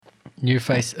New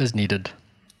face is needed.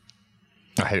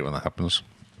 I hate it when that happens.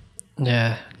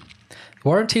 Yeah.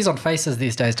 Warranties on faces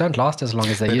these days don't last as long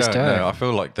as they used to. No, I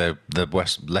feel like they're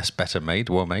less better made,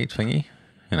 well made thingy.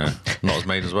 You know, not as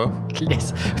made as well.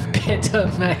 Less better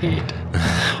made.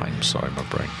 I'm sorry, my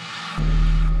brain.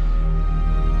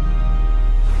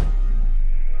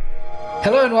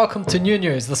 Hello and welcome to New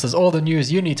News. This is all the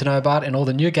news you need to know about and all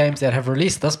the new games that have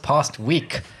released this past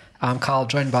week. I'm Carl,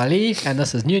 joined by Lee, and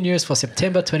this is New News for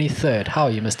September 23rd. How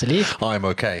are you, Mr. Lee? I'm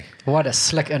okay. What a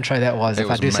slick intro that was, if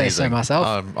I do say so myself.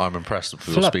 I'm impressed with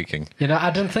your speaking. You know,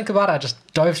 I didn't think about it. I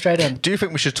just dove straight in. Do you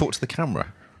think we should talk to the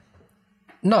camera?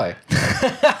 No.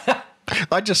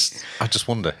 I just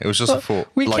wonder. It was just a thought.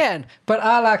 We can, but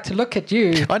I like to look at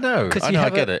you. I know. I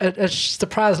get it. A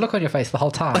surprised look on your face the whole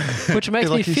time, which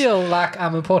makes me feel like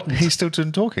I'm important. He's still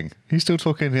talking. He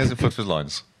hasn't flipped his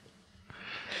lines.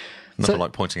 Nothing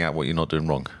like pointing out what you're not doing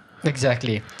wrong.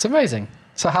 Exactly. It's amazing.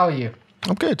 So how are you?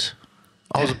 I'm good.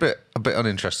 I was a bit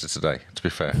uninterested today, to be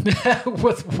fair.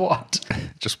 With what?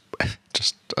 Just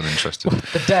uninterested.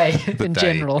 The day in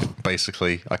general.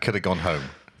 Basically, I could have gone home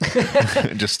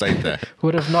and just stayed there.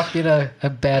 Would have not been a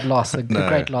bad loss, a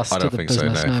great loss to the business. I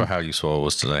don't think so, no. For how you saw I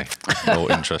was today. Not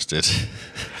interested.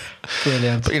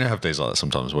 Brilliant. But you know, have days like that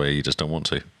sometimes where you just don't want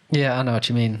to. Yeah, I know what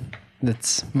you mean.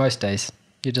 It's most days.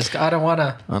 You just, I don't want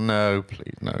to. I know,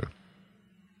 please, no.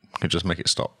 You just make it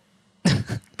stop.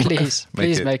 Please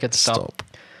make it stop.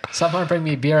 Someone bring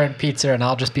me beer and pizza and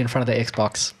I'll just be in front of the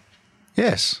Xbox.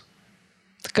 Yes.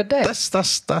 It's a good day.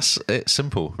 That's it.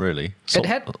 Simple, really. It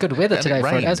had good weather today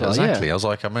for it as well. Exactly. Yeah. I was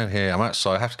like, I'm in here. I'm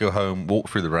outside. I have to go home. Walk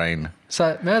through the rain.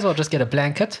 So may as well just get a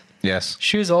blanket. Yes.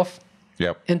 Shoes off.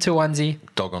 Yep. Into onesie.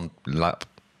 Dog on lap.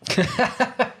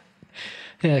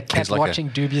 Yeah. Cat like watching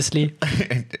dubiously.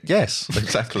 Yes,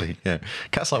 exactly. Yeah.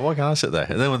 Cat's like, why can't I sit there?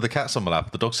 And then when the cat's on my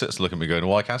lap, the dog sits looking at me going,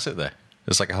 why can't I sit there?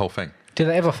 It's like a whole thing. Do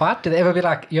they ever fight? Do they ever be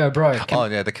like, yo, bro? Oh,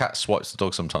 yeah, the cat swipes the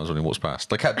dog sometimes when he walks past.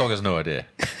 The cat dog has no idea.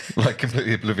 Like,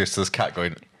 completely oblivious to this cat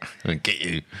going, I'm going to get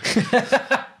you.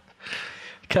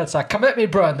 Cat's like, come at me,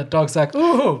 bro. And the dog's like,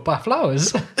 ooh, buy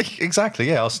flowers. Exactly,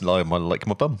 yeah. I'll lie on my, like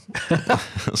my bum.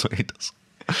 That's what he does.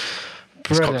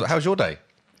 Brilliant. How's your day?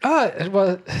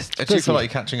 Well, do you feel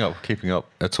like you're keeping up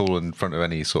at all in front of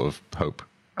any sort of hope?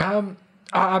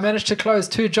 I managed to close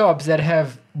 2 jobs that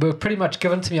were pretty much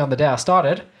given to me on the day I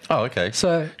started. Oh, okay.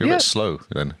 So you're a bit slow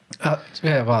then.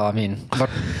 Yeah, well, I mean,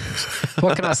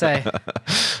 what can I say?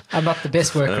 I'm not the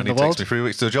best worker in the world. It only takes me 3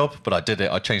 weeks to do a job, but I did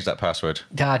it. I changed that password.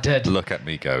 Yeah, I did. Look at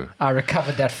me go. I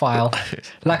recovered that file.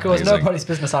 Like it was nobody's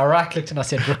business. I right-clicked and I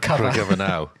said, recover. Recover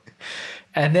now.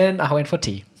 And then I went for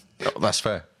tea. Oh, that's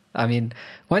fair. I mean,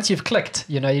 once you've clicked,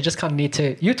 you just kind of need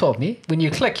to... You told me, when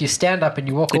you click, you stand up and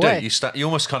you walk away. You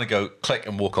almost kind of go click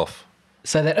and walk off.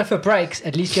 So that if it breaks,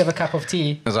 at least you have a cup of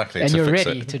tea. Exactly. And you're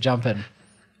ready to jump in.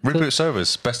 Reboot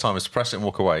servers, best time is to press it and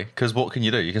walk away. Because what can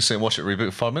you do? You can sit and watch it reboot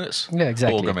for 5 minutes. Yeah,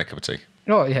 exactly. Or go make a cup of tea.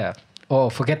 Oh, yeah. Or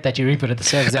forget that you rebooted the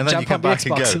servers and then jump you come on the back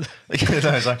Xbox. And go.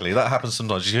 No, exactly. That happens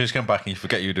sometimes. You just come back and you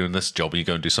forget you're doing this job and you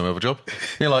go and do some other job.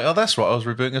 You're like, oh, that's right. I was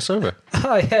rebooting a server.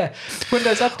 Oh, yeah.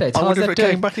 Windows updates. I wonder if that it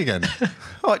doing? came back again.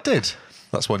 Oh, it did.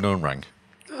 That's why no one rang.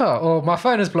 Oh, well, my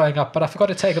phone is blowing up, but I forgot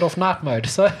to take it off night mode.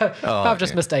 So I've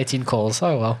just missed 18 calls.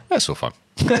 Oh, well. That's all fine.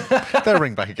 They'll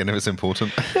ring back again if it's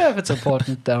important. Yeah, if it's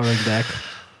important, they'll ring back.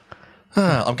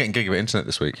 I'm getting gigabit internet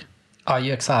this week. Are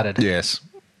you excited? Yes.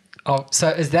 Oh, so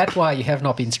is that why you have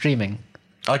not been streaming?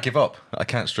 I give up. I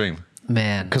can't stream.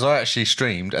 Man. Because I actually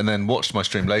streamed and then watched my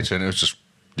stream later and it was just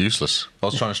useless. I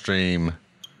was trying to stream...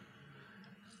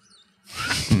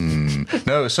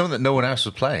 No, it was something that no one else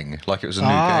was playing. Like it was a new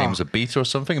game, it was a beta or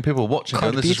something, and people were watching.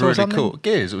 Going, this is really cool.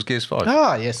 Gears, it was Gears 5.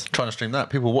 Ah, yes. Trying to stream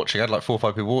that. People were watching. I had like 4 or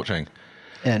 5 people watching.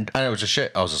 And it was just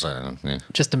shit. I was just saying,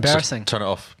 just embarrassing. Turn it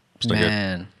off. It's no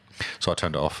good. So I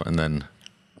turned it off, and then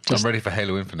I'm ready for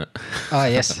Halo Infinite. Oh,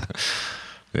 yes.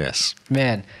 Yes.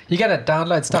 Man, you got to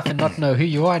download stuff and not know who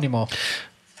you are anymore.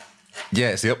 Yeah,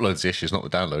 it's the upload's the issue, it's not the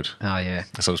download. Oh, yeah.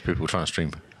 So those people trying to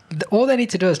stream. All they need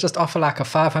to do is just offer like a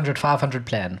 500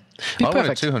 plan. I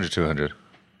wanted 200.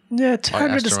 Yeah,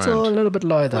 200 is still a little bit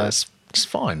low, though. It's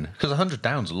fine, because 100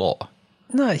 down's a lot.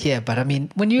 No, yeah, but I mean,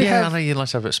 when you have... I know you'd like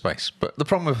to have a bit of space, but the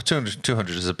problem with 200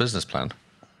 is a business plan.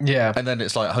 Yeah. And then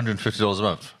it's like $150 a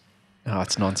month. Oh,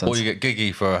 it's nonsense. Or you get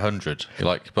giggy for 100. You're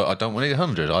like, but I don't need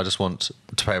 100. I just want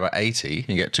to pay about 80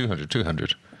 and get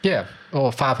 200. Yeah,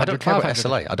 or 500. I don't care about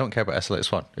SLA. I don't care about SLA. It's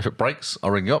fine. If it breaks, I'll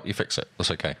ring you up. You fix it.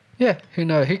 That's okay. Yeah,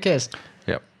 who cares?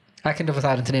 Yep. I can live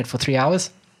without internet for 3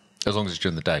 hours. As long as it's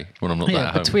during the day when I'm not there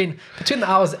at home. Between the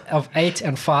hours of 8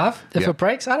 and 5, if it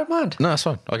breaks, I don't mind. No, that's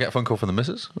fine. I get a phone call from the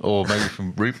missus, or maybe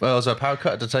from Ruth. There was a power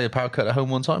cut. Did I tell you a power cut at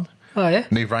home one time? Oh, yeah?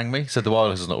 And he rang me, said the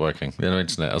wireless is not working. There's no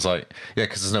internet. I was like, yeah,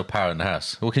 because there's no power in the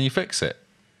house. Well, can you fix it?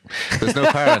 There's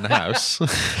no power in the house.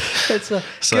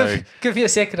 Give me a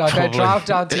second. I'll go drive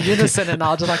down to Unison and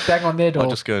I'll just like bang on their door. I'll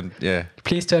just go and, yeah.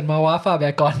 Please turn my Wi-Fi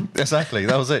back on. Exactly.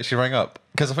 That was it. She rang up.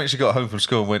 Because I think she got home from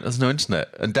school and went, there's no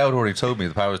internet. And Dale had already told me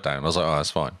the power was down. I was like, oh,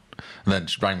 that's fine. And then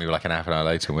she rang me like an half an hour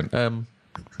later and went,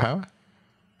 power?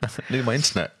 Need my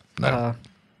internet. No.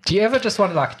 Do you ever just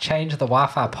want to like change the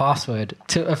Wi-Fi password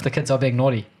to if the kids are being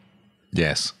naughty?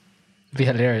 Yes. It'd be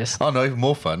hilarious. Oh, no, even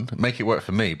more fun. Make it work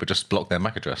for me, but just block their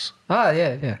MAC address. Oh,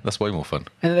 yeah. That's way more fun.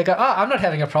 And then they go, oh, I'm not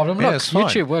having a problem. Yeah, Look, it's fine.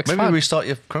 YouTube works Maybe fine. restart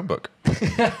your Chromebook.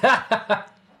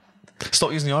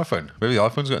 Stop using the iPhone. Maybe the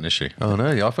iPhone's got an issue. Oh,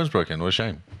 no, the iPhone's broken. What a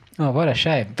shame. Oh, what a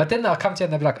shame. But then they'll come to you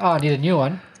and they'll be like, oh, I need a new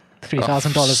one.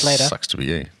 $3,000 later. Sucks to be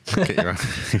you. Get your own.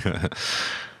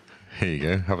 Here you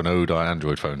go. Have an old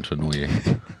Android phone to annoy you.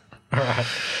 All right.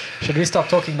 Should we stop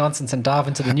talking nonsense and dive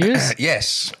into the news?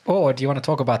 Yes. Or do you want to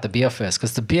talk about the beer first?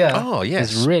 Because the beer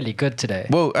is really good today.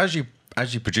 Well, as you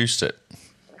produced it,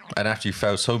 and after you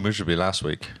failed so miserably last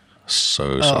week,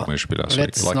 so miserably last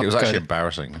week, like it was actually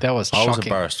embarrassing. That was shocking. I was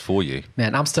embarrassed for you.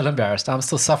 Man, I'm still embarrassed. I'm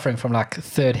still suffering from like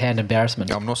third-hand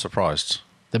embarrassment. I'm not surprised.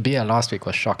 The beer last week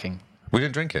was shocking. We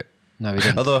didn't drink it. No, we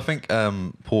didn't. Although I think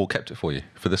Paul kept it for you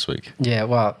for this week. Yeah,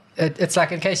 well, it's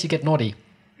like in case you get naughty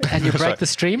and you break the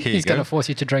stream, he's going to force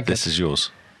you to drink This is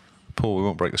yours. Paul, we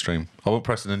won't break the stream. I won't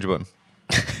press the ninja button.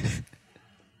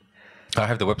 I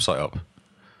have the website up.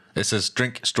 It says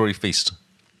drink, story, feast.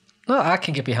 Oh, I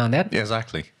can get behind that. Yeah,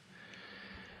 exactly.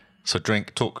 So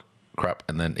drink, talk crap,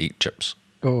 and then eat chips.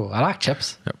 Oh, I like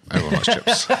chips. Yep, everyone likes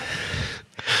chips. They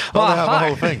have a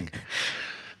whole thing.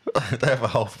 They have a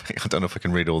whole thing. I don't know if I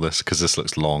can read all this because this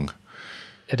looks long.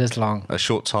 It is long. A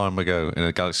short time ago, in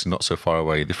a galaxy not so far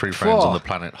away, the three friends on the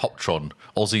planet Hoptron,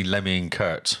 Ozzy, Lemmy, and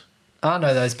Kurt. I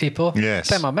know those people. Yes.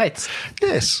 They're my mates.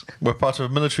 Yes. Were part of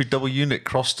a military double unit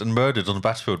crossed and murdered on the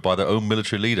battlefield by their own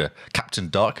military leader, Captain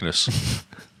Darkness.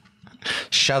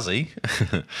 Shazzy,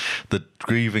 the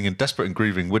desperate and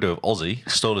grieving widow of Ozzy,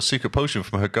 stole a secret potion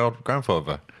from her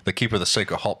grandfather, the keeper of the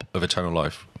sacred hop of eternal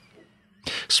life.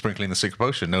 Sprinkling the secret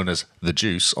potion, known as the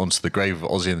juice, onto the grave of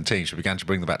Ozzy and the team, she began to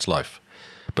bring them back to life.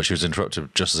 But she was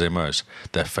interrupted just as they emerged,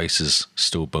 their faces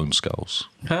still bone skulls.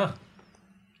 Huh.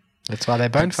 That's why they're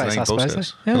bone face, I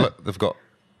suppose. Yeah. Look, they've got,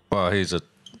 well, here's a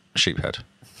sheep head.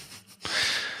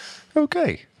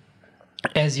 Okay.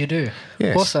 As you do.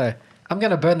 Yes. Also, I'm going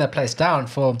to burn that place down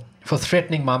for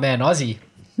threatening my man Ozzy.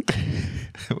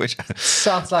 Which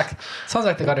sounds like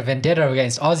they got a vendetta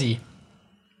against Ozzy.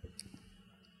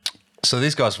 So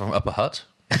these guys are from Upper Hutt,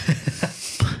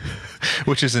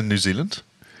 which is in New Zealand,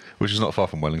 which is not far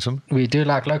from Wellington. We do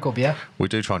like local beer. We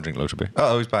do try and drink local beer.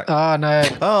 Oh, he's back. Oh, no.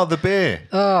 Oh, the beer.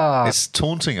 Oh. It's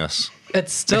taunting us.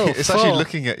 It's still It's full. actually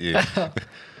looking at you.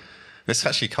 It's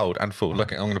actually cold and full.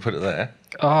 Look, I'm going to put it there.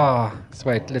 Oh, so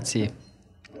wait, let's see.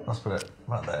 Let's put it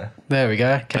right there. There we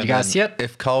go. Can you guys see it?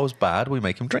 If Carl's bad, we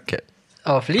make him drink it.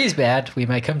 Oh, if Lee's bad, we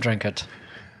make him drink it.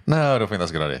 No, I don't think that's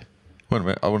a good idea. Wait a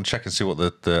minute. I want to check and see what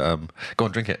the go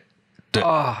on, drink it.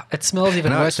 Oh, it smells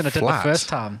even worse than it did the first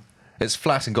time. It's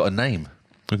flat and got a name.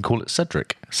 We can call it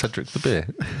Cedric. Cedric the beer.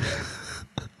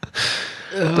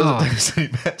 Doesn't taste any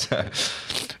better.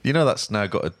 You know that's now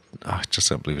got a... Oh, I just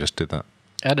don't believe I just did that.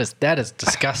 That is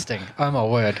disgusting. Oh my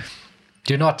word.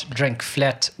 Do not drink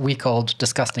flat, week-old,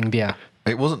 disgusting beer.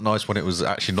 It wasn't nice when it was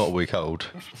actually not a week old.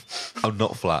 I'm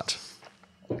not flat.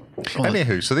 Oh.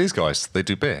 Anywho, so these guys, they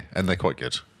do beer and they're quite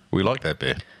good. We like their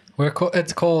beer.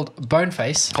 It's called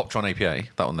Boneface. Hoptron APA,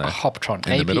 that one there. Hoptron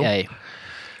In the APA.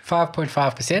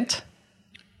 5.5%.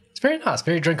 It's very nice,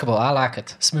 very drinkable. I like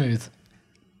it. Smooth.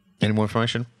 Any more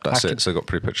information? That's it. So I've got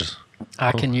pretty pictures.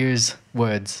 I can use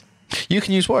words You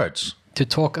can use words. to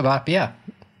talk about beer.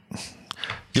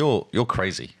 You're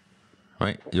crazy,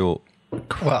 right? You're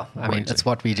crazy. Well, I mean, it's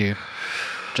what we do.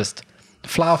 Just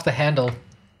fly off the handle.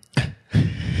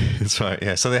 That's right,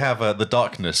 yeah. So they have the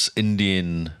Darkness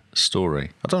Indian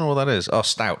story. I don't know what that is. Oh,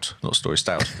 stout, not story,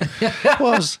 stout.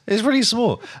 Well, it's really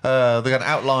small. They got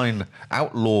an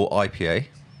outlaw IPA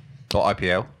or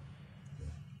IPL.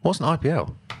 What's an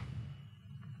IPL?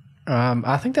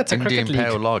 I think that's a Indian cricket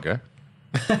Pale league. Lager.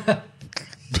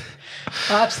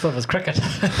 I just thought it was cricket.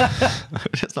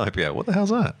 It's an IPL. What the hell's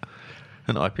that?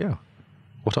 An IPL.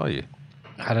 What are you?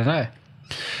 I don't know.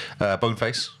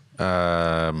 Boneface.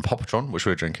 Hoptron, which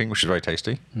we're drinking, which is very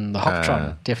tasty. The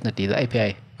Hoptron, definitely. The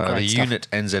APA. The Great stuff. Unit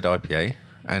NZ IPA.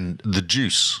 And the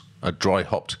Juice, a dry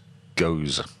hopped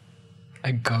goes.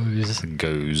 A goes.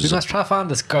 Goes. We must try to find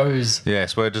this goes.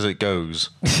 Yes, where does it goes?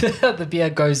 The beer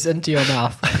goes into your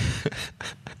mouth.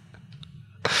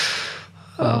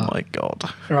 Oh my god!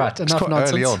 Right, It's enough quite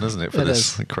nonsense. early on, isn't it, for It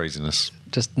this is. craziness?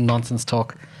 Just nonsense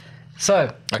talk.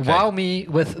 So, Okay. wow me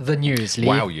with the news, Lee.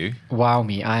 Wow you. Wow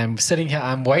me. I am sitting here,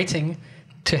 I'm waiting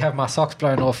to have my socks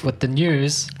blown off with the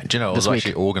news. Do you know I was this week.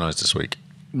 actually organised this week?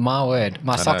 My word.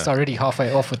 My socks know. are already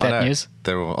halfway off with I that know. news.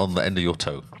 They're on the end of your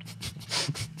toe.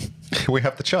 We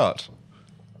have the chart.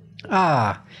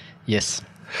 Ah, yes.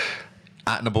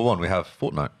 At number 1, we have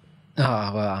Fortnite. Oh,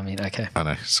 well, I mean, okay. I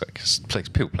know. So, 'cause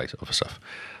people play other stuff.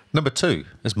 Number 2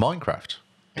 is Minecraft.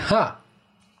 Huh.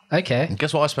 Okay. And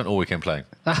guess what I spent all weekend playing?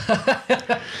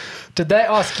 Did they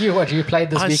ask you what you played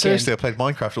this weekend? Seriously, I played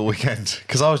Minecraft all weekend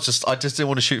because I just didn't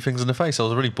want to shoot things in the face. I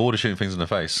was really bored of shooting things in the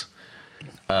face.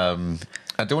 I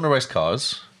didn't want to race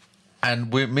cars.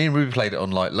 And me and Ruby played it on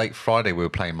like late Friday. We were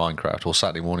playing Minecraft, or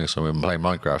Saturday morning or so. We were playing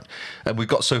Minecraft, and we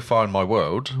got so far in my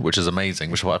world, which is amazing,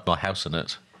 which I have my house in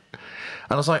it. And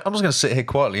I was like, I'm just going to sit here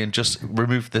quietly and just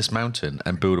remove this mountain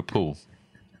and build a pool,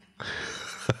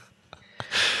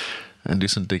 and do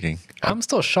some digging. I'm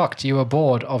still shocked you were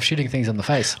bored of shooting things in the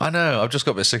face. I know. I've just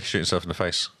got a bit sick of shooting stuff in the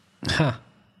face. Huh.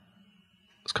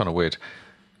 It's kind of weird.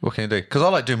 What can you do? Because I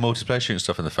like doing multiplayer shooting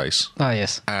stuff in the face, Oh,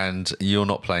 yes. and you're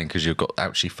not playing because you've got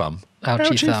ouchy thumb.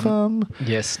 Ouchie thumb.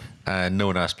 Yes. And no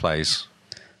one else plays.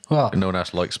 Well, And no one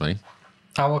else likes me.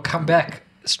 I will come back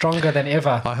stronger than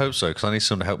ever. I hope so, because I need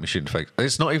someone to help me shoot in the face.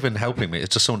 It's not even helping me.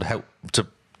 It's just someone to help to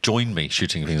join me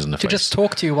shooting things in the To face. just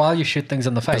talk to you while you shoot things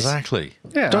in the face. Exactly.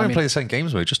 Yeah, Don't I even mean- play the same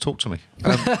games with me. Just talk to me.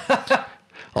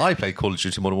 I played Call of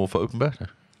Duty Modern Warfare Open Beta,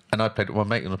 and I played it with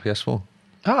my mate on the PS4.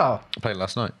 Oh, I played it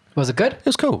last night. was it good? It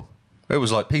was cool. It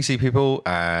was like PC people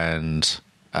and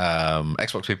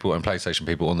Xbox people and PlayStation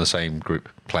people on the same group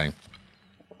playing.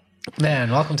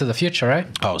 Man, welcome to the future, eh?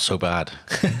 Oh, so bad.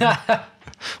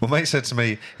 My mate said to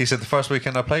me, he said the first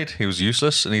weekend I played, he was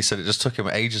useless, and he said it just took him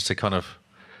ages to kind of...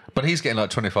 But he's getting like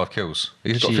 25 kills.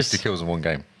 He's got Jeez. 50 kills in one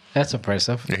game. That's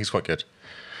impressive. Yeah, he's quite good.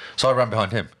 So I ran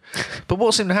behind him. But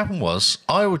what seemed to happen was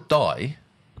I would die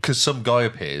because some guy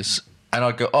appears, and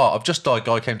I'd go, oh, I've just died,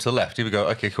 guy came to the left. He would go,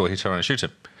 okay, cool, he'd turn around and shoot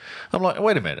him. I'm like,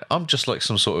 wait a minute, I'm just like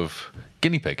some sort of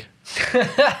guinea pig.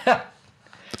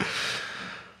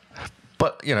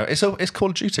 But, you know, it's Call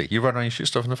of Duty. You run around and you shoot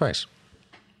stuff in the face.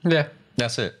 Yeah,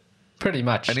 That's it. pretty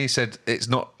much. And he said, it's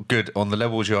not good on the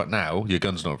levels you're at now, your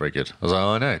gun's not very good. I was like, oh,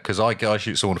 I know, because I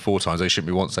shoot someone 4 times, they shoot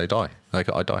me once, they die. I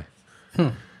die.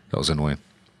 That was annoying.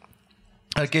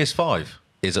 Gears 5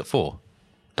 is at 4,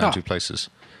 down Oh. 2 places.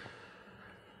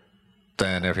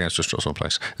 Then everything else just drops one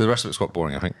place. The rest of it's quite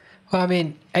boring, I think. Well, I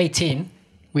mean, 18,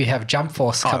 we have Jump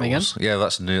Force coming in, Yeah,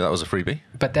 that's new. That was a freebie.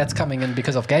 but that's coming in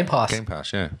because of Game Pass. Game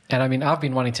Pass, yeah. And I mean, I've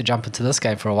been wanting to jump into this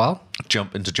game for a while.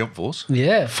 Jump into Jump Force.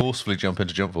 Yeah. Forcefully jump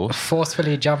into Jump Force.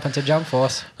 Forcefully jump into Jump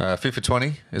Force. FIFA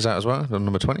 20 is out as well,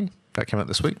 number 20. That came out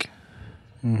this week.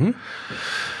 And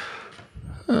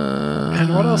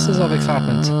what else is of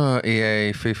excitement?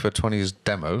 EA FIFA 20's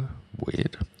demo.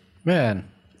 Weird. Man,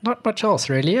 not much else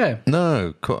really, yeah.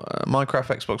 No,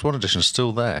 Minecraft Xbox One Edition is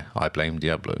still there. I blame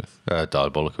Diablo.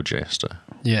 Diabolical Jester.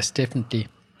 Yes, definitely.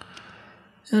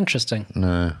 Interesting.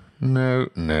 No.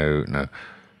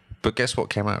 But guess what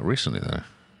came out recently, though?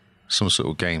 Some sort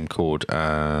of game called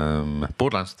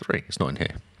Borderlands 3. It's not in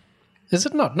here. Is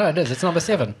it not? No, it is. It's number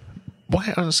 7.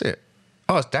 Why I don't see it?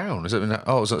 Oh, it's down. Is it? It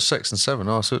was at 6 and 7.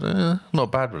 Oh, so not a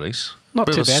bad release. Not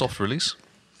Bit too of a bad. soft release.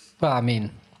 Well, I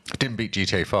mean, It didn't beat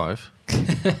GTA 5.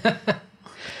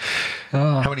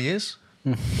 Ah. How many years?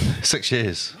 6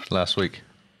 years last week.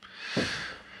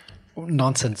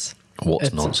 nonsense. What's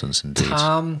It's nonsense indeed.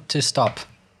 Time to stop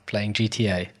playing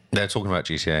GTA. They're talking about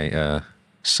GTA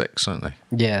 6, aren't they?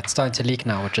 Yeah, it's starting to leak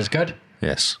now, which is good.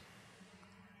 Yes.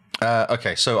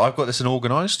 Okay, so I've got this in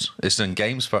organised. It's in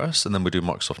games first, and then we do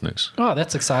Microsoft news. Oh,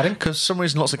 that's exciting. Because for some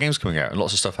reason, lots of games coming out and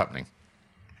lots of stuff happening.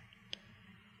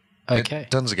 Okay.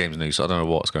 Tons of games news. So I don't know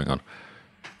what's going on.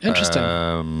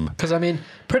 Interesting. Because, I mean,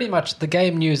 pretty much the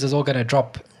game news is all going to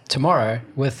drop tomorrow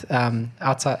with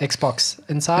outside Xbox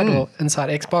Inside or Inside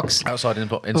Xbox. Outside or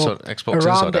Xbox, around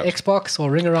inside the out. Xbox or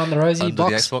ring around the rosy Under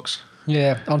box. the Xbox,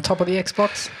 Yeah, on top of the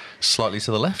Xbox. slightly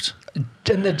to the left,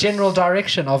 In the general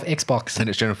direction of Xbox. in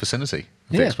its general vicinity.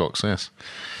 Of Yeah. Xbox, yes.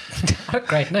 What a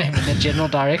great name. In the general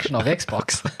direction of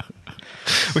Xbox.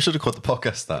 We should have called the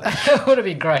podcast that. That would have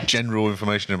been great. General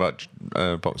information about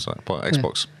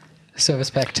Xbox. Service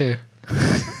Pack 2.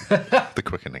 The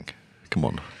quickening. Come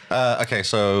on. Okay,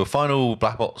 so final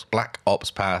Black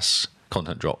Ops Pass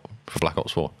content drop for Black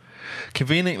Ops 4.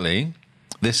 Conveniently,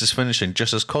 this is finishing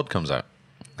just as COD comes out.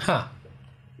 Huh.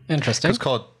 Interesting.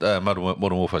 Because COD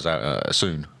Modern Warfare's out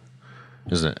soon,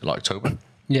 isn't it? Like October?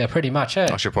 Yeah, pretty much, eh?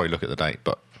 I should probably look at the date,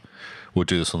 but we'll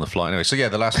do this on the fly anyway. So yeah,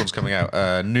 the last one's coming out.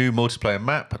 New multiplayer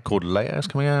map called Leia is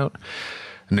coming out.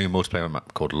 A new multiplayer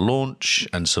map called Launch,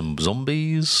 and some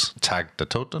zombies. Tag der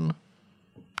Toten.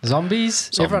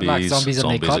 Zombies? Everyone likes zombies in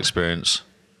their COD. Experience.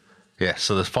 Yeah,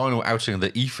 so the final outing of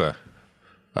the Aoife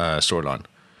storyline.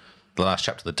 The last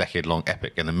chapter of the decade-long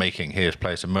epic in the making here for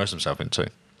players to immerse themselves into.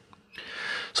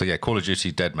 So yeah, Call of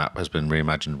Duty Dead Map has been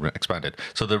reimagined, expanded.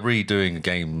 So they're redoing a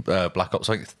game, Black Ops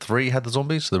 3 had the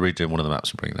zombies, so they're redoing one of the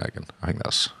maps and bringing that again. I think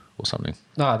that's what's happening.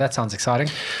 Oh, that sounds exciting.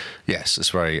 Yes, it's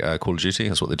very Call of Duty,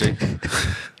 that's what they do.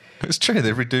 It's true,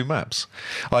 they redo maps.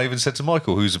 I even said to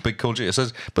Michael, who's a big Call of Duty, I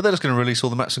says, but they're just going to release all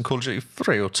the maps in Call of Duty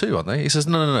 3 or 2, aren't they? He says,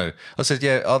 no. I said,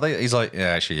 yeah, are they? He's like, yeah,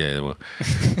 actually, yeah, they will.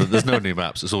 But there's no new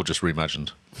maps, it's all just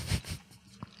reimagined.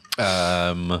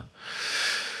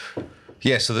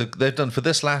 Yeah, so they've done, for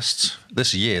this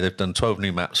year, they've done 12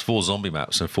 new maps, 4 zombie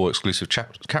maps, and 4 exclusive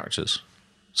characters.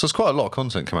 So it's quite a lot of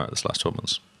content come out this last 12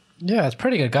 months. Yeah, it's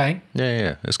pretty good going.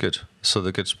 Yeah, it's good. So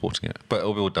they're good supporting it. But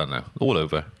it'll be all done now. All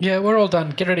over. Yeah, we're all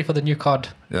done. Get ready for the new COD.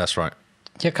 Yeah, that's right.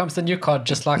 Here comes the new COD,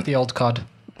 just like the old COD.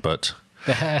 But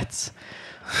That's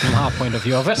from our point of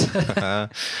view of it.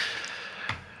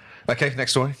 okay,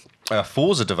 next story.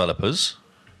 Forza developers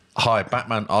hire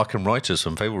Batman Arkham writers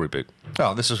from Fable Reboot.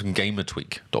 Oh, this is from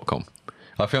GamerTweak.com.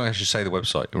 I feel like I should say the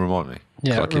website. Remind me.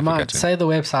 Yeah, say the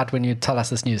website when you tell us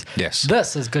this news. Yes.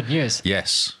 This is good news.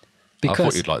 Yes. Because I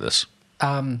thought you'd like this.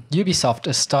 Ubisoft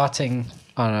is starting...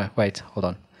 Oh, no, wait, hold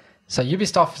on. So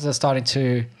Ubisoft is starting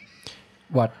to,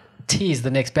 tease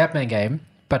the next Batman game,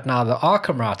 but now the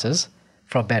Arkham writers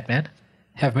from Batman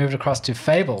have moved across to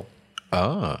Fable.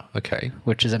 Ah, okay.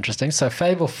 Which is interesting. So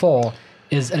Fable 4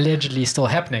 is allegedly still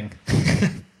happening.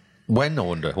 When, I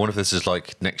wonder? I wonder if this is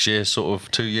like next year, sort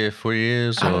of 2 year, 4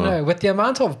 years? I don't know. With the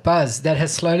amount of buzz that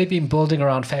has slowly been building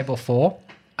around Fable 4,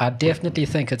 I definitely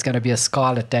think it's going to be a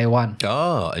Scarlet day one.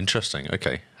 Ah, interesting.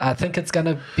 Okay. I think it's going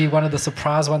to be one of the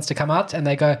surprise ones to come out, and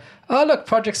they go, oh, look,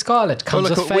 Project Scarlet comes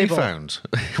with Fable. Look what we found.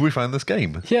 We found this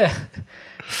game. Yeah.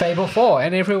 Fable 4,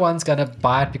 and everyone's going to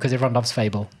buy it because everyone loves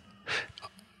Fable.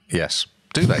 Yes.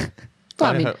 Do they?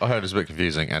 Well, I heard it's a bit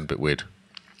confusing and a bit weird.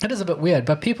 It is a bit weird,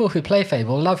 but people who play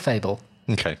Fable love Fable.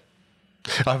 Okay.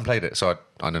 I haven't played it, so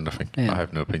I know nothing. Yeah. I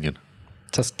have no opinion.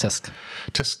 Tisk, tisk.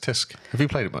 Tisk, tisk. Have you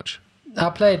played it much? I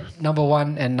played number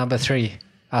 1 and number 3.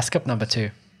 I skipped number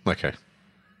 2. Okay.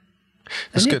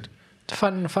 That's good.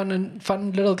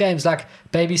 Fun little games like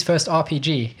Baby's first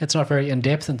RPG. It's not very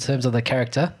in-depth in terms of the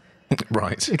character.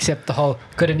 Right. Except the whole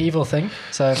good and evil thing.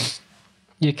 So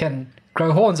you can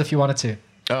grow horns if you wanted to.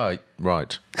 Oh,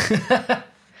 right.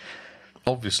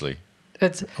 Obviously.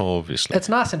 It's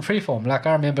nice and freeform. Like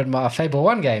I remember in my Fable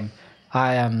 1 game,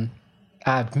 I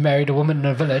married a woman in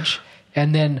a village,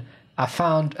 and then I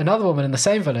found another woman in the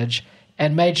same village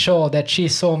and made sure that she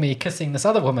saw me kissing this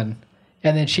other woman.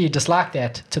 And then she disliked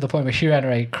that to the point where she ran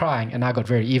away crying, and I got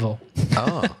very evil.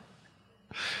 Ah.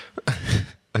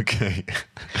 Okay.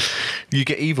 You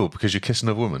get evil because you're kissing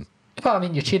a woman? Well, I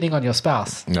mean, you're cheating on your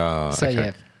spouse. Oh, so,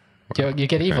 okay. yeah, you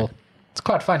get evil. Okay. It's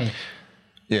quite funny.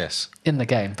 Yes. In the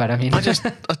game, but I mean... It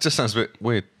just sounds a bit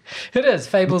weird. It is.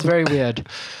 Fable's very weird,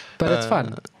 but it's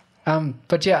fun.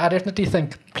 But yeah, I definitely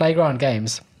think Playground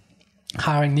Games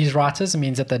hiring these writers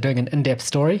means that they're doing an in-depth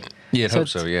story. Yeah, I hope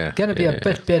so, yeah. It's going to be a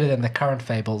bit better than the current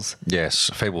Fables. Yes,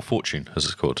 Fable Fortune, as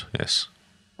it's called, yes.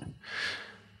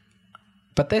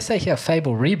 But they say here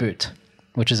Fable Reboot,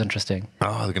 which is interesting.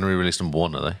 Oh, they're going to re-release them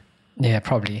 1, are they? Yeah,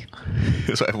 probably.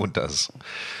 That's what everyone does.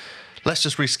 Let's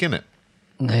just reskin it.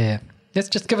 Yeah. Let's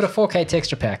just give it a 4K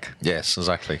texture pack. Yes,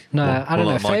 exactly. No, I don't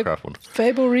know. Minecraft one.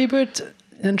 Fable Reboot,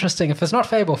 interesting. If it's not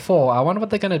Fable 4, I wonder what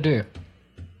they're going to do.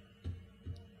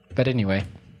 But anyway.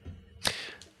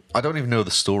 I don't even know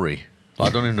the story. I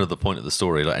don't even know the point of the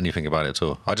story, like anything about it at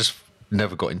all. I just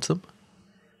never got into them.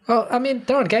 Well, I mean,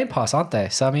 they're on Game Pass, aren't they?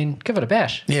 So, I mean, give it a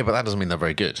bash. Yeah, but that doesn't mean they're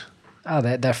very good. Oh,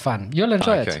 they're fun. You'll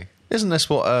enjoy it. Isn't this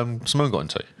what Simone got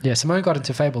into? Yeah, Simone got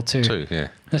into Fable 2. Yeah.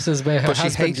 This is where her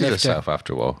husband But she hated herself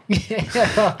after a while.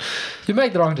 Yeah, well, you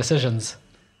make the wrong decisions.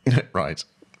 Right.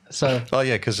 So. Oh,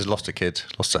 yeah, because she lost a kid,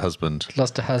 lost a husband.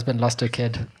 Lost a husband, lost her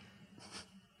kid.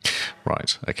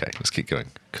 Right, okay, let's keep going,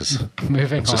 because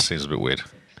it just seems a bit weird.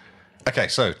 Okay,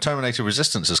 so Terminator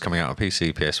Resistance is coming out on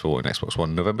PC, PS4, and Xbox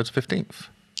One November 15th.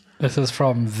 This is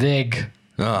from Vig.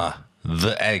 Ah,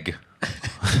 The Egg.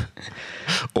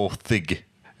 Or Thig.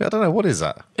 I don't know, what is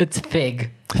that? It's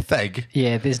Thig. Theg?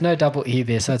 Yeah, there's no double E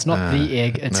there, so it's not The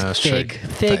Egg, it's Thig.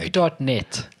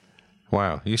 Thig.net.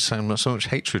 Wow, you sound so much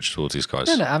hatred towards these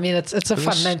guys. No, I mean, it's a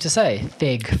fun name to say.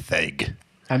 Thig. Theg.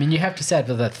 I mean, you have to say it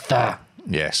with a th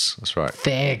Yes, that's right.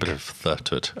 Fag. Bit of third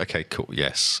to it. Okay, cool.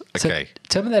 Yes. Okay. So,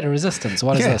 Terminator Resistance.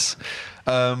 What is this?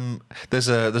 There's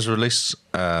a release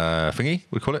thingy,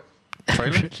 we call it.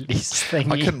 Trailer. Release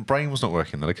thingy. Brain was not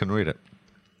working, then I couldn't read it.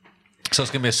 So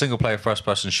it's going to be a single-player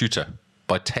first-person shooter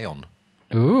by Teon.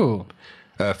 Ooh.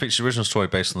 Features the original story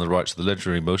based on the rights of the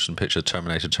legendary motion picture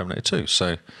Terminator 2.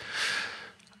 So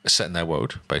it's set in their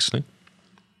world, basically.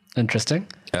 Interesting.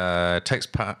 Takes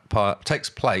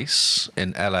place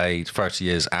in LA 30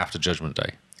 years after Judgment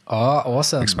Day. Oh,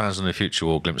 awesome. Expands on the future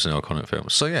or glimpses in iconic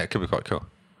films. So yeah, it could be quite cool.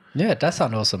 Yeah, it does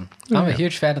sound awesome. I'm a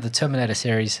huge fan of the Terminator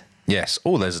series. Yes.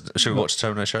 Should we watch the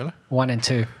Terminator trailer? 1 and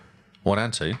 2. 1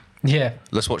 and 2? Yeah.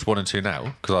 Let's watch 1 and 2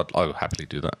 now, because I'll happily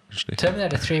do that, actually.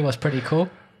 Terminator 3 was pretty cool.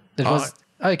 It was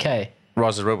okay.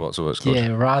 Rise of the Robots, or what it's called. Yeah,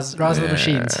 Rise of the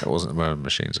Machines. It wasn't the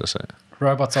machines, I say.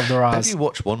 Robots of the Rise. Have you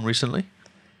watched 1 recently?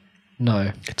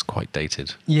 No. It's quite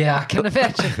dated. Yeah, I can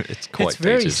imagine. It's quite It's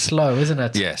very dated. slow, isn't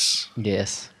it? Yes.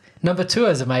 Yes. Number 2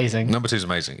 is amazing. Number 2 is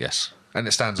amazing, yes. And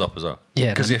it stands up as well. Yeah.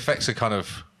 Because the effects are kind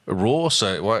of raw,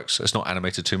 so it works. It's not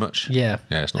animated too much. Yeah.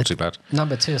 Yeah, it's not too bad.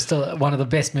 Number 2 is still one of the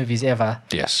best movies ever.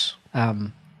 Yes.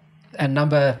 And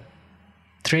number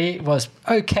 3 was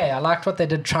okay. I liked what they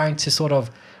did trying to sort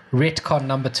of retcon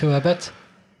number 2 a bit.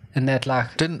 And that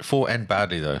like... Didn't 4 end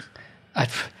badly, though?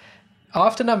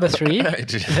 After number 3,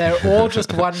 they're all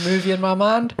just one movie in my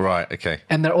mind. Right, okay.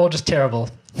 And they're all just terrible.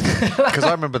 Because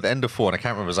I remember the end of 4, and I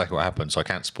can't remember exactly what happened, so I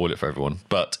can't spoil it for everyone.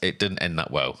 But it didn't end that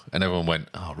well. And everyone went,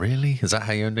 oh, really? Is that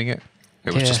how you're ending it?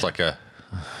 It was just like a...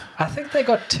 I think they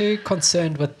got too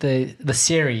concerned with the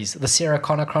series, the Sarah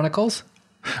Connor Chronicles.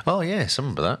 Oh, yes, I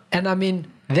remember that. And I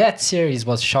mean, that series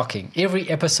was shocking. Every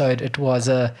episode, it was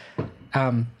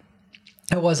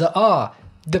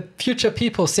the future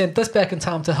people sent this back in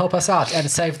time to help us out and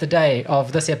save the day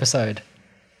of this episode.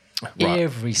 Right.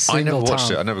 Every single time. I never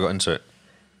watched it. I never got into it.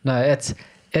 No, it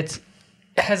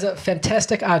has a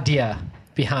fantastic idea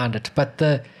behind it,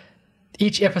 but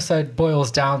each episode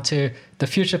boils down to the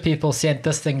future people sent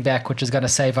this thing back, which is going to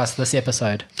save us this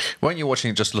episode. Weren't you watching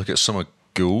it just to look at Summer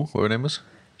Ghoul, what her name was?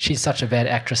 She's such a bad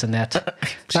actress in that.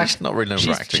 She's not really known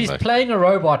for acting, She's though. playing a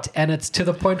robot, and it's to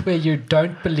the point where you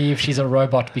don't believe she's a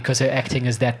robot because her acting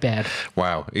is that bad.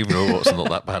 Wow, even robots are not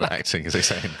that bad at acting, is he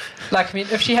saying? Like, I mean,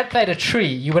 if she had played a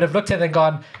tree, you would have looked at it and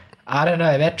gone, I don't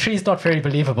know, that tree's not very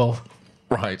believable.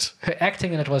 Right. Her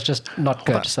acting in it was just not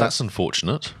good. That's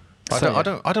unfortunate. I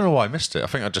don't know why I missed it. I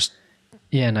think I just...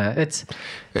 Yeah, no, it's...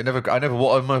 I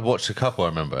watched a couple, I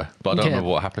remember, but I don't remember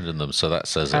what happened in them, so that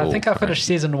says it all. I think I finished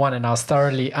season 1 and I was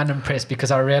thoroughly unimpressed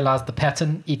because I realized the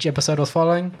pattern each episode was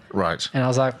following. Right. And I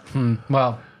was like,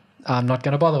 well, I'm not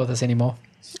going to bother with this anymore.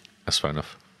 That's fair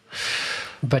enough.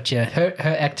 But yeah, her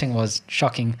acting was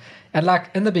shocking. And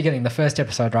like in the beginning, the first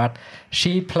episode, right,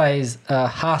 she plays a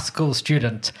high school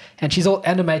student and she's all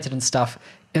animated and stuff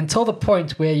until the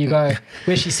point where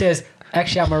where she says,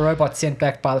 actually, I'm a robot sent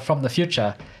back from the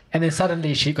future. And then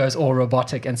suddenly she goes all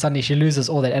robotic and suddenly she loses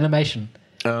all that animation.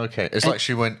 Oh, okay. It's like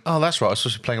she went, oh, that's right. I was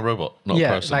supposed to be playing a robot, not a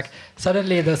person. Yeah, like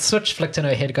suddenly the switch flicked in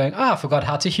her head going, I forgot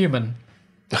how to human.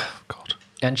 Oh, God.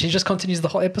 And she just continues the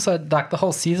whole episode, like the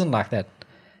whole season like that.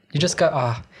 You just go,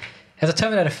 As a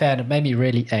Terminator fan, it made me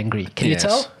really angry. Can you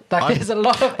tell? Like, there's a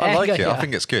lot of anger I like it. here. I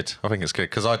think it's good.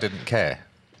 Because I didn't care.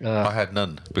 I had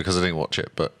none because I didn't watch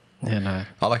it, but... Yeah, no.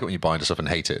 I like it when you buy into stuff and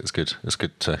hate it. It's good. It's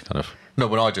good to kind of... No,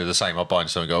 when I do the same, I'll buy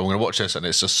into something and go, I'm going to watch this, and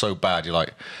it's just so bad. You're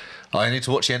like, I need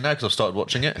to watch it now because I've started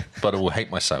watching it, but I will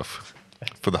hate myself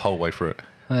for the whole way through it.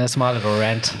 That's my little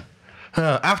rant.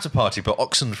 After Party, but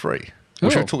Oxenfree,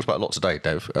 which I talked about a lot today,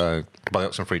 Dev, by the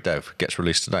Oxenfree Dev, gets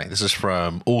released today. This is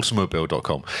from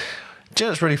automobile.com. Do you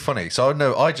know, it's really funny.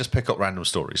 So I just pick up random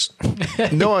stories.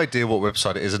 No idea what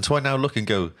website it is until I now look and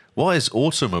go, why is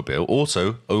automobile,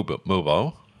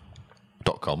 automobile.com,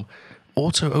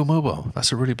 automobile?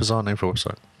 That's a really bizarre name for a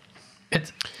website.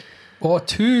 It's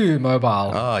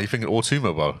Automobile. Ah, you're thinking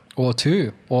automobile.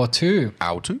 Auto.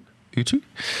 Utu?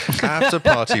 After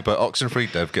Party by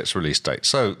Oxenfree Dev gets release date.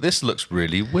 So this looks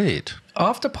really weird.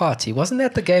 After Party, wasn't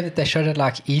that the game that they showed at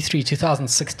like E3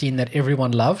 2016 that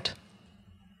everyone loved?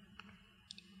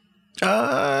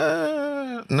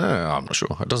 No, I'm not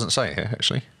sure. It doesn't say here,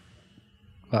 actually.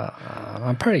 Well,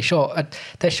 I'm pretty sure.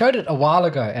 They showed it a while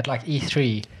ago at like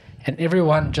E3, and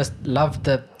everyone just loved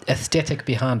the aesthetic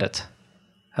behind it.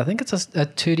 I think it's a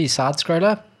 2D side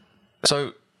scroller.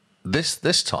 So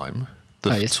this time,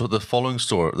 the following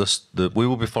story, we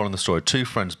will be following the story of two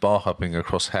friends bar hopping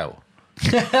across hell.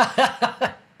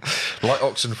 Like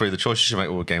Oxenfree, the choices you make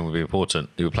with the game will be important.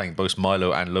 You were playing both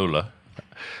Milo and Lola,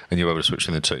 and you're able to switch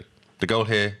between the two. The goal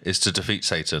here is to defeat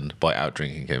Satan by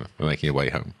outdrinking him and making your way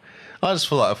home. I just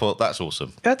thought that's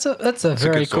awesome. That's a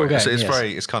very cool game. It's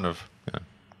very. It's kind of.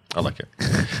 I like it.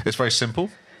 It's very simple.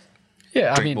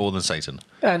 Yeah, Drink more than Satan.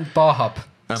 And bar hop.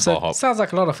 Bar hop. Sounds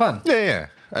like a lot of fun. Yeah.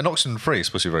 And Oxenfree is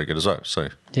supposed to be very good as well. So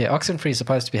yeah, Oxenfree is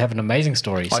supposed to have an amazing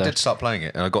story. I did start playing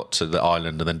it, and I got to the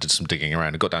island, and then did some digging around,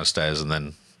 and got downstairs, and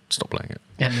then stopped playing it.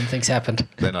 And then things happened.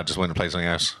 Then I just went and played something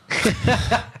else.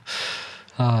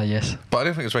 Yes. But I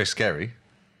don't think it's very scary.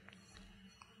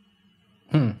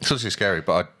 It's obviously scary,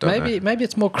 but I don't know. Maybe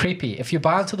it's more creepy. If you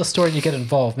buy into the story and you get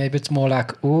involved, maybe it's more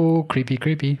like, ooh, creepy.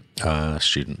 Kids.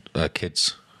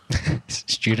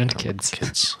 Student kids.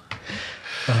 Kids.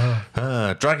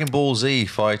 Dragon Ball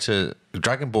Fighter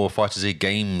Z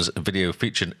games video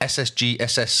featuring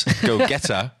SSGSS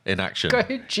Gogeta in action.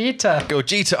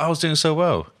 Gogeta. I was doing so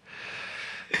well.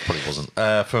 Probably wasn't.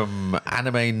 From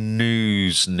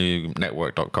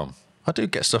AnimeNewsNetwork.com. I do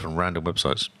get stuff from random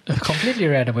websites. Completely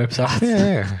random websites.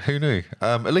 Yeah. Who knew?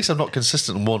 At least I'm not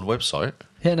consistent on one website.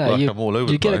 Yeah, no, I'm all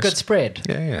over you get a good spread.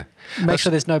 Yeah. Make sure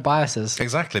there's no biases.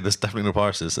 Exactly, there's definitely no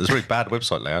biases. There's really bad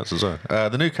website layouts as well.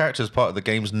 The new character is part of the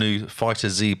game's new Fighter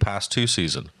Z Pass 2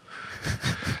 season.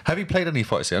 Have you played any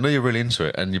Fighter Z? I know you're really into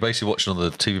it, and you're basically watching on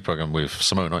the TV program with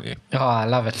Simone, aren't you? Oh, I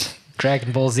love it.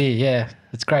 Dragon Ball Z, yeah,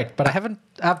 it's great. But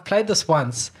I've played this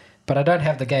once, but I don't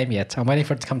have the game yet. I'm waiting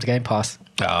for it to come to Game Pass.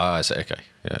 I see, okay.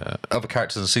 Yeah. Other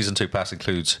characters in Season 2 Pass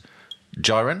includes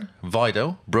Jiren,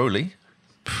 Videl, Broly,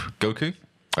 Goku.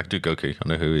 I can do Goku. I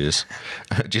know who he is.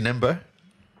 Janemba.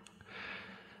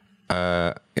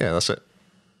 Yeah, that's it.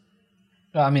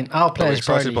 I mean, I'll play as Broly.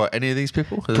 Are you excited by any of these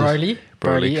people? Broly.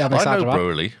 I'm excited about.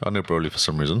 I know Broly for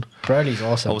some reason. Broly's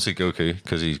awesome. Obviously Goku,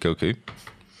 because he's Goku.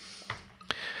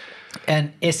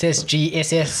 And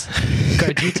SSGSS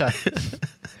Gogeta.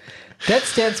 That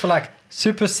stands for like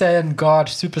Super Saiyan God,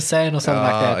 Super Saiyan or something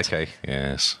like that. Okay,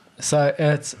 yes. So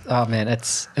it's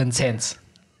intense.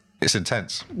 It's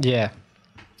intense. Yeah.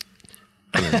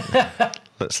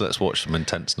 Let's watch some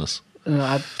intenseness.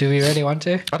 Do we really want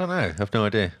to? I don't know. I have no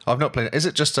idea. I've not played it. Is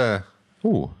it just a...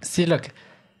 Ooh. See, look.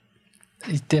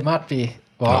 There might be...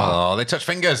 Wow. Oh, they touch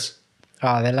fingers.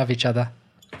 Oh, they love each other.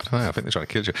 I think they're trying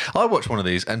to kill you. I watched one of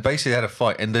these and basically had a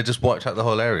fight and they just wiped out the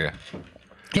whole area.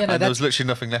 Yeah, no, and there was literally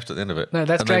nothing left at the end of it. No,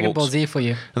 that's Dragon Ball Z for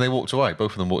you. And they walked away.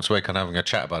 Both of them walked away, kind of having a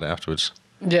chat about it afterwards.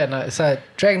 Yeah, no. So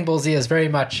Dragon Ball Z is very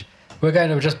much, we're going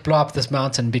to just blow up this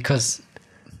mountain because...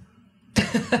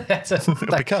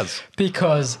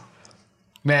 Because,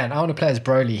 man, I want to play as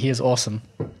Broly. He is awesome.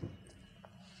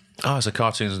 Oh, it's a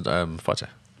cartoon fighter.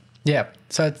 Yeah,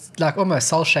 so it's like almost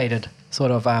cel-shaded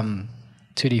sort of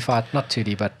 2D fight, not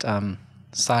 2D, but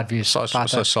side view fighter.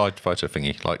 So side fighter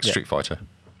thingy, like Street Fighter.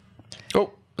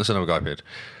 Oh, there's another guy appeared.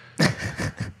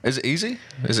 Is it easy?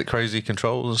 Is it crazy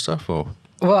controls and stuff? Or?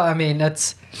 Well, I mean,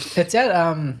 it's at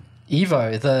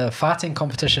EVO, the fighting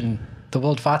competition, the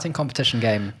world fighting competition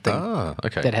game thing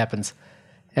that happens.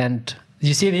 And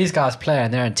you see these guys play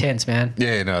and they're intense, man.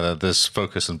 Yeah, no, there's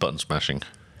focus and button smashing.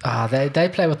 They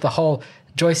play with the whole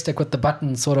joystick with the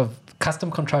button sort of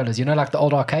custom controllers, you know, like the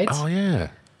old arcades. Oh, yeah.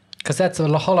 Because that's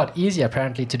a whole lot easier,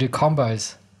 apparently, to do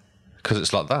combos. Because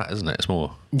it's like that, isn't it? It's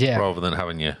more... Yeah. Rather than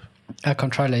having a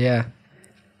controller, yeah.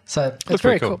 So it's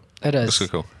very cool. It is. That's so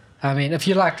cool. I mean, if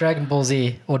you like Dragon Ball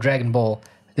Z or Dragon Ball,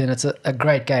 then it's a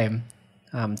great game.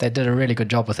 They did a really good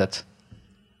job with it.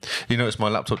 You notice my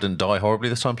laptop didn't die horribly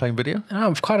this time playing video? Oh,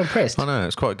 I'm quite impressed. I know,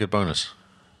 it's quite a good bonus.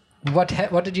 What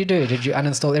did you do? Did you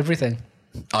uninstall everything?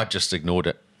 I just ignored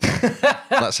it.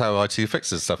 That's how IT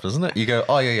fixes stuff, isn't it? You go,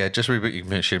 oh yeah, just reboot your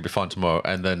machine, be fine tomorrow,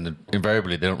 and then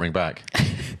invariably they don't ring back.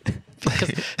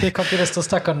 Because your computer's still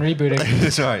stuck on rebooting.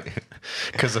 That's right.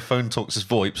 Because the phone talks as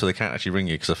VoIP, so they can't actually ring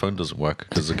you because the phone doesn't work,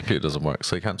 because the computer doesn't work,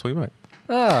 so you can't talk you back.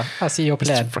 Oh, I see your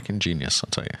plan. It's freaking genius,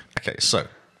 I'll tell you. Okay, so,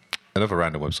 another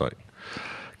random website.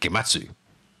 Gematsu.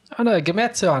 I know,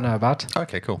 Gematsu I know about.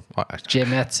 Okay, cool.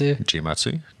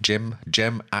 Gematsu.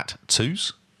 Gem at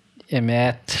twos.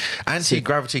 Gemat.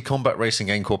 Anti-gravity combat racing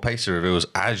game called Pacer reveals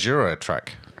Azura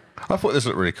track. I thought this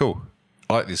looked really cool.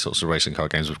 I like these sorts of racing car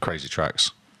games with crazy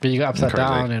tracks. But you go upside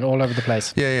down and all over the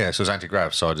place. Yeah. So it's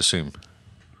anti-grav, so I'd assume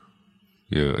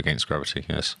you're against gravity,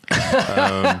 yes.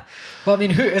 Well, I mean,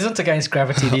 who isn't against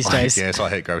gravity these days? Yes, I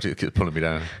hate gravity. It keeps pulling me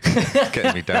down. It's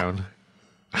getting me down.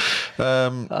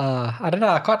 I don't know.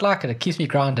 I quite like it. It keeps me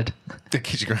grounded. It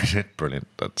keeps you grounded. Brilliant.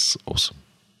 That's awesome.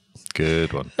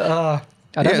 Good one.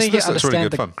 I don't think you understand really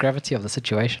the gravity of the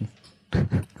situation.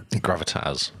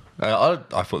 Gravitas.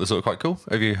 I thought this looked quite cool.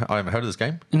 I haven't heard of this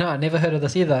game. No, I never heard of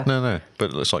this either. No,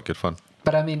 but it looks like good fun.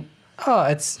 But I mean,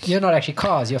 you're not actually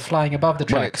cars. You're flying above the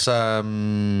track.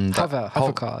 Well, it's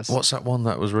hover cars. What's that one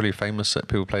that was really famous that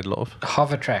people played a lot of?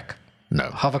 Hover track. No.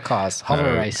 Hover cars.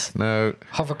 Hover race. No.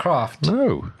 Hovercraft.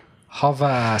 No.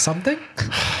 Hover something?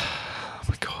 Oh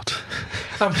my God.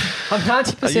 I'm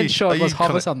 90% sure it was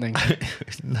hover something.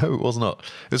 No, it was not.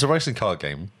 It's a racing car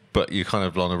game, but you're kind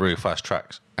of on a really fast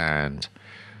track and...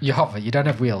 You hover. You don't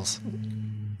have wheels.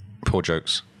 Poor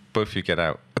jokes. Both of you get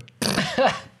out.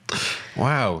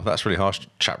 Wow, that's really harsh,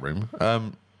 chat room.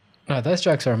 No, those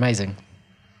jokes are amazing.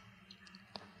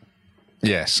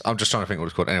 Yes, I'm just trying to think what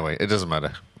it's called. Anyway, it doesn't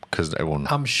matter because everyone...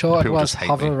 I'm sure it was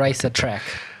Hover Racer Track.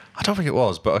 I don't think it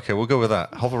was, but okay, we'll go with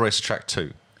that. Hover Racer Track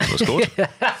 2. That's what it's called.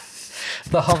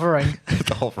 The hovering.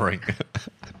 The hovering.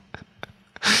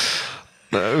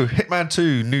 No, Hitman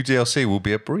 2 new DLC will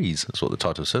be a breeze. That's what the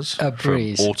title says. A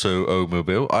breeze. From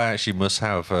Automobile. I actually must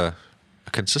have a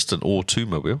consistent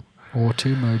Automobile.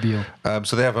 Automobile.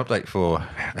 So they have an update for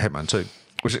Hitman 2,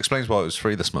 which explains why it was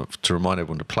free this month, to remind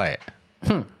everyone to play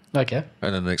it. Okay.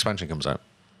 And then the expansion comes out.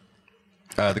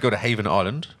 They go to Haven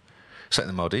Island, set in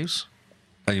the Maldives,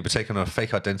 and you'll be taking on a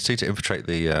fake identity to infiltrate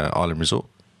the island resort.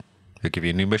 They'll give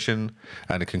you a new mission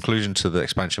and a conclusion to the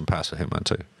expansion pass for Hitman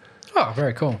 2. Oh,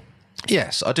 very cool.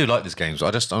 Yes, I do like these games.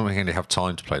 I just don't really have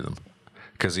time to play them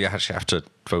because you actually have to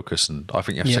focus, and I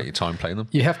think you have to take your time playing them.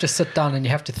 You have to sit down and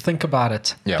you have to think about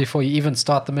it before you even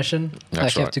start the mission.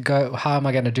 That's you have to go, how am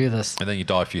I going to do this? And then you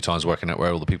die a few times working out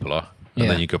where all the people are, and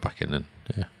then you go back in and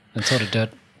sort of do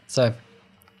it. So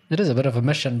it is a bit of a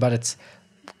mission, but it's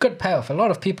good payoff. A lot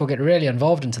of people get really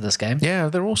involved into this game. Yeah,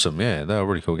 they're awesome. Yeah, they're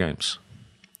really cool games.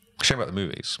 Shame about the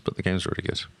movies, but the game's really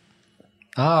good.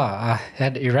 I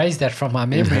had erased that from my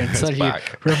memory until you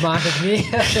reminded me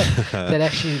that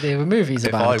actually there were movies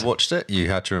about it. If I watched it, you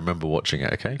had to remember watching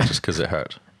it, okay? Just because it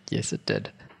hurt. Yes, it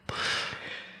did.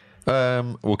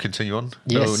 We'll continue on.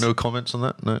 Yes. No comments on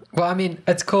that? No. Well, I mean,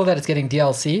 it's cool that it's getting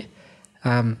DLC.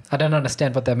 I don't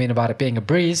understand what they mean about it being a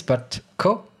breeze, but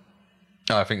cool.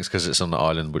 I think it's because it's on the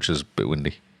island, which is a bit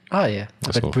windy. Oh, yeah.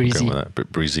 A bit breezy. A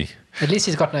bit breezy. At least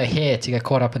he's got no hair to get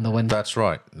caught up in the wind. That's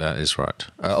right. That is right.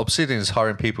 Obsidian is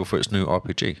hiring people for its new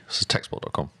RPG. This is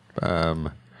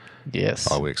techspot.com. Yes.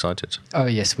 Are we excited? Oh,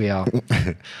 yes, we are.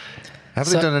 Have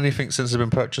they done anything since they've been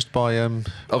purchased by,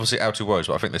 obviously, Outer Worlds,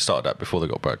 but I think they started that before they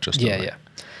got purchased. Yeah.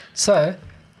 So,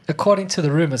 according to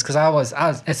the rumors, because I was,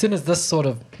 as soon as this sort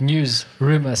of news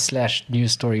rumor /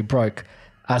 news story broke,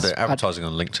 they're advertising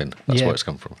on LinkedIn. That's where it's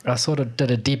come from. I sort of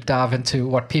did a deep dive into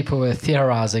what people were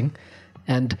theorizing,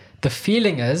 and the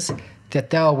feeling is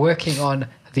that they are working on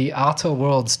the Outer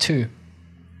Worlds 2.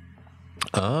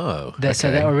 Oh,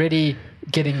 So they're already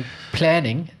getting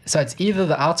planning. So it's either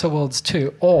the Outer Worlds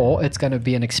 2 or it's going to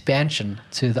be an expansion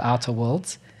to the Outer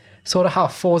Worlds. Sort of how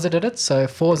Forza did it. So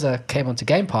Forza came onto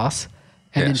Game Pass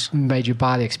and then made you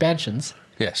buy the expansions.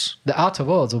 Yes. The Outer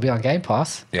Worlds will be on Game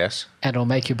Pass. Yes. And it'll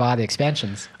make you buy the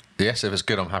expansions. Yes, if it's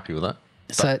good, I'm happy with that.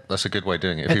 That's a good way of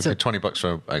doing it. If you pay $20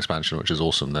 for an expansion, which is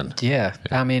awesome, then... Yeah.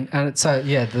 I mean, and so,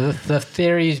 the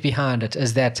theories behind it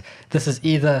is that this is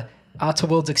either Outer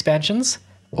Worlds expansions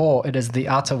or it is the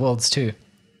Outer Worlds 2.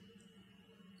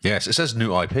 Yes, it says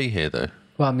new IP here, though.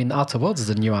 Well, I mean, the Outer Worlds is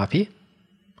a new IP.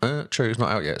 True, it's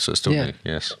not out yet, so it's still new,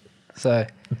 yes. So...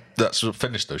 That's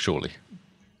finished, though, surely.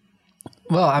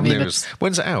 Well, I mean,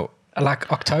 when's it out? Like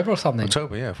October or something.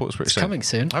 October, yeah. I thought it was pretty soon. Coming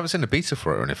soon. I haven't seen a beta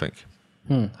for it or anything.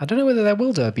 I don't know whether they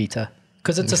will do a beta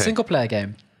because it's a single player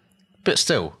game. But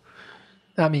still.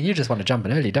 I mean, you just want to jump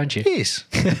in early, don't you? Yes.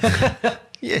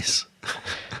 Yes.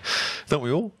 Don't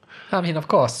we all? I mean, of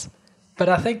course. But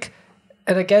I think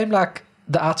in a game like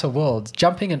The Outer Worlds,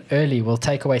 jumping in early will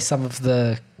take away some of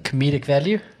the comedic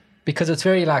value because it's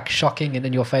very like shocking and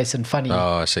in your face and funny.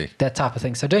 Oh, I see. That type of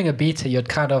thing. So doing a beta, you'd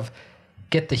kind of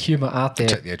get the humor out there.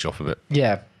 Take the edge off of it.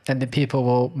 Yeah. And then people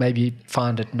will maybe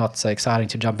find it not so exciting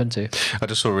to jump into. I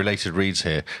just saw related reads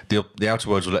here. The Outer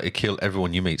Worlds will let you kill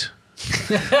everyone you meet.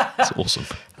 That's awesome.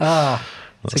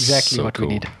 That's exactly so what cool.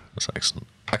 we need. That's excellent.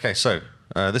 Okay, so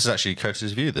this is actually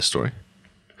Curtis' view, this story.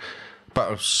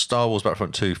 Star Wars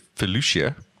Battlefront 2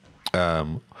 Felucia.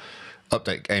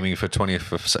 Update aiming for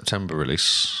 25th of September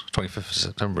release.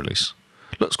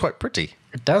 Looks quite pretty.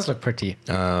 It does look pretty.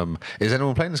 Is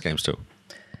anyone playing this game still?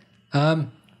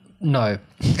 No.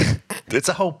 It's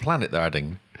a whole planet they're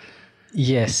adding.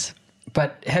 Yes.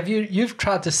 But you've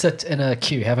tried to sit in a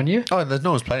queue, haven't you? Oh, and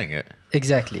no one's playing it.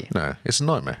 Exactly. No, it's a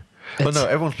nightmare. Well, no,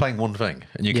 everyone's playing one thing,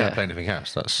 and you can't play anything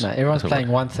else. Everyone's playing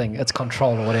one thing. It's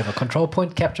control or whatever. Control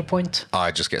point, capture point.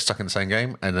 I just get stuck in the same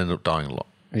game and end up dying a lot.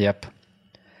 Yep.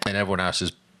 And everyone else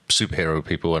is superhero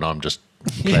people, and I'm just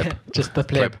pleb. Just the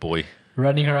pleb boy.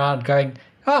 Running around going,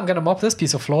 oh, I'm going to mop this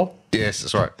piece of floor. Yes,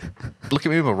 that's right. Look at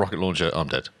me with my rocket launcher. I'm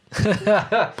dead.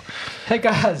 Hey,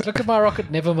 guys, look at my rocket.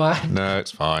 Never mind. No,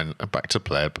 it's fine. I'm back to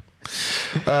pleb.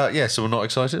 So we're not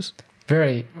excited.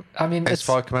 Very. I mean,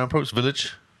 S5 command prompts,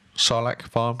 village, Sarlacc,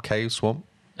 farm, cave, swamp.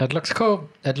 It looks cool.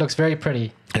 It looks very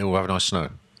pretty. It will have nice snow.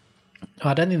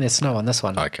 I don't think there's snow on this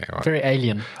one. Okay, right. Very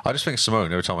alien. I just think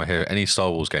Simone, every time I hear any Star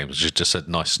Wars games, she just said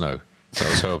nice snow. That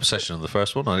was her obsession on the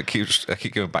first one. I keep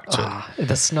going back to it.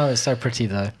 The snow is so pretty,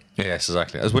 though. Yes,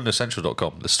 exactly. As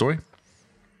WindowsCentral.com, the story.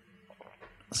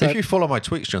 So, if you follow my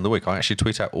tweets during the week, I actually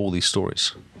tweet out all these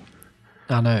stories.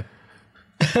 I know.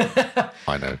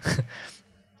 I know.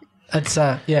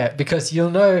 It's because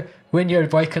you'll know when you're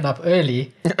waking up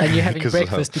early and you're having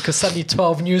breakfast because suddenly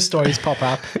 12 news stories pop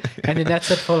up, and then that's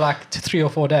it for like 3 or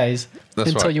 4 days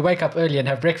until you wake up early and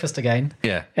have breakfast again.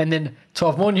 Yeah. And then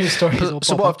 12 more news stories will pop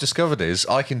So what up. I've discovered is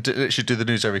I can literally do the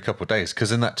news every couple of days,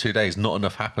 because in that 2 days, not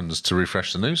enough happens to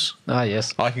refresh the news. Ah,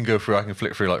 yes. I can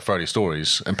flick through like Friday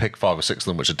stories and pick 5 or 6 of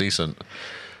them which are decent,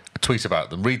 tweet about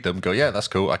them, read them, go, yeah, that's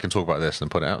cool, I can talk about this, and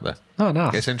put it out there. Oh,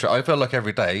 nice. It's interesting. I feel like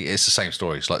every day it's the same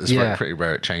stories. Like it's pretty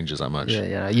rare it changes that much.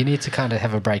 Yeah. You need to kind of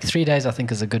have a break. 3 days, I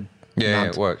think, is a good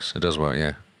amount. It works. It does work,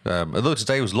 yeah. Although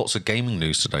today was lots of gaming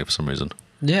news today for some reason.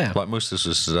 Yeah. Like most of this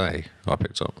was today, I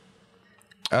picked up.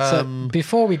 So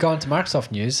before we go on to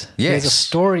Microsoft news, there's a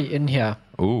story in here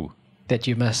that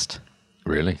you missed.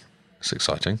 Really? It's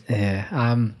exciting. Yeah.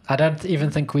 I don't even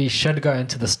think we should go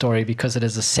into the story because it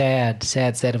is a sad,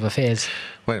 sad state of affairs.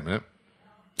 Wait a minute.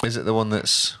 Is it the one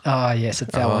that's... Oh, yes,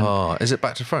 it's that one. Oh, is it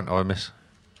back to front? Oh, I miss...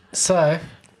 So...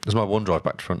 Is my OneDrive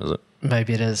back to front, is it?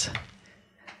 Maybe it is.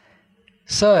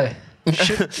 So,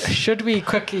 should we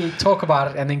quickly talk about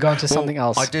it and then go on to something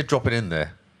else? I did drop it in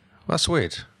there. That's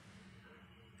weird.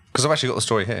 Because I've actually got the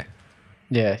story here.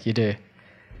 Yeah, you do.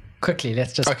 Quickly,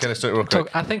 let's just... Okay, let's do it real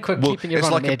quick. I think we're keeping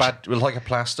everyone on edge. It's like a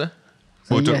plaster.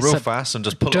 We'll do it real fast and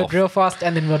just pull it off. Do it real fast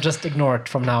and then we'll just ignore it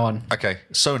from now on. Okay,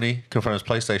 Sony confirms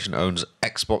PlayStation owns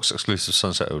Xbox exclusive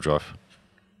Sunset Overdrive.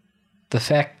 The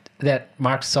fact that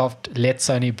Microsoft let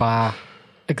Sony buy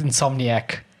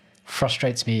Insomniac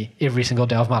frustrates me every single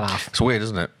day of my life. It's weird,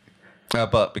 isn't it?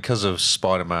 But because of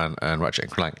Spider-Man and Ratchet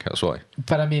 & Clank, that's why.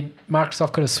 But I mean,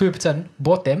 Microsoft could have swooped in,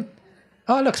 bought them.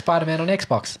 Oh, look, Spider-Man on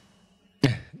Xbox.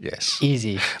 Yes.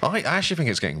 Easy. I actually think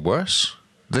it's getting worse.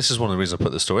 This is one of the reasons I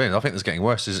put the story in. I think it's getting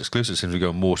worse. These exclusives seem to be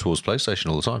going more towards PlayStation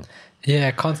all the time.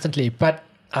 Yeah, constantly. But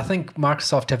I think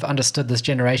Microsoft have understood this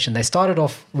generation. They started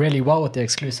off really well with their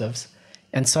exclusives,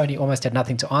 and Sony almost had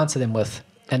nothing to answer them with.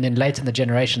 And then late in the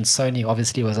generation, Sony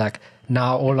obviously was like,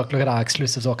 now, look at our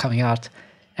exclusives all coming out.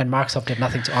 And Microsoft had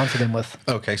nothing to answer them with.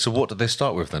 Okay, so what did they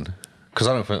start with then? Because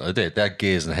I don't think they did. They had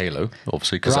Gears and Halo,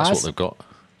 obviously, because that's what they've got.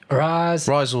 Rise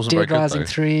wasn't very good, Rising though.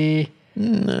 3.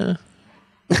 No.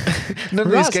 None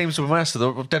of these games were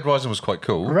mastered. Dead Rising was quite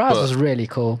cool. Rise was really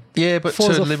cool. Yeah, but to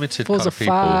a limited kind of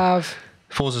people. 5.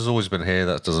 Forza's always been here.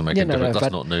 That doesn't make any difference.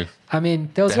 That's not new. I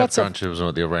mean, there was lots of... Gran Turismo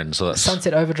at the other end, so that's...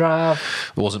 Sunset Overdrive.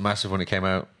 It wasn't massive when it came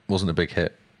out. Wasn't a big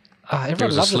hit.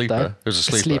 Everyone loves it, though. It was a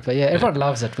sleeper. Yeah, everyone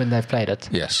loves it when they've played it.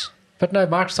 Yes. But no,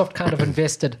 Microsoft kind of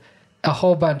invested a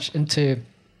whole bunch into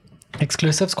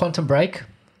exclusives. Quantum Break,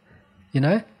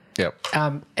 Yep.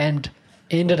 And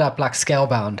ended up like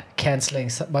Scalebound,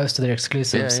 cancelling most of their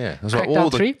exclusives. Yeah. That's like all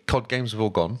the COD games have all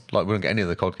gone. Like, we don't get any of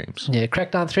the COD games. Yeah,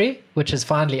 Crackdown 3, which is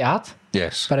finally out.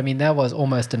 Yes. But I mean, that was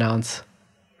almost announced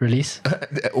release.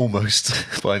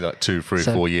 Almost. By like 2, 3,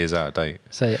 4 years out of date.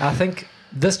 So I think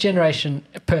this generation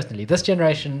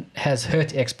has hurt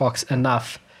Xbox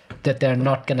enough that they're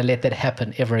not going to let that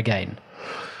happen ever again.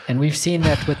 And we've seen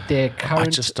that with their current I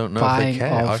just don't know if they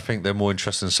care. I think they're more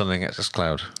interested in selling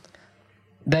xCloud.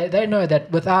 They know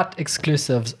that without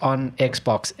exclusives on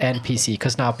Xbox and PC,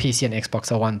 because now PC and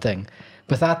Xbox are one thing,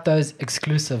 without those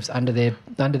exclusives under their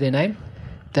name,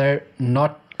 they're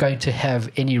not going to have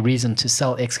any reason to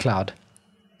sell xCloud.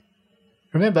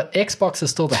 Remember, Xbox is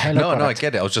still the Halo product. No, I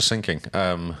get it. I was just thinking.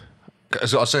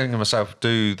 So I was saying to myself,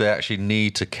 do they actually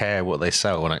need to care what they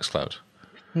sell on xCloud?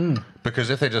 Because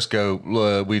if they just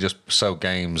go, we just sell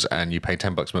games and you pay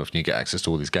 $10 a month and you get access to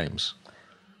all these games.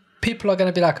 People are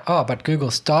going to be like, oh, but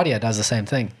Google Stadia does the same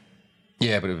thing.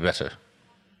 Yeah, but it'd be better.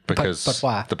 Because but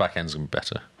why? The back end's going to be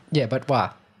better. Yeah, but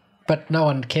why? But no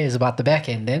one cares about the back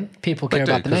end then. People care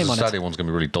about the name on it. The Stadia one's going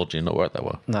to be really dodgy and not work that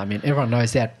well. No, I mean, everyone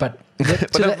knows that. But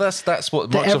that's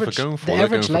what Microsoft are going for. They're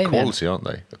going for quality, aren't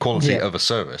they? The quality of a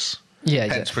service. Yeah,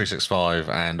 Hence 365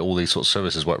 and all these sorts of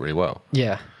services work really well.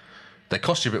 Yeah. They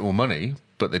cost you a bit more money,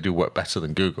 but they do work better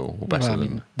than Google. Or better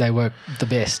than... They work the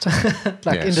best.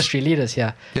 Industry leaders,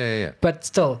 yeah. Yeah. But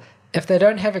still, if they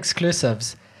don't have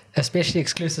exclusives, especially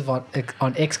exclusive on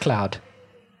xCloud,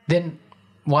 then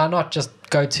why not just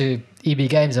go to EB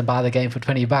Games and buy the game for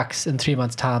 $20 in 3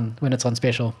 months' time when it's on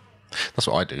special? That's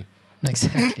what I do.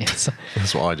 Exactly. So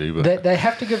That's what I do. But they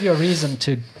have to give you a reason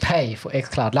to pay for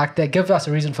xCloud. Like they give us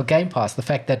a reason for Game Pass. The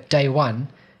fact that day one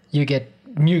you get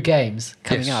new games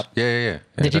coming yes. up Yeah, that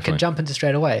you definitely. can jump into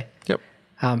straight away. Yep.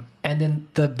 And then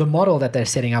the model that they're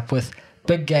setting up with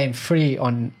big game free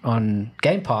on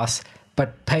Game Pass,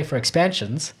 but pay for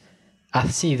expansions, I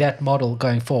see that model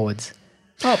going forwards.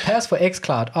 Oh, pay us for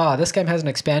xCloud. This game has an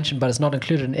expansion, but it's not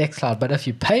included in xCloud. But if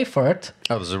you pay for it...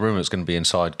 Oh, there's a rumor it's going to be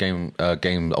inside Game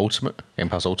Ultimate. Game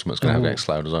Pass Ultimate's going to have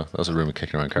xCloud as well. That's a rumor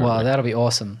kicking around currently. Well, that'll be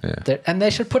awesome. Yeah. And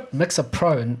they should put Mixer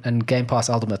Pro in Game Pass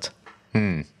Ultimate.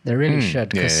 They really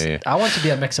should. Cause I want to be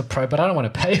a Mixer Pro, but I don't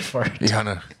want to pay for it. Yeah, I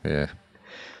know.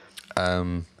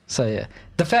 Yeah. So, yeah.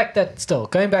 The fact that, still,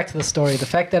 going back to the story, the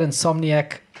fact that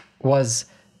Insomniac was...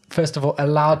 first of all,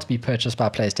 allowed to be purchased by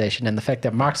PlayStation, and the fact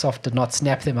that Microsoft did not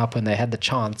snap them up when they had the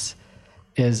chance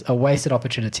is a wasted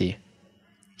opportunity.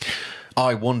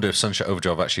 I wonder if Sunset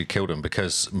Overdrive actually killed him,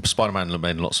 because Spider-Man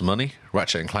made lots of money,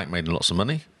 Ratchet and Clank made lots of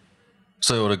money.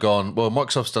 So they would have gone, well,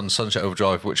 Microsoft's done Sunset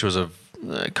Overdrive, which was a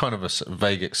kind of a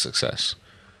vague success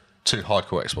to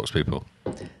hardcore Xbox people.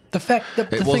 The fact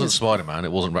that It wasn't Spider-Man,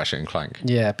 it wasn't Ratchet and Clank.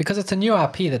 Yeah, because it's a new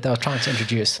IP that they were trying to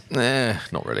introduce.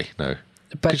 Not really, no.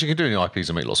 But Because you can do new IPs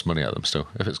and make lots of money out of them still,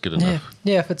 if it's good enough.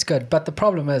 yeah, if it's good. But the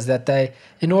problem is that they,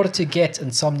 in order to get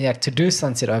Insomniac to do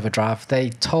Sunset Overdrive, they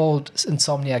told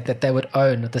Insomniac that they would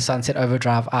own the Sunset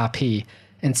Overdrive IP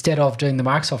instead of doing the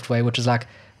Microsoft way, which is like,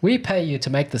 we pay you to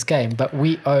make this game, but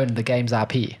we own the game's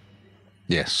IP.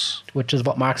 Yes. Which is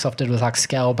what Microsoft did with like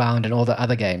Scalebound and all the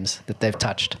other games that they've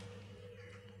touched.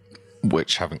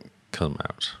 Which haven't come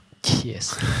out.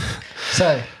 Yes.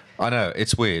 So... I know,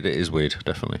 it's weird. It is weird,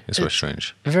 definitely. It's very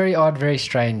strange. Very odd, very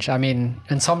strange. I mean,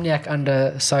 Insomniac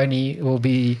under Sony will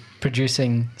be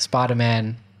producing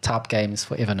Spider-Man type games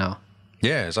forever now.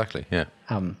 Yeah, exactly, yeah.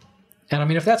 And I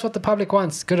mean, if that's what the public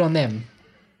wants, good on them.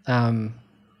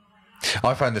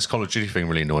 I found this Call of Duty thing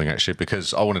really annoying, actually,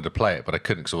 because I wanted to play it, but I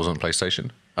couldn't because it wasn't on PlayStation.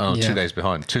 And I was 2 days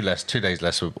behind. 2 days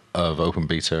less of open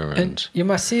beta. And you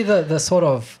must see the sort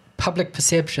of public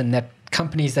perception that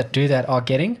companies that do that are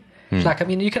getting. Like, I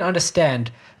mean, you can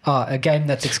understand a game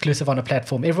that's exclusive on a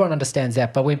platform. Everyone understands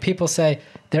that. But when people say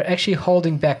they're actually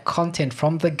holding back content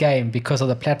from the game because of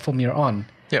the platform you're on,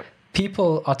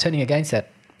 people are turning against that.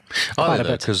 I know,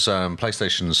 because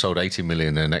PlayStation sold 80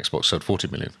 million and Xbox sold 40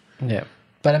 million. Yeah.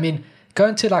 But I mean, go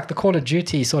into like the Call of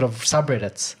Duty sort of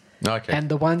subreddits. Okay. And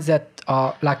the ones that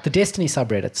are like the Destiny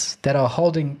subreddits that are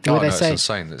holding where they say it's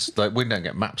insane. It's like, we don't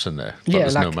get maps in there. Yeah,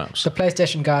 there's like no maps. the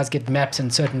PlayStation guys get maps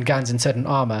and certain guns and certain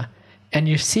armor, and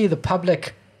you see the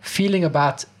public feeling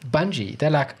about Bungie.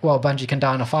 They're like, well, Bungie can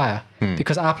die in a fire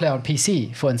because I play on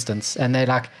PC, for instance, and they're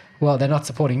like, well, they're not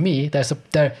supporting me.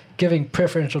 They're giving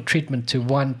preferential treatment to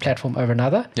one platform over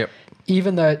another,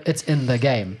 even though it's in the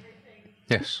game.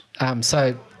 Yes.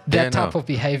 So that type of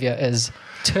behavior is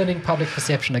turning public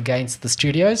perception against the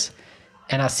studios,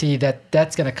 and I see that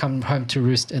that's going to come home to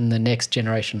roost in the next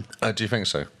generation. Do you think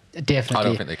so? Definitely. I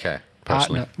don't think they care,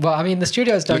 personally. No. Well, I mean, the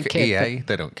studios don't care. Look at EA,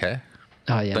 they don't care.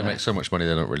 Oh, yeah. They make so much money,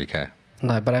 they don't really care.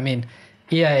 No, but I mean,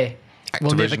 EA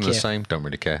will never Activision care. the same, don't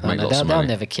really care. No, Lots of money. they'll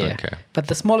never care. Don't care. But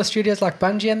the smaller studios like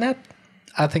Bungie and that,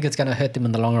 I think it's going to hurt them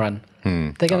in the long run.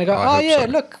 They're going to go, I hope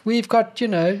so. look, we've got,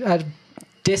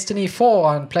 Destiny 4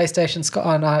 on PlayStation,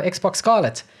 on Xbox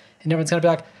Scarlet. And everyone's going to be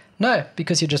like, no,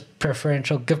 because you just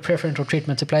give preferential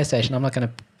treatment to PlayStation. I'm not going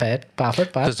to pay for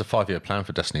it. But There's a 5-year plan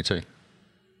for Destiny 2.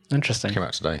 Interesting. Came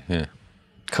out today, yeah.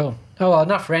 Cool. Oh, well,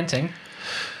 enough ranting.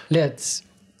 That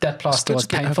plaster was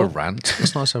painful. Have a rant.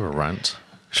 It's nice to have a rant.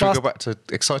 Should we go back to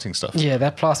exciting stuff? Yeah,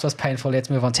 that plaster was painful. Let's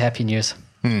move on to happy news.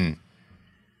 I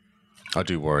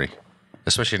do worry.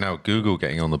 Especially now Google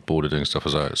getting on the board of doing stuff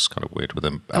as well. It's kind of weird with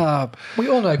them. We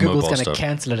all know Google's going to stuff.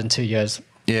 cancel it in 2 years.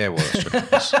 Yeah, well,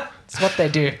 that's true. It's what they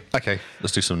do. Okay,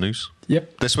 let's do some news.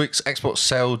 Yep. This week's Xbox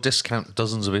sale discount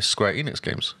dozens of Square Enix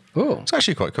games. Ooh. It's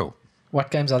actually quite cool.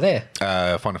 What games are there?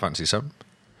 Final Fantasy 7.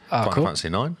 Final Cool. Fantasy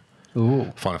 9.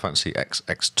 Ooh. Final Fantasy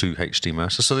X2 HD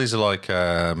Master. So these are like $15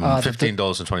 and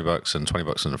 $20 and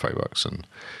 $20 and $30. And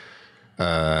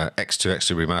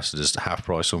X2 Remastered is half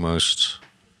price almost.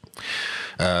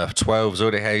 12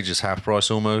 Zodiac Age is half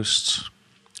price almost.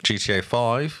 GTA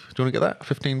 5, do you want to get that?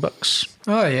 $15.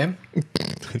 Oh, yeah.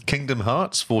 Kingdom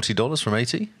Hearts, $40 from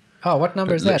 $80. Oh, what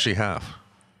number is that? Literally half.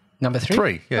 Number 3?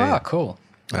 3, yeah. Cool.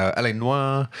 LA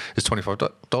Noire is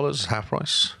 $25, half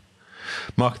price.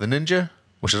 Mark of the Ninja,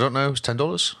 which I don't know, is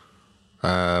 $10.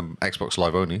 Xbox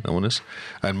Live only, that one is.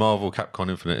 And Marvel Capcom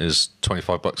Infinite is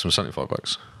 $25 from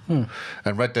 $75.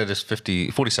 And Red Dead is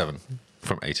 $47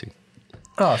 from $80.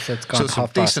 Oh, so it's gone So it's a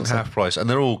half price decent or half price, and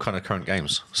they're all kind of current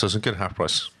games. So it's a good half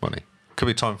price money. Could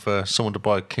be time for someone to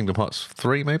buy Kingdom Hearts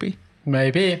 3, maybe?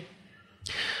 Maybe.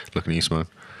 Looking at you, Simone.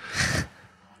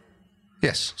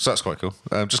 Yes, so that's quite cool.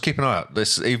 Just keep an eye out.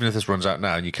 Even if this runs out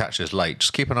now and you catch this late,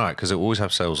 just keep an eye out because it will always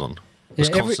have sales on. There's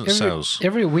constant sales.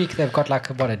 Every week they've got like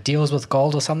a deals with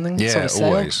gold or something. Yeah, sort of sale.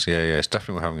 always. Yeah, it's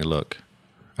definitely worth having a look.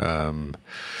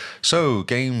 So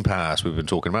Game Pass, we've been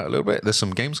talking about a little bit. There's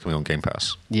some games coming on Game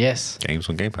Pass. Yes. Games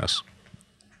on Game Pass.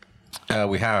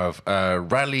 We have Dirt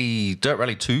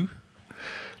Rally 2,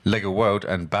 Lego World,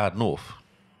 and Bad North.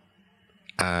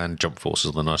 And Jump Force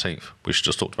is on the 19th, which we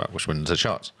just talked about, which went into the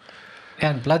charts.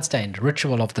 And Bloodstained,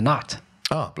 Ritual of the Night.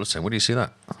 Ah, Bloodstained. Where do you see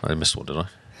that? I missed one, did I?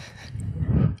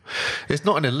 It's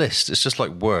not in a list. It's just like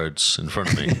words in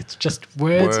front of me. It's just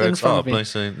words in front of me.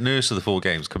 Bloodstained, newest of the 4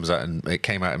 games, comes out, and it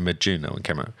came out in mid-June. That one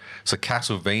came out. It's a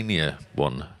Castlevania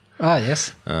one. Ah,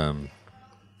 yes.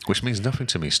 Which means nothing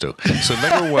to me still. So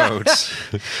Lego Worlds.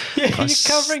 You're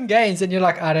covering games and you're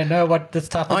like, I don't know what this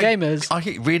type of game is. I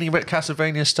keep reading about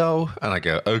Castlevania style and I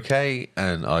go, okay,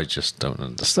 and I just don't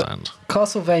understand. So,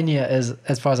 Castlevania is,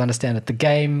 as far as I understand it, the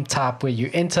game type where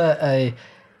you enter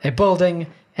a building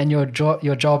and your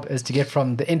job is to get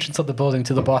from the entrance of the building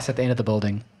to the boss at the end of the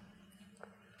building.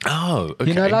 Oh, okay.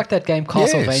 You know, like that game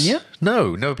Castlevania? Yes.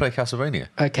 No, never played Castlevania.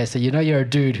 Okay, so you know you're a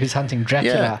dude who's hunting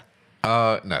Dracula. Yeah.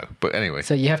 No, but anyway.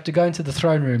 So you have to go into the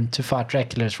throne room to fight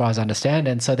Dracula, as far as I understand,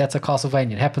 and so that's a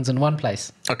Castlevania. It happens in one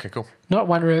place. Okay, cool. Not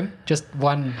one room, just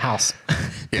one house.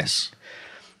 Yes.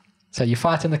 So you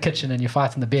fight in the kitchen and you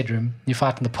fight in the bedroom, you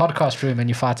fight in the podcast room and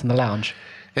you fight in the lounge.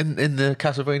 In the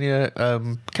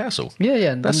Castlevania castle?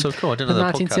 Yeah. That's so cool. I didn't know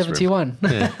that. 1971.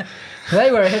 Yeah. They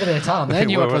were ahead of their time. They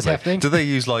knew what was happening. Do they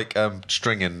use like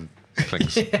string and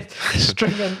things? Yeah.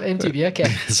 String and MTV, okay.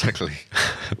 Exactly.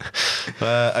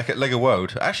 Okay, Lego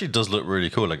World actually does look really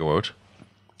cool. Lego World.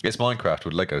 It's Minecraft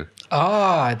with Lego.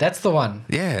 Ah, that's the one.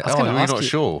 Yeah. Oh, you're not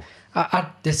sure.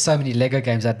 There's so many Lego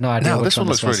games I had no idea. No, this one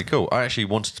looks really cool. I actually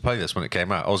wanted to play this when it came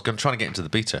out. I was trying to get into the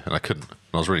beta and I couldn't.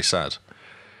 And I was really sad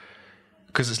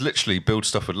because it's literally build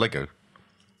stuff with Lego.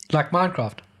 Like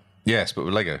Minecraft. Yes, but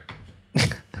with Lego.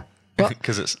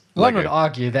 Because it's one Lego. would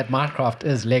argue that Minecraft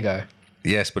is Lego.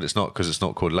 Yes, but it's not because it's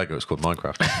not called Lego. It's called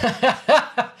Minecraft.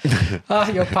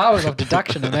 Your powers of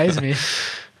deduction amaze me.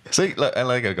 See, look,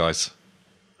 Lego guys.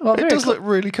 Well, it does look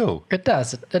really cool. It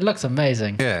does. It looks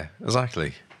amazing. Yeah,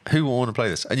 exactly. Who will want to play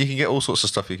this? And you can get all sorts of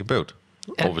stuff you can build,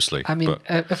 obviously. I mean,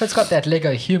 if it's got that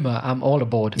Lego humor, I'm all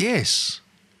aboard. Yes.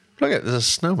 Look at there's a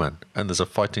snowman and there's a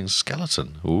fighting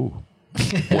skeleton. Ooh.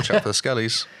 Watch out for the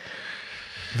skellies.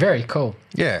 Very cool.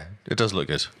 Yeah, it does look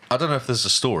good. I don't know if there's a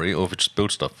story or if it's just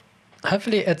build stuff.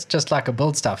 Hopefully it's just like a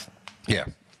build stuff. Yeah.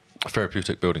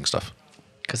 Therapeutic building stuff.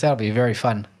 Because that'll be very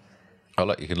fun. Oh,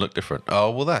 look, you can look different.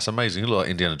 Oh, well, that's amazing. You look like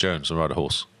Indiana Jones and ride a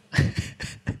horse.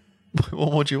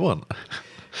 What more do you want?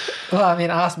 Well, I mean,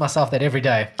 I ask myself that every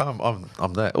day.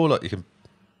 I'm there. Oh, look, you can...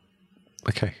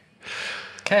 Okay.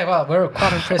 Okay, well, we're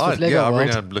quite impressed with Lego World. I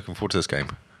really am looking forward to this game.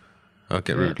 I'll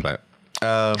get Ruby to play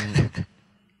it.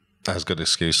 That's a good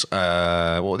excuse.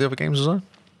 What were the other games as well?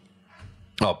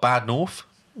 Oh, Bad North.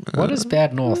 What is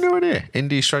Bad North? No idea.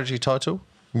 Indie strategy title,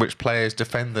 which players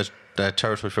defend their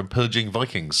territory from pillaging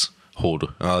Vikings horde.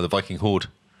 The Viking horde.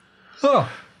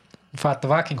 Oh, fight the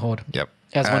Viking horde. Yep.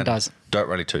 As one does. Dirt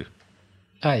Rally 2.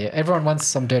 Oh yeah, everyone wants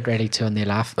some Dirt Rally 2 in their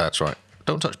life. That's right.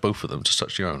 Don't touch both of them. Just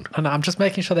touch your own. And I'm just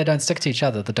making sure they don't stick to each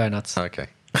other. The donuts. Okay.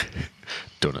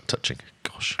 Donut touching.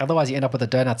 Gosh. Otherwise, you end up with a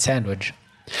donut sandwich.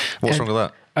 What's wrong with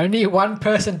that? Only one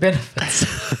person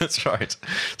benefits. That's right.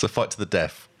 It's a fight to the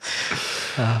death.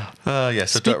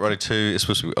 So Dirt Rally 2 is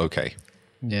supposed to be okay.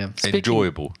 Yeah.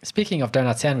 Enjoyable. Speaking of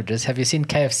donut sandwiches, have you seen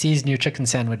KFC's new chicken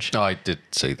sandwich? I did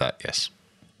see that, yes.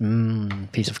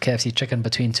 Piece of KFC chicken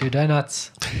between 2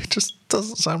 donuts. It just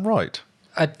doesn't sound right.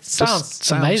 It sounds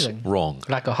amazing. Wrong.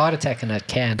 Like a heart attack in a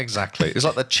can. Exactly. It's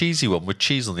like the cheesy one with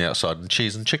cheese on the outside and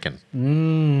cheese and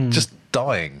chicken. Just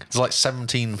dying. It's like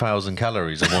 17,000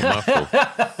 calories in one mouthful.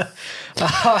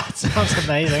 Oh, it sounds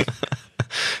amazing.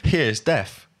 Here's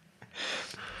death.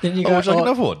 Then you go, would you like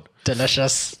another one?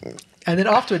 Delicious. And then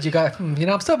afterwards you go,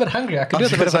 I'm still a bit hungry. I could do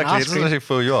with a bit of an ice cream. It doesn't actually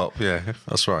fill you up. Yeah,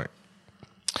 that's right.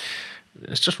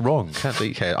 It's just wrong. Can't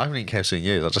eat KFC. I haven't eaten KFC in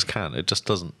years. I just can't. It just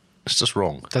doesn't. It's just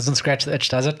wrong. Doesn't scratch the itch,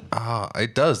 does it?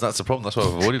 It does. That's the problem. That's why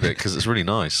I've avoided it, because it's really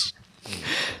nice.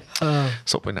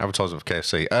 Stop putting advertisement for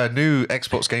KFC. New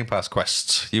Xbox Game Pass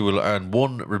quests. You will earn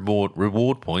 1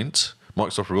 reward point,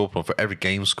 Microsoft reward point, for every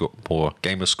gamer score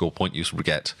point you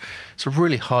get. It's a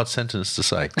really hard sentence to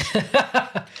say.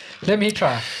 Let me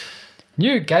try.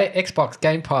 New Xbox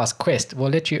Game Pass quest will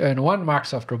let you earn 1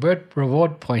 Microsoft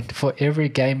reward point for every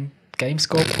game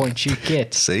score point you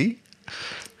get. See?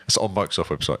 It's on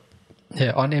Microsoft website.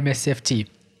 Yeah, on MSFT.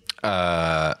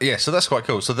 Yeah, so that's quite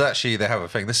cool. So they have a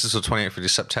thing. This is the 28th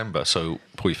of September, so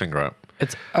pull your finger out.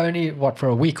 It's only, for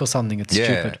a week or something? It's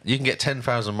stupid. You can get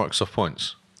 10,000 Microsoft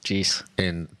points. Jeez.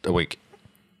 In a week.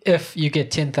 If you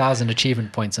get 10,000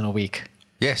 achievement points in a week.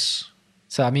 Yes.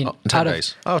 So, I mean... 10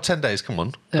 days. 10 days, come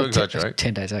on. Don't exaggerate.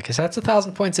 10 days, okay. So that's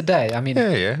 1,000 points a day. I mean,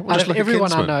 Well, out of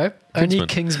everyone I know, only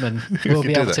Kingsman will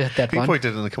be able to hit that he one. He probably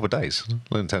did it in a couple of days.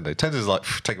 In 10 days. 10 days is like,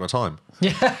 taking my time.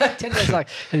 Yeah, 10 days like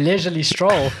a leisurely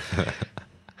stroll.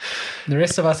 The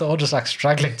rest of us are all just like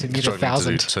struggling to meet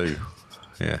 1,000. To do 2.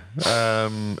 Yeah.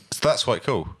 So that's quite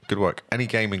cool. Good work. Any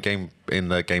game in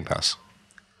the Game Pass.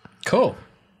 Cool.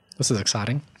 This is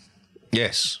exciting.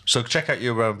 Yes. So check out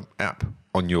your app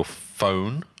on your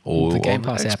phone or the Game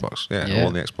on Pass Xbox. app. Yeah, or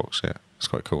on the Xbox. Yeah. It's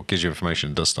quite cool. Gives you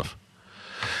information, does stuff.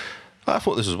 I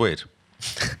thought this was weird.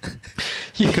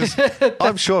 Because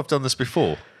I'm sure I've done this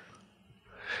before.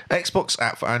 Xbox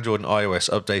app for Android and iOS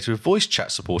updated with voice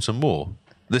chat support and more.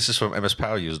 This is from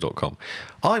mspoweruser.com.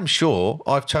 I'm sure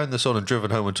I've turned this on and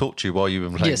driven home and talked to you while you've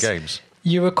been playing games.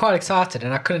 You were quite excited,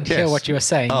 and I couldn't hear what you were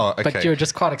saying. But you were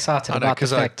just quite excited about the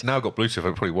fact. Because I now got Bluetooth, it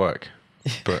would probably work.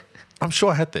 But I'm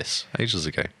sure I had this ages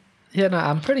ago. Yeah, no,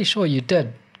 I'm pretty sure you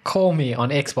did call me on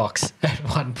Xbox at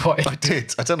one point. I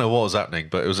did. I don't know what was happening,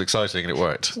 but it was exciting and it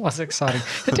worked. It was exciting.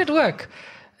 It did work.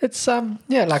 It's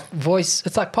like voice.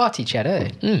 It's like party chat,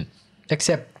 eh?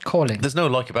 Except calling. There's no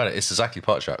like about it. It's exactly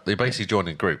party chat. They basically join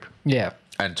in a group. Yeah.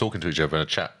 And talking to each other in a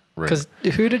chat room. Because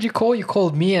who did you call? You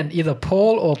called me and either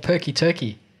Paul or Perky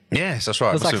Turkey. Yes, that's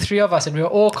right. There's like 3 of us, and we were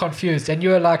all confused. And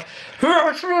you were like,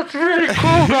 "It's really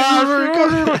cool,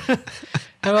 guys." And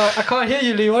I'm like, "I can't hear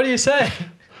you, Lee. What are you saying?"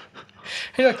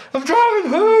 He's like, "I'm driving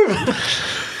home."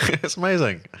 It's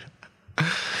amazing.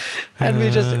 And we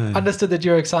just understood that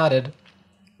you were excited.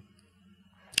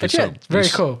 But very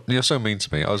cool. You're so mean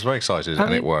to me. I was very excited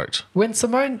and it worked. When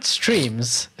Simone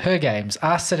streams her games,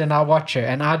 I sit and I watch her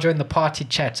and I join the party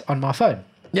chat on my phone.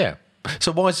 Yeah.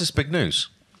 So why is this big news?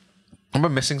 Am I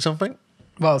missing something?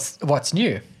 Well, what's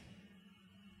new?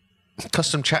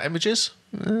 Custom chat images?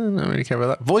 I don't really care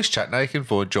about that. Voice chat. Now you can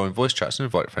join voice chats and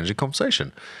invite friends in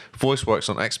conversation. Voice works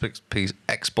on Xbox,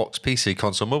 PC,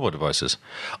 console, mobile devices.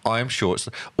 I am sure it's...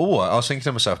 I was thinking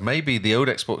to myself, maybe the old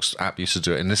Xbox app used to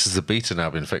do it, and this is the beta now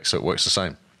been fixed, so it works the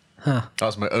same. Huh. That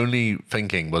was my only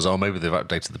thinking was, maybe they've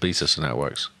updated the beta, so now it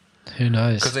works. Who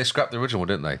knows? Because they scrapped the original one,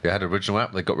 didn't they? They had an original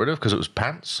app they got rid of because it was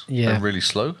pants and really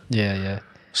slow. Yeah.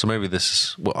 So maybe this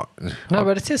is... No,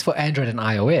 but it says for Android and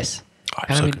iOS.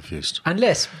 I'm so confused.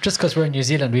 Unless, just because we're in New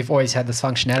Zealand, we've always had this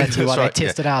functionality while they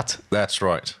test it out. That's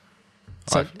right.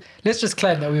 So let's just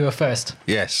claim that we were first.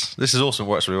 Yes. This is awesome. It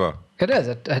works really well. It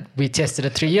is. We tested it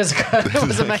 3 years ago. It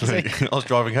was amazing. I was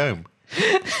driving home.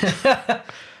 It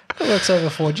works over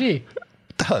 4G.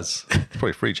 It does. It's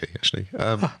probably 3G, actually.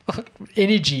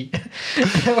 Energy.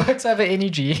 It works over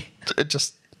Energy. It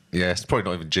just... Yeah, it's probably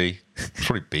not even G. It's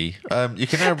probably B. You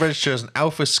can now register as an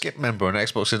Alpha Skip member on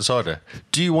Xbox Insider.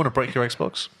 Do you want to break your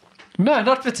Xbox? No,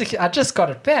 not particularly. I just got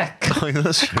it back. I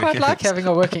quite like having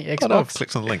a working Xbox.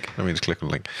 Click on the link. I mean, just click on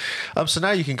the link. So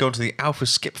now you can go into the Alpha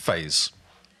Skip phase.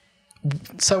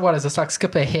 So what is this, like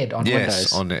skip ahead on Windows?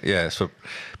 Yes, on it. Yeah, it's for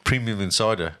Premium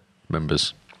Insider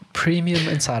members. Premium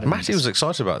Insider Matty was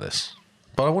excited about this.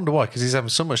 But I wonder why, because he's having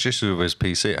so much issue with his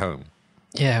PC at home.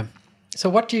 Yeah. So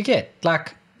what do you get?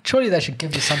 Like... Surely they should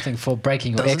give you something for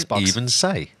breaking your Xbox. Doesn't even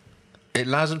say. It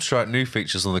allows them to try out new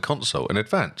features on the console in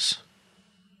advance.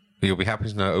 You'll be happy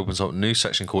to know it opens up a new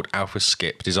section called Alpha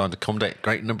Skip, designed to accommodate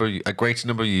a greater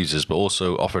number of users, but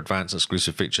also offer advanced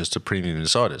exclusive features to premium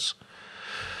insiders.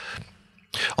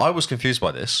 I was confused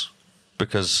by this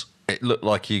because it looked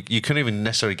like you couldn't even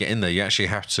necessarily get in there. You actually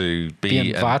have to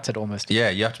be invited almost. Yeah,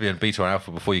 you have to be in beta or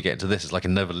alpha before you get into this. It's like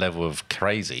another level of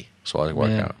crazy. So I work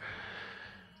out.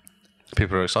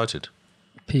 People are excited.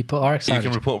 People are excited. You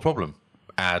can report a problem,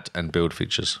 add and build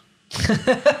features.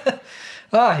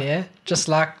 Yeah. Just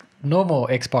like normal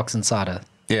Xbox Insider.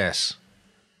 Yes.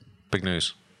 Big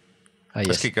news.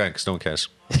 Let's keep going because no one cares.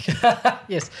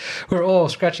 Yes. We're all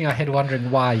scratching our head wondering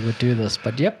why you would do this,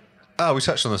 but yep. We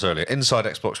touched on this earlier. Inside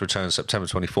Xbox returns September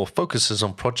 24th, focuses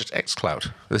on Project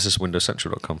xCloud. This is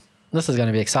WindowsCentral.com. This is going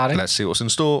to be exciting. Let's see what's in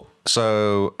store.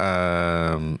 So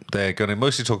they're going to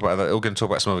mostly talk about that. They're going to talk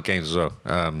about some other games as well.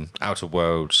 Outer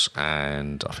Worlds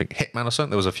and I think Hitman or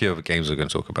something. There was a few other games they're going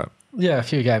to talk about. Yeah, a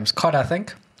few games. COD, I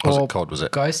think. Was it COD, was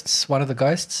it? Ghosts. One of the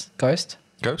Ghosts. Ghost?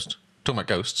 Talking about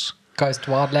Ghosts. Ghost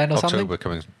Wildland or something? October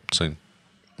coming soon.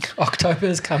 October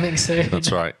is coming soon.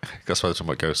 That's right. That's why they're talking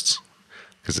about Ghosts.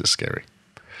 Because it's scary.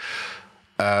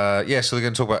 So they're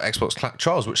going to talk about Xbox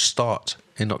Trials, which start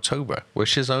in October,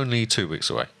 which is only 2 weeks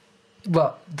away.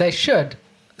 Well, they should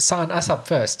sign us up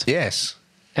first. Yes.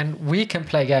 And we can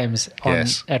play games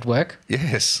at work.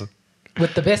 Yes.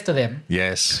 With the best of them.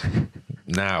 Yes.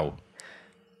 Now.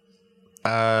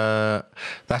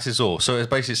 That is all. So it's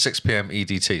basically 6 p.m.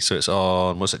 EDT. So it's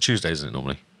on, what's it, Tuesday, isn't it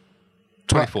normally?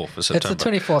 24th of September. It's the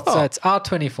 24th, so it's our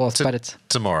 24th, but it's...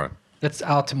 Tomorrow. It's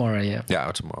our tomorrow, yeah. Yeah,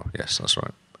 our tomorrow. Yes, that's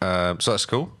right. So that's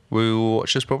cool. We'll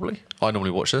watch this probably. I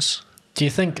normally watch this. Do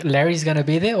you think Larry's going to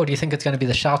be there, or do you think it's going to be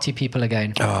the shouty people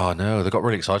again? Oh, no. They got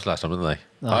really excited last time, didn't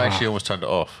they? I actually almost turned it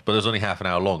off, but it was only half an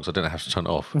hour long, so I didn't have to turn it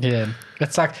off. Yeah.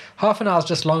 It's like half an hour is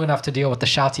just long enough to deal with the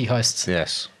shouty hosts.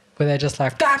 Yes. Where they're just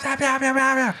like... Blah, blah, blah, blah,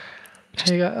 blah, blah. And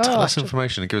you go, less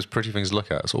information and give us pretty things to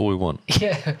look at. That's all we want.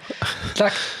 Yeah.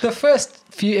 Like the first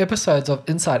few episodes of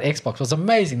Inside Xbox was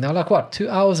amazing. They were like, what, 2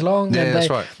 hours long? Yeah, and that's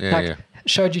they, right. Yeah,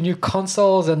 showed you new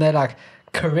consoles and they like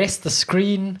caressed the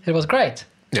screen. It was great.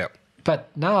 Yeah. But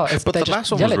now it's... But the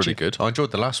last one was really good. I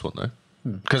enjoyed the last one though.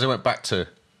 Because it went back to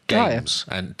games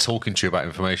and talking to you about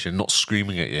information, not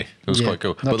screaming at you. It was quite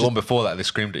cool. But the one before that, they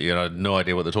screamed at you and I had no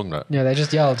idea what they're talking about. Yeah, they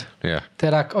just yelled. Yeah. They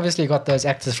like obviously got those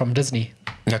actors from Disney.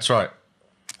 That's right.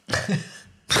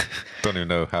 Don't even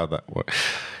know how that works.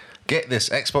 Get this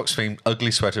Xbox themed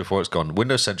ugly sweater before it's gone.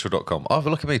 WindowsCentral.com. Oh,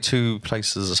 look at me, 2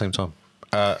 places at the same time.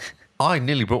 I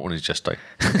nearly brought one of these yesterday.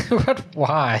 But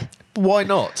why? Why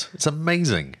not? It's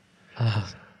amazing.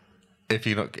 If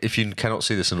you cannot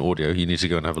see this in audio, you need to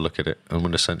go and have a look at it on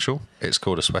Windows Central. It's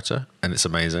called a sweater, and it's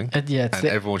amazing. And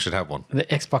everyone should have one. The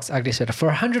Xbox ugly sweater for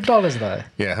 $100 though.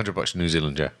 Yeah, $100 New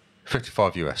Zealand. Yeah,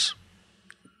 55 US.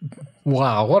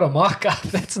 Wow, what a markup!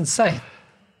 That's insane.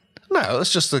 No,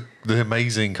 that's just the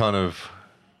amazing kind of.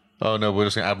 Oh no, we're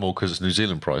just going to add more because it's New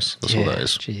Zealand price. That's what that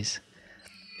is. Jeez,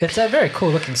 it's a very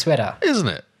cool looking sweater, isn't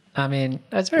it? I mean,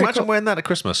 it's very. Imagine cool. wearing that at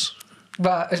Christmas.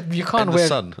 But you can't wear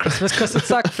Christmas because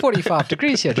it's like 45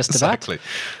 degrees here, just exactly.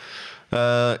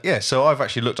 About. Yeah, so I've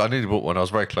actually looked. I nearly bought one. I was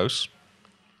very close.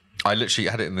 I literally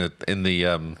had it in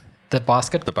the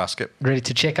basket. The basket, ready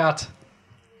to check out.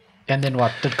 And then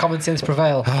what? Did common sense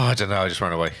prevail? Oh, I don't know. I just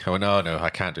ran away. I went, no, I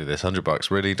can't do this.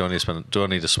 $100, really? Do I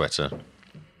need a sweater?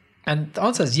 And the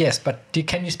answer is yes, but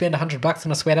can you spend $100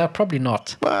 on a sweater? Probably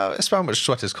not. Well, it's how much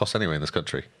sweaters cost anyway in this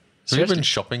country. Have you been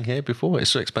shopping here before? It's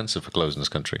so expensive for clothes in this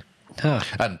country. Huh.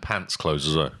 And pants clothes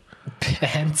as well.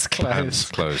 Pants clothes.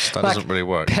 That doesn't really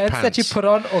work. Pants that you put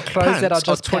on or clothes that are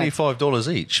just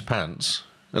 $25 each, pants.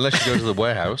 Unless you go to the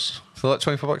warehouse. For like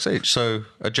 $25 each. So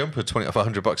a jumper for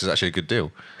 $100 is actually a good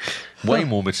deal. Way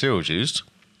more materials used.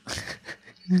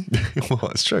 Well,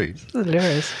 that's true. That's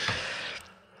hilarious.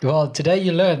 Well, today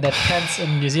you learned that pants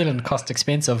in New Zealand cost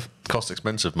expensive. Cost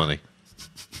expensive money.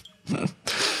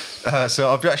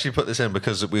 So I've actually put this in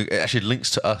because it actually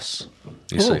links to us.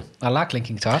 You see, I like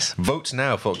linking to us. Vote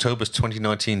now for October's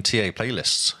 2019 TA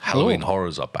playlists. Halloween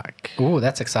horrors are back. Oh,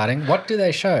 that's exciting. What do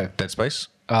they show? Dead Space.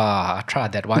 I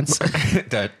tried that once.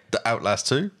 the Outlast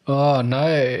 2. Oh no,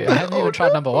 I haven't even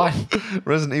tried number 1.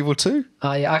 Resident Evil 2.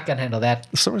 Oh yeah, I can handle that.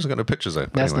 Someone's got no pictures though.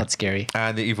 That's not scary.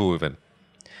 And The Evil Within.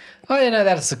 Oh,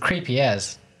 that's creepy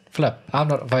as. Flip. I'm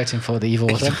not voting for The Evil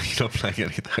Within. You're not playing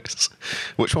any of those.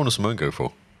 Which one does Simone go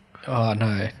for? Oh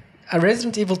no,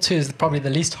 Resident Evil 2 is probably the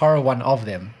least horror one of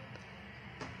them.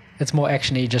 It's more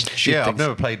actiony, just shoot things. I've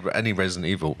never played any Resident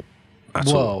Evil at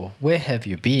all. Whoa, where have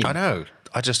you been? I know.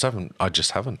 I just haven't.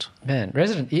 Man,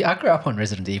 I grew up on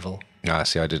Resident Evil. Ah,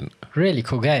 see, I didn't. Really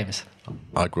cool games.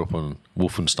 I grew up on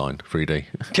Wolfenstein 3D.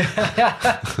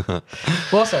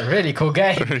 Also, really cool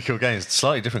game. Really cool games.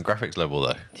 Slightly different graphics level,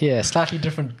 though. Yeah, slightly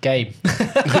different game.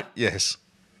 Yes.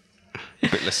 A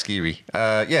bit less scary.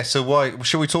 So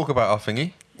should we talk about our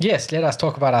thingy? Yes, let us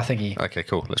talk about our thingy. Okay,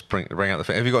 cool. Let's bring out the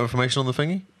thing. Have you got information on the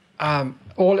thingy?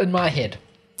 All in my head.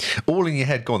 All in your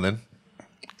head. Go on, then.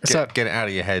 Get it out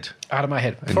of your head. Out of my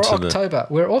head. For October,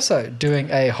 we're also doing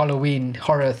a Halloween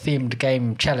horror-themed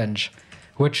game challenge,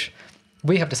 which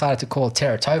we have decided to call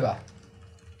Terrortober.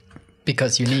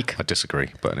 Because unique. I disagree,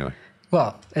 but anyway.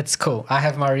 Well, it's cool. I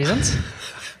have my reasons.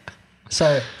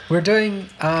 So we're doing,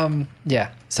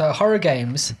 so horror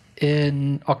games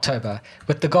in October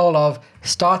with the goal of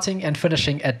starting and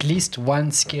finishing at least one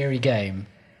scary game.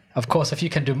 Of course, if you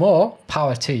can do more,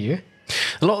 power to you.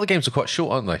 A lot of the games are quite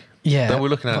short, aren't they? Yeah. We're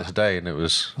looking at it today and it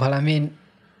was... Well, I mean,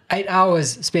 8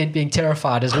 hours spent being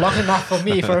terrified is long enough for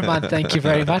me for a month. Thank you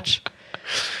very much.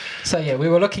 So, yeah, we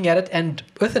were looking at it, and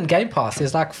within Game Pass,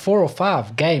 there's like 4 or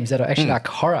 5 games that are actually like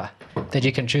horror that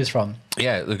you can choose from.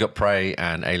 Yeah, we've got Prey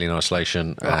and Alien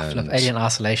Isolation. Alien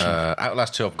Isolation.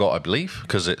 Outlast 2 I've got, I believe,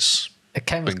 because it's It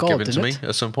came with been gold, given to didn't me it?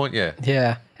 at some point. Yeah.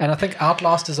 Yeah, and I think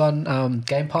Outlast is on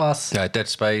Game Pass. Dead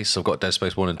Space. I've got Dead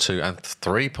Space 1 and 2 and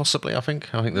 3 possibly. I think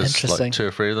there's Interesting. like 2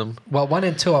 or 3 of them. Well, 1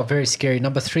 and 2 are very scary.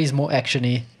 Number 3 is more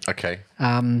actiony. Okay.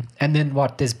 And then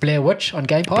what? There's Blair Witch on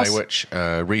Game Pass. Blair Witch,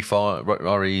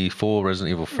 RE4,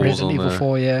 Resident Evil 4's Resident on Evil there.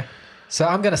 4, yeah. So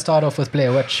I'm going to start off with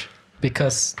Blair Witch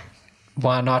because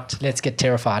why not? Let's get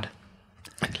terrified.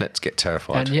 Let's get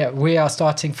terrified. And yeah, we are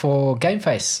starting for Game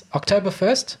Face. October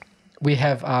 1st, we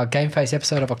have our Game Face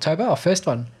episode of October, our first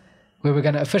one, where we're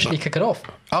going to officially kick it off.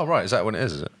 Oh, right. Is that when it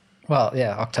is it? Well,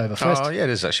 yeah, October 1st. Oh, yeah, it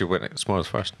is actually when tomorrow's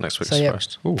first. Next week's So, yeah,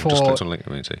 first. Ooh, for just clicked on the link.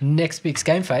 Let me see. Next week's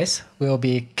Game Face, we'll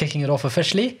be kicking it off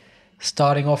officially,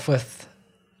 starting off with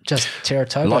just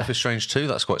Terratoba. Life is Strange 2.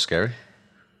 That's quite scary.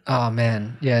 Oh,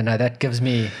 man. Yeah, no, that gives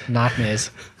me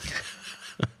nightmares.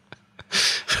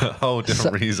 A whole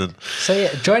different reason. So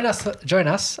yeah, join us.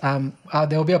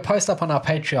 There will be a post up on our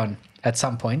Patreon at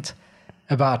some point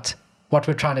about what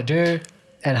we're trying to do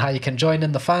and how you can join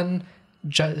in the fun.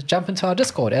 Jump into our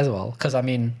Discord as well, because I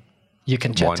mean, you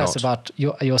can chat to us about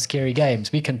your scary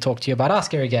games. We can talk to you about our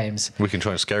scary games. We can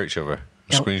try and scare each other.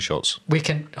 Screenshots. We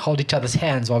can hold each other's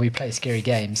hands while we play scary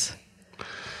games.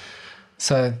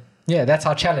 So yeah, that's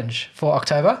our challenge for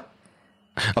October.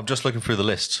 I'm just looking through the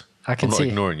list. I can I'm not see.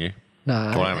 ignoring you. No,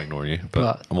 Well, I am ignoring you, but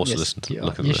well, I'm also yes, listening to you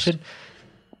looking at you the list. should.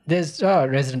 There's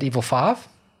Resident Evil 5.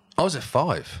 Oh, is it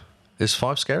 5? Is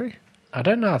 5 scary? I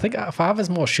don't know. I think 5 is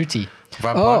more shooty.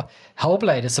 Vampire? Oh,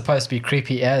 Hellblade is supposed to be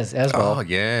creepy as well. Oh,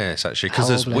 yes, actually, because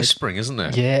there's Hellblade. whispering, isn't there?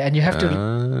 Yeah, and you have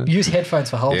to use headphones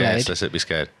for Hellblade. Yes, that's it, be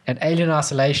scared. And Alien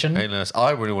Isolation. Aliens.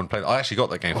 I really want to play that. I actually got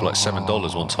that game for like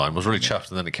 $7 one time. I was really chuffed,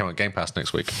 and then it came out Game Pass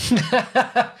next week.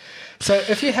 So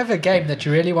if you have a game that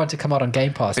you really want to come out on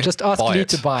Game Pass, just ask Lee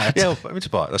to buy it. Yeah, I mean to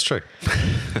buy it. That's true.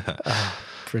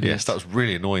 Brilliant. Yes, that was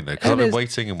really annoying though, because And I've been there's-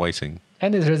 waiting and waiting.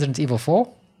 And there's Resident Evil 4.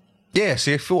 Yeah,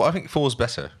 see, I think 4's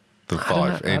better than don't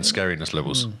 5 know. in scariness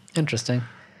levels, Interesting.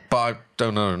 but I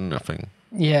don't know nothing.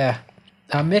 Yeah.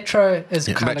 Metro is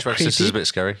kind of Metro creepy. Exodus is a bit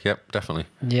scary. Yep, definitely.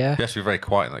 Yeah. You have to be very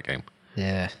quiet in that game,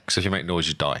 Yeah. because if you make noise,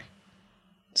 you die.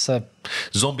 So,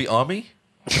 Zombie Army?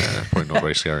 Probably not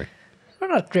very scary. well,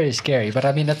 not very scary, but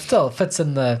I mean, it still fits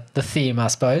in the theme, I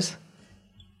suppose.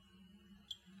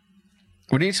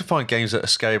 We need to find games that are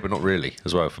scary, but not really,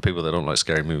 as well, for people that don't like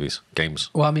scary games.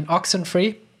 Well, I mean,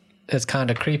 Oxenfree is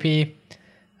kind of creepy.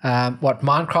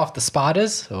 Minecraft the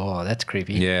Spiders? Oh, that's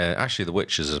creepy. Yeah, actually, The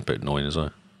Witch is a bit annoying as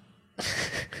well.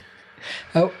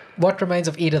 Oh, What Remains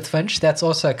of Edith Finch? That's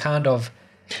also kind of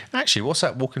Actually, what's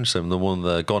that walking sim? The one,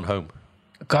 the Gone Home.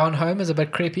 Gone Home is a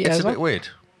bit creepy It's as a well. bit weird.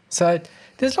 So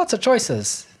there's lots of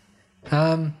choices.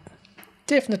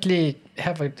 Definitely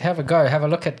have a go. Have a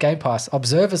look at Game Pass.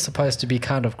 Observe is supposed to be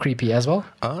kind of creepy as well.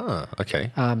 Ah,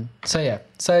 okay.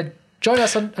 So join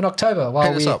us in October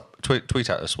while Hit us up. Tweet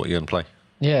at us what you're going to play.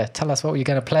 Yeah, tell us what you're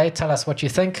going to play. Tell us what you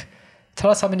think. Tell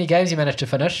us how many games you managed to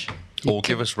finish. Or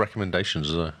give us recommendations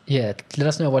as well. Yeah, let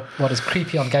us know what is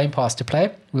creepy on Game Pass to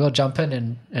play. We'll jump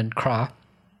in and cry.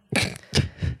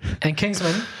 And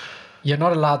Kingsman, you're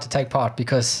not allowed to take part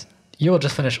because you'll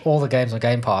just finish all the games on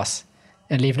Game Pass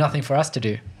and leave nothing for us to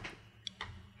do.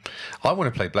 I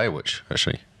want to play Blair Witch,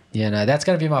 actually. Yeah, no, that's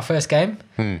going to be my first game.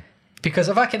 Because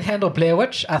if I can handle Blair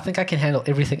Witch, I think I can handle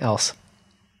everything else.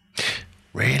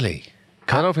 Really?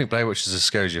 I don't think Blair Witch is as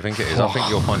scary as you think it is. I think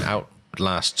you'll find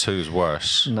Outlast 2 is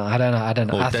worse. No, I don't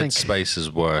know. Or I Dead think Space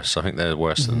is worse. I think they're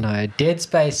worse than... no, Dead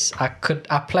Space. I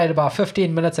played about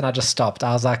 15 minutes and I just stopped.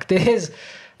 I was like,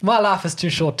 my life is too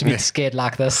short to be scared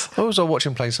like this. I was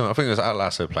watching play something. I think it was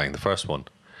Outlast they were playing, the first one.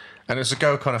 And it was a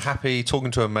girl kind of happy,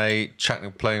 talking to her mate,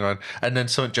 chatting, playing around. And then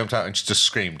someone jumped out and she just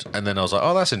screamed. And then I was like,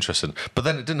 oh, that's interesting. But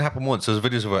then it didn't happen once. There was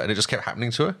videos of her and it just kept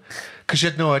happening to her. Because she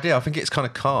had no idea. I think it's kind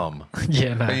of calm.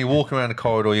 Yeah, no. And you're walking around the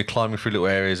corridor, you're climbing through little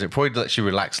areas. It probably lets you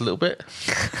relax a little bit.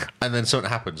 And then something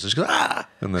happens. And she goes, ah!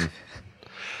 And then...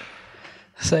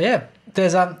 So yeah,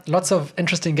 there's lots of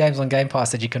interesting games on Game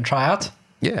Pass that you can try out.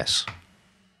 Yes.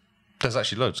 There's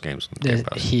actually loads of games on There's Game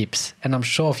Pass. heaps. And I'm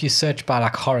sure if you search by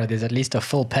like horror, there's at least a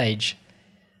full page.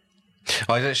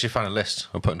 I actually found a list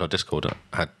I put into our Discord that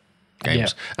had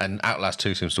games. And Outlast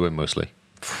 2 seems to win mostly.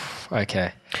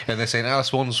 Okay. And they're saying Alice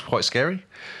 1's quite scary,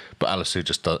 but Alice 2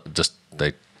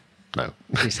 no.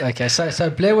 Okay, so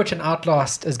Blair Witch and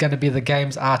Outlast is going to be the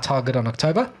games I target on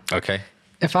October. Okay.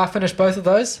 If I finish both of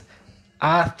those,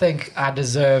 I think I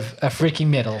deserve a freaking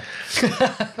medal.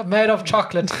 Made of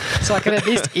chocolate, so I can at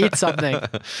least eat something.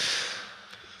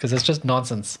 Because it's just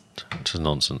nonsense. Just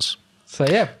nonsense. So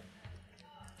yeah.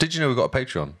 Did you know we got a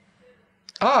Patreon?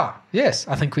 Ah, yes,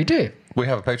 I think we do. We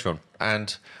have a Patreon.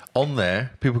 And on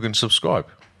there, people can subscribe.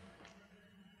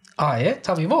 Oh yeah?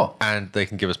 Tell me more. And they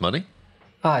can give us money.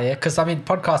 Ah, yeah, because I mean,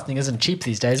 podcasting isn't cheap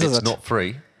these days, is it? It's not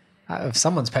free. If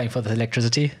someone's paying for the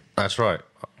electricity. That's right.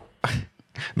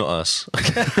 Not us.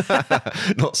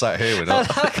 Not sat here. We're not.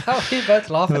 I like how we both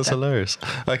laugh at That's that. hilarious.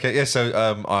 Okay, yeah.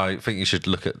 So I think you should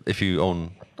look at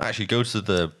actually go to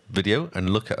the video and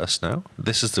look at us now.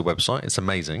 This is the website. It's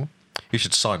amazing. You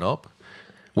should sign up.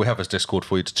 We have a Discord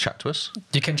for you to chat to us.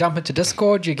 You can jump into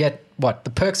Discord. You get what?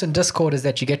 The perks in Discord is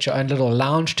that you get your own little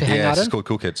lounge to hang out it's in. called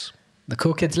Cool Kids. The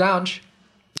Cool Kids Lounge.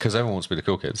 Because everyone wants to be the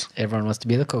cool kids. Everyone wants to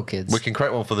be the cool kids. We can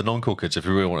create one for the non-cool kids if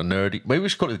we really want a nerdy. Maybe we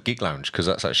should call it the Geek Lounge because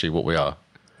that's actually what we are.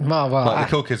 Well, Like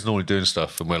the cool kids are normally doing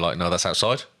stuff, and we're like, no, that's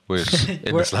outside. We're just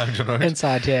in this lounge on our own.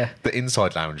 Inside, yeah. The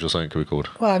inside lounge or something could be called.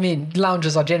 Well, I mean,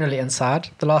 lounges are generally inside.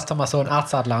 The last time I saw an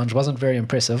outside lounge wasn't very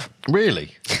impressive.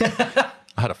 Really?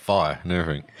 I had a fire and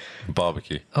everything.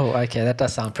 Barbecue. Oh, okay. That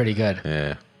does sound pretty good.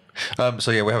 Yeah.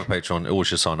 So yeah, we have a Patreon. Always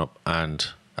just sign up and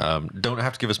don't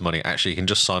have to give us money. Actually, you can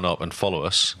just sign up and follow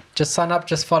us. Just sign up.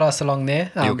 Just follow us along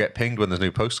there. You'll get pinged when there's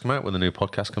new posts come out, when the new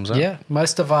podcast comes out. Yeah.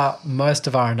 Most of our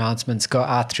announcements go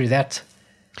out through that.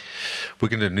 We're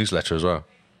going to do a newsletter as well.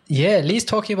 Yeah, Lee's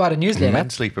talking about a newsletter.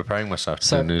 Mentally preparing myself to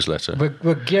do a newsletter.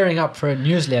 We're gearing up for a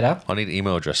newsletter. I need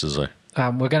email addresses though.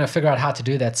 We're going to figure out how to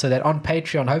do that so that on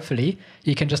Patreon, hopefully,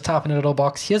 you can just type in a little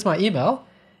box, here's my email,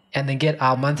 and then get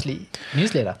our monthly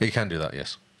newsletter. You can do that,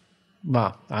 yes.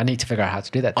 Well, I need to figure out how to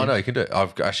do that. Oh, no, you can do it.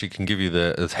 I've actually can give you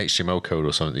the HTML code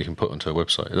or something that you can put onto a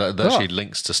website. That actually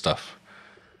links to stuff.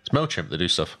 It's MailChimp that do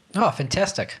stuff. Oh,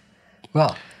 fantastic.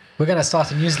 Well, we're going to start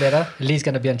a newsletter. Lee's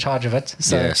going to be in charge of it.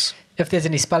 So Yes. if there's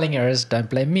any spelling errors, don't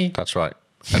blame me. That's right.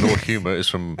 And all humour is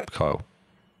from Kyle.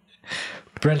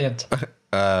 Brilliant.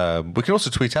 We can also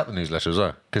tweet out the newsletter as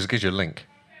well because it gives you a link.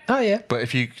 Oh, yeah. But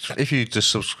if you just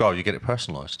subscribe, you get it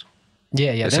personalised.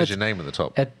 Yeah. It says your name at the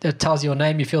top. It tells your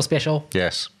name. You feel special.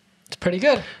 Yes. It's pretty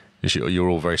good. You're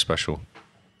all very special.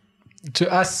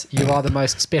 To us, you are the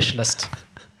most specialist.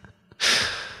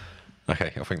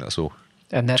 Okay, I think that's all.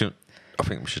 And that. I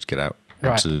think we should get out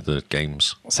Right. into the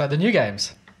games. So the new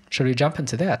games. Should we jump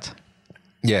into that?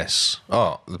 Yes.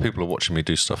 Oh, the people are watching me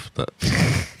do stuff that...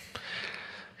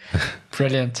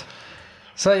 Brilliant.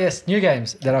 So yes, new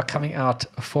games that are coming out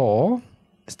for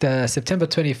the September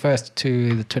 21st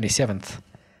to the 27th.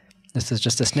 This is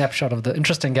just a snapshot of the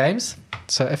interesting games.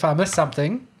 So if I miss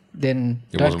something, then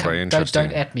wasn't very interesting.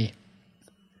 don't at me.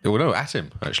 Well, no, at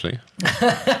him, actually.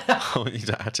 I want you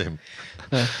to at him.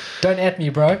 No, don't at me,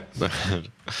 bro.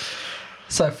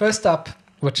 So first up,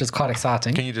 which is quite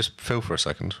exciting. Can you just fill for a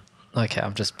second? Okay,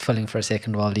 I'm just filling for a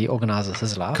second while the organizer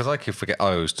his live. Because I could forget.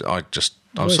 I'm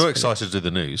so excited to do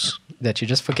the news. That you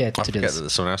just forget I to do forget this. that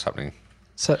there's something else happening.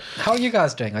 So how are you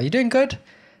guys doing? Are you doing good?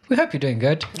 We hope you're doing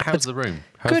good. How's the room?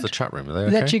 How's good the chat room? Are they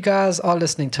okay? that you guys are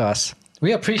listening to us.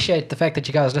 We appreciate the fact that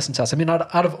you guys listen to us. I mean,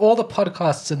 out of all the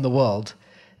podcasts in the world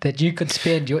that you could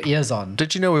spend your ears on,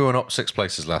 Did you know we went up 6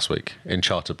 places last week in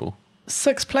Chartable?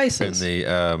 6 In places.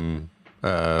 the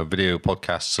video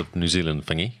podcasts of New Zealand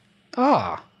thingy.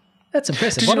 That's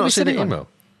impressive. Did What you are we not see the sitting on? email?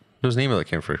 There was an email that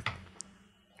came through.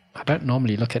 I don't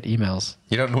normally look at emails.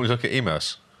 You don't normally look at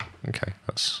emails? Okay,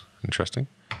 that's interesting.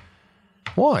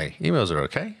 Why? Emails are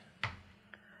okay.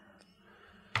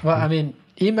 Well, I mean,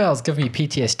 emails give me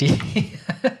PTSD.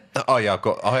 Oh yeah,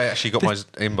 I actually got my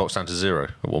inbox down to 0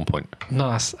 at one point.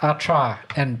 Nice. I'll try.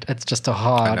 And it's just a And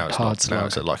hard now it's hard not. Now slog.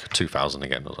 it's at like 2,000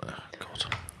 again. I was like, oh,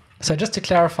 God. So just to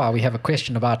clarify, we have a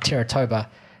question about Terratoba.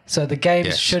 So the games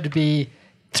Yes. should be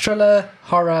thriller,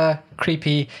 horror,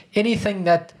 creepy, anything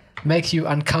that makes you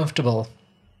uncomfortable.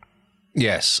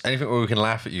 Yes, anything where we can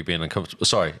laugh at you being uncomfortable.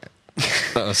 Sorry.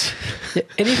 That was- Yeah,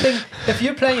 anything, if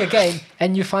you're playing a game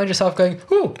and you find yourself going,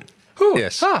 ooh,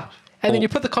 Yes. and then Or- you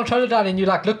put the controller down and you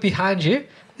like look behind you,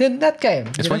 then that game.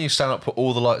 It's when you stand up, put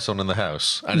all the lights on in the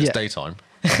house, and it's Yeah. daytime.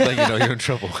 Then you know you're in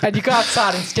trouble. and you go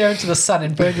outside and stare into the sun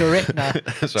and burn your retina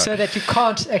That's right. so that you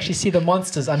can't actually see the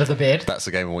monsters under the bed. That's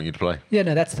the game I want you to play. Yeah,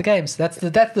 no, that's the games. That's the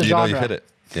You genre. know you've hit it.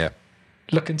 Yeah.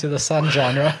 Look into the sun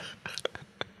genre.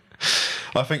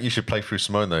 I think you should play through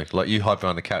Simone though. Like you hide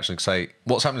behind the couch and say,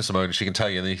 "What's happening, Simone?" And she can tell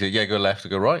you, and then you say, "Yeah, go left," or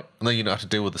 "Go right." And then you don't have to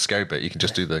deal with the scary bit. You can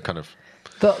just do the kind of.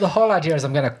 The whole idea is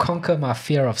I'm going to conquer my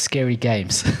fear of scary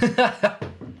games.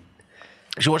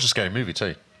 You should watch a scary movie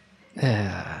too.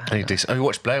 You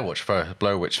watch Blair Witch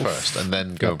first, and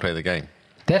then go and play the game.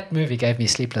 That movie gave me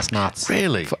sleepless nights.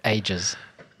 Really? For ages.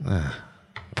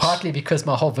 Partly because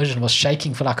my whole vision was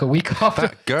shaking for like a week after.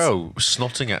 That girl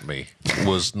snotting at me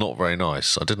was not very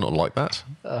nice. I did not like that.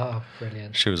 Oh,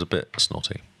 brilliant. She was a bit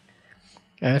snotty.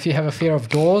 And if you have a fear of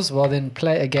doors, well, then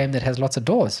play a game that has lots of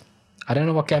doors. I don't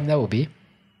know what game that will be.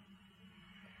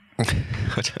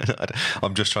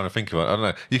 I'm just trying to think about it. I don't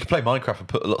know. You can play Minecraft and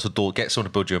put lots of doors, get someone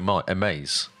to build you a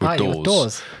maze with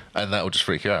doors. And that will just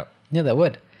freak you out. Yeah, that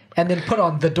would. And then put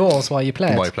on the doors while you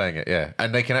play it. While you're playing it, yeah.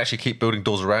 And they can actually keep building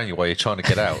doors around you while you're trying to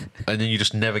get out. And then you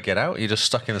just never get out. You're just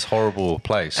stuck in this horrible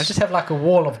place. And just have like a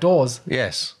wall of doors.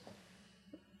 Yes.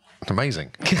 It's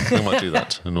amazing. I might do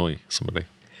that to annoy somebody.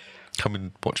 Come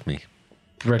and watch me.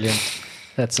 Brilliant.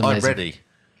 That's amazing. I'm ready.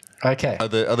 Okay. Are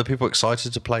the other people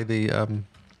excited to play the...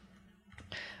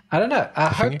 I don't know. I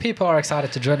hope people are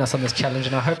excited to join us on this challenge,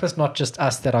 and I hope it's not just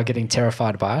us that are getting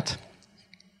terrified by it.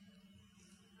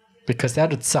 Because that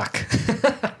would suck.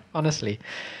 Honestly.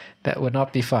 That would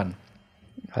not be fun.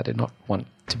 I do not want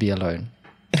to be alone.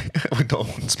 We don't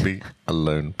want to be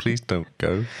alone. Please don't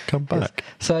go. Come back.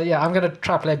 Yes. So yeah, I'm going to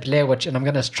try play Blair Witch, and I'm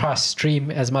going to try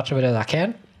stream as much of it as I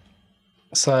can.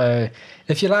 So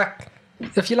if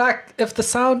the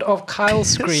sound of Kyle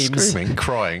screams, screaming,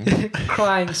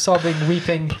 crying, sobbing,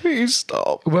 weeping, please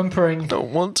stop, whimpering,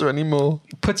 don't want to anymore,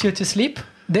 puts you to sleep,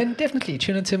 then definitely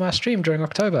tune into my stream during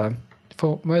October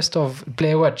for most of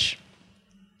Blair Witch.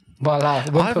 While I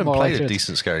haven't played a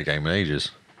decent scary game in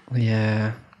ages.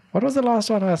 Yeah. What was the last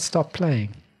one I stopped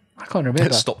playing? I can't remember.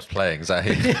 It stopped playing, is that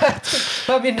it? Yeah.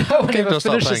 I mean, no one ever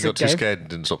finishes got too scared and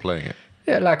didn't stop playing it.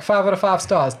 Yeah, like 5 out of 5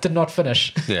 stars. Did not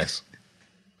finish. Yes.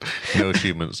 No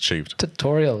achievements achieved.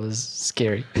 Tutorial is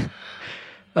scary.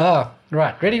 Oh,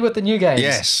 right. Ready with the new games?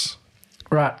 Yes.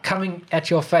 Right. Coming at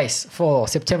your face for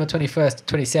September 21st,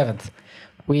 27th.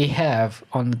 We have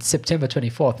on September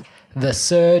 24th, The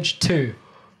Surge 2.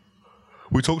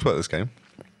 We talked about this game.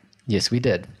 Yes, we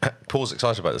did. Paul's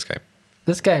excited about this game.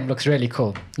 This game looks really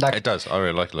cool. Like, it does. I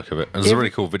really like the look of it. And it's a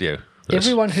really cool video.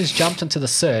 Everyone who's jumped into The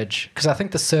Surge, because I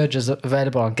think The Surge is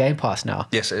available on Game Pass now.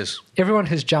 Yes, it is. Everyone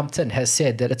who's jumped in has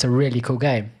said that it's a really cool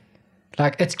game.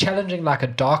 Like, it's challenging like a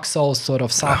Dark Souls sort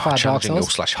of sci-fi Dark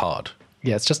Souls. / hard.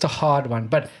 Yeah, it's just a hard one.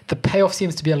 But the payoff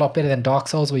seems to be a lot better than Dark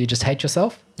Souls, where you just hate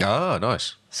yourself. Ah,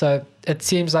 nice. So it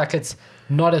seems like it's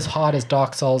not as hard as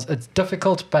Dark Souls. It's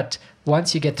difficult, but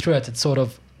once you get through it, it's sort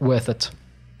of worth it.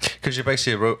 Because you're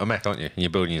basically a mech, aren't you? And you're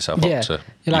building yourself up to...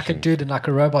 You're like a dude in like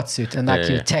a robot suit, and like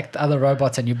you attack the other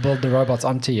robots and you build the robots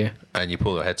onto you. And you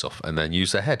pull their heads off and then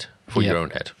use their head for your own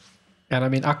head. And I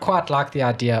mean, I quite like the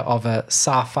idea of a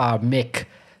sci-fi mech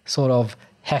sort of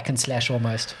hack and slash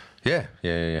almost. Yeah.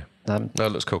 No, it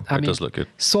looks cool. It does look good.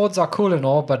 Swords are cool and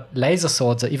all, but laser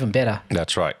swords are even better.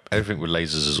 That's right. Everything with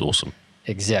lasers is awesome.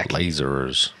 Exactly.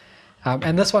 Lasers.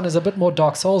 And this one is a bit more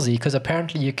Dark Soulsy because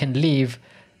apparently you can leave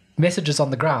messages on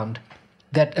the ground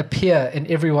that appear in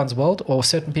everyone's world or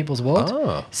certain people's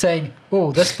world saying,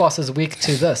 oh, this boss is weak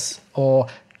to this, or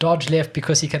dodge left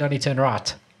because he can only turn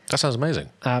right. That sounds amazing.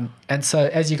 And so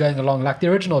as you're going along, like the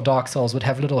original Dark Souls would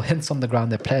have little hints on the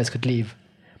ground that players could leave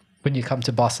when you come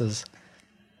to bosses.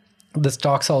 This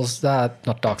Dark Souls,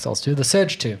 not Dark Souls 2, the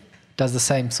Surge 2 does the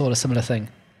same sort of similar thing.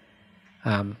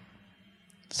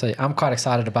 So I'm quite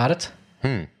excited about it.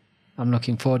 I'm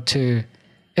looking forward to...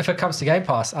 If it comes to Game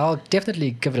Pass, I'll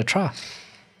definitely give it a try.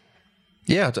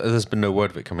 Yeah, there's been no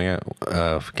word of it coming out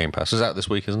for Game Pass. It's out this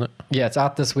week, isn't it? Yeah, it's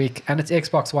out this week, and it's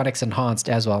Xbox One X enhanced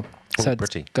as well. So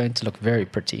it's going to look very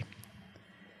pretty.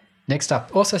 Next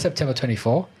up, also September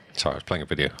 24. Sorry, I was playing a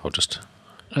video.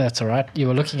 That's all right. You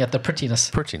were looking at the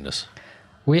prettiness.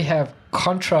 We have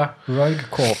Contra Rogue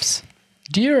Corps.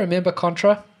 Do you remember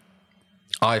Contra?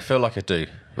 I feel like I do.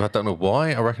 I don't know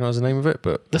why I recognise the name of it,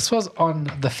 but... This was on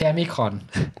the Famicom.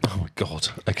 Oh my god,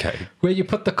 okay. Where you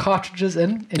put the cartridges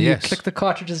in and you click the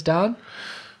cartridges down.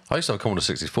 I used to have a Commodore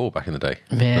 64 back in the day.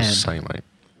 Man. It's the same, mate.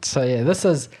 So yeah, this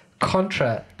is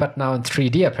Contra, but now in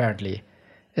 3D apparently.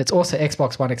 It's also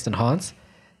Xbox One X enhanced.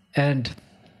 And...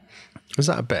 Is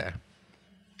that a bear?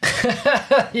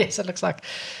 Yes, it looks like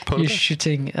you're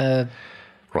shooting...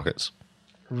 rockets.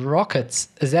 Rockets?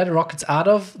 Is that rockets out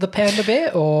of the panda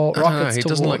bear or rockets he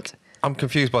doesn't look... I'm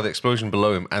confused by the explosion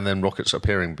below him and then rockets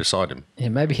appearing beside him. Yeah,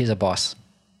 maybe he's a boss.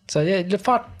 So yeah,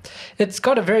 it's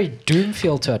got a very Doom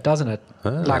feel to it, doesn't it?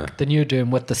 Like the new Doom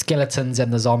with the skeletons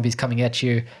and the zombies coming at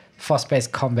you,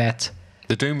 fast-paced combat.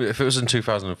 The Doom, if it was in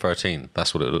 2013,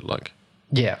 that's what it looked like.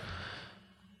 Yeah.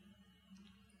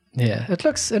 Yeah, it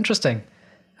looks interesting.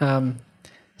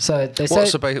 So they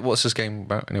say... What's this game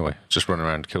about anyway? Just run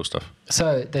around and kill stuff.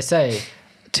 So they say,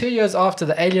 2 years after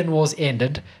the Alien Wars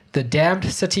ended, the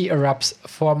damned city erupts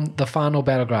from the final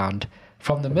battleground.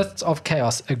 From the midst of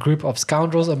chaos, a group of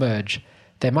scoundrels emerge.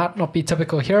 They might not be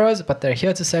typical heroes, but they're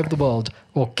here to save the world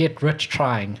or get rich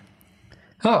trying.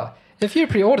 Oh, if you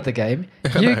pre-order the game,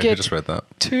 you get just read that.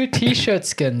 2 t-shirt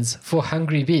skins for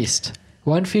Hungry Beast.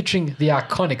 One featuring the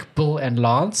iconic Bull and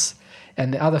Lance,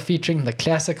 and the other featuring the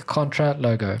classic Contra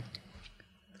logo.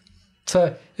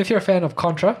 So if you're a fan of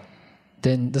Contra,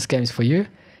 then this game's for you.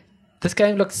 This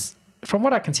game looks, from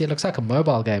what I can see, it looks like a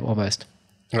mobile game almost.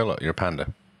 Oh, look, you're a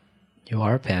panda. You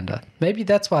are a panda. Maybe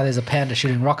that's why there's a panda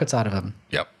shooting rockets out of him.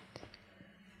 Yep.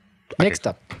 Next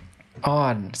up,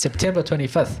 on September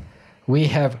 25th, we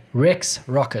have Rex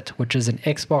Rocket, which is an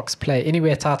Xbox Play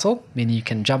Anywhere title, meaning you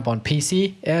can jump on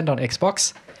PC and on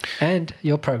Xbox, and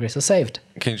your progress is saved.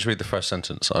 Can you just read the first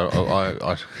sentence? You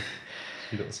got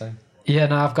the same? Yeah,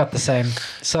 no, I've got the same.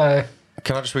 So,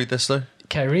 Can I just read this, though?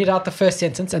 okay, read out the first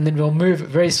sentence, and then we'll move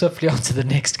very swiftly on to the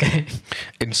next game.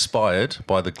 Inspired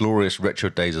by the glorious retro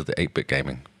days of the 8-bit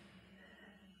gaming.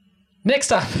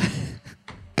 Next up,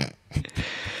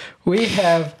 we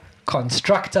have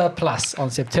Constructor Plus on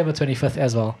September 25th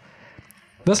as well.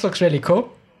 This looks really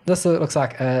cool. This looks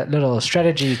like a little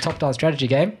strategy, top-down strategy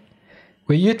game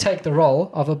where you take the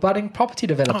role of a budding property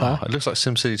developer. Oh, it looks like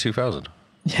SimCity 2000.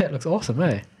 Yeah, it looks awesome,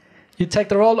 eh? You take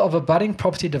the role of a budding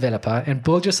property developer and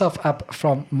build yourself up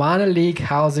from minor league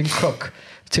housing crook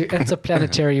to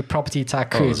interplanetary property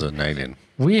tycoon. Oh, there's an alien.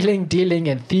 Wheeling, dealing,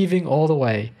 and thieving all the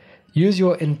way. Use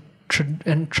your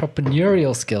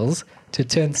entrepreneurial skills to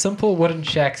turn simple wooden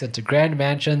shacks into grand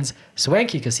mansions,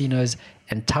 swanky casinos,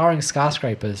 and towering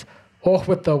skyscrapers, all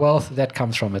with the wealth that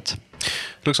comes from it.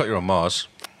 It looks like you're on Mars.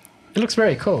 It looks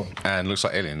very cool. And looks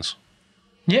like aliens.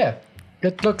 Yeah,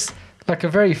 it looks like a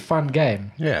very fun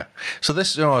game. Yeah. So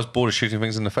this, I was bored of shooting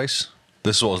things in the face.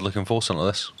 This is what I was looking for, something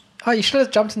like this. Oh, you should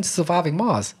have jumped into Surviving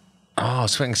Mars. Oh, I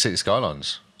was thinking City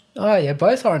Skylines. Oh, yeah,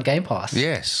 both are on Game Pass.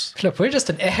 Yes. Look, we're just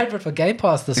an advert for Game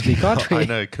Pass this week, aren't we? I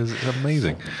know, because it's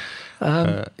amazing.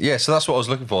 Yeah, so that's what I was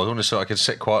looking for. I wanted so I could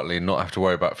sit quietly and not have to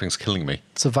worry about things killing me.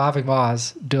 Surviving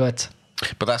Mars, do it.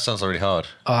 But that sounds really hard.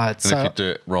 Oh, it's And if you do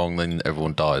it wrong, then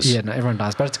everyone dies. Yeah, no, everyone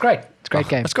dies, but it's great. It's a great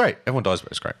game. It's great. Everyone dies,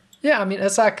 but it's great. Yeah, I mean,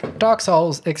 it's like Dark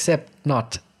Souls, except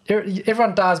not.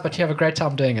 Everyone dies, but you have a great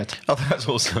time doing it. Oh, that's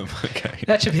awesome. Okay.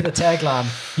 That should be the tagline.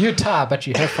 You die, but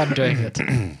you have fun doing it.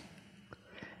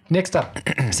 Next up,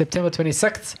 September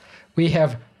 26th, we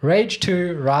have Rage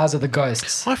 2 Rise of the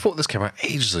Ghosts. I thought this came out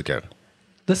ages ago.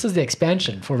 This is the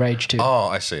expansion for Rage 2. Oh,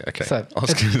 I see. Okay. So, I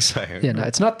was going to say. Yeah, no,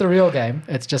 it's not the real game.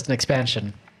 It's just an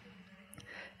expansion.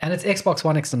 And it's Xbox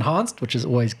One X Enhanced, which is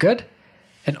always good.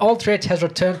 An old threat has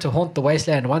returned to haunt the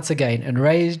wasteland once again in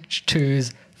Rage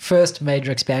 2's first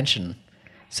major expansion.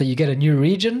 So you get a new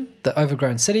region, the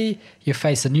Overgrown City, you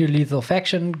face a new lethal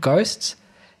faction, Ghosts,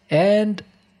 and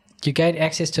you gain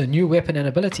access to a new weapon and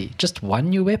ability. Just one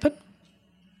new weapon?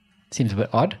 Seems a bit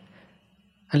odd.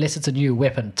 Unless it's a new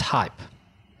weapon type.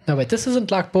 No, wait, this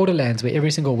isn't like Borderlands where every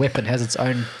single weapon has its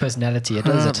own personality. It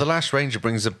doesn't. The Last Ranger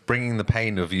bringing the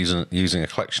pain of using a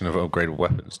collection of upgraded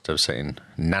weapons, devastating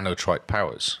nanotrite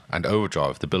powers, and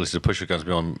overdrive, the ability to push your guns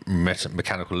beyond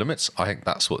mechanical limits. I think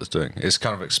that's what it's doing. It's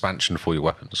kind of expansion for your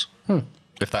weapons.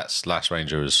 If that's Last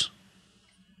Ranger is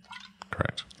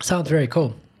correct. Sounds very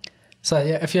cool. So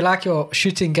yeah, if you like your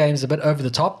shooting games a bit over the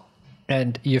top,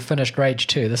 and you finished Rage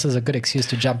 2, this is a good excuse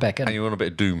to jump back in. And you want a bit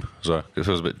of Doom as well. It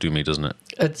feels a bit doomy, doesn't it?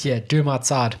 It's, yeah, Doom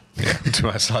outside. Yeah, Doom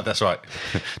outside, that's right.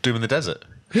 Doom in the desert.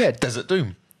 Yeah. Desert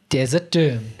Doom. Desert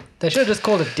Doom. They should have just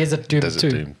called it Desert Doom 2.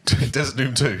 Doom. Desert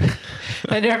Doom 2.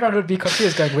 And everyone would be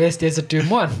confused going, where's Desert Doom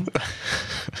 1?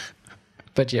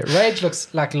 But yeah, Rage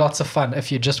looks like lots of fun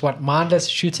if you just want mindless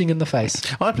shooting in the face.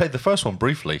 I played the first one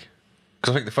briefly.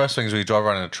 Because I think the first thing is when you drive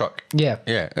around in a truck. Yeah.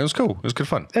 Yeah, it was cool. It was good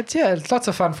fun. It's lots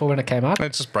of fun for when it came out.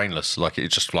 It's just brainless. Like,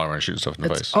 it's just flying around and shooting stuff in the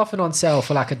face. It's often on sale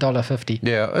for like $1.50.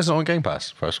 Yeah, it's not on Game Pass,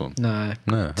 first one. No.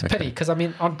 No. It's a pity, because I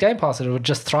mean, on Game Pass it would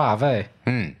just thrive,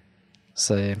 eh?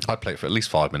 So I'd play it for at least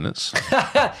 5 minutes.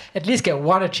 at least get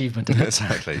one achievement in it.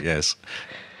 Exactly, yes.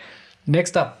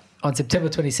 Next up, on September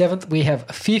 27th, we have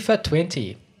FIFA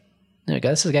 20. There we go.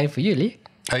 This is a game for you, Lee.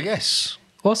 Yes.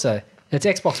 Also, it's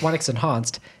Xbox One X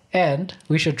Enhanced, and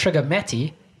we should trigger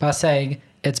Matty by saying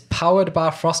it's powered by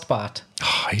Frostbite.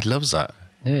 Oh, he loves that.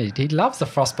 Yeah, he loves the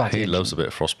Frostbite. He engine. loves a bit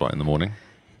of Frostbite in the morning.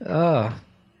 Oh.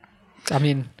 I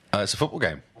mean, It's a football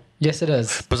game. yes, it is.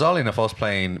 Bizarrely enough, I was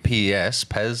playing PES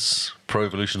Pro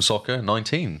Evolution Soccer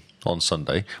 19 on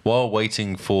Sunday while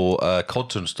waiting for COD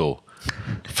to install.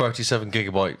 37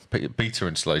 gigabyte beta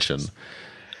installation.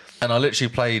 And I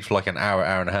literally played for like an hour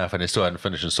and a half, and it still hadn't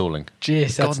finished installing.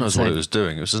 Jeez, that's God knows insane. what it was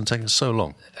doing. It was taking so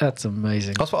long. That's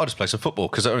amazing. I thought I'd just play some football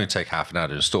because it only take half an hour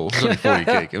to install. It's only 40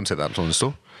 gig. It won't take that long to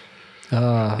install.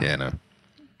 Yeah, no.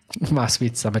 My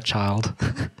sweet summer child.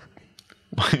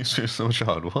 Why is it so much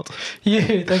hard? What?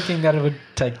 You thinking that it would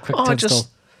take quick to I install? just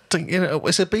think,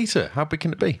 it's a beta. How big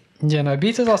can it be? Yeah, no,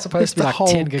 betas are supposed to be like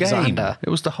 10 gigs game. under. It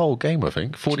was the whole game, I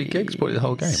think. 40 gigs, probably the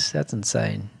whole game. That's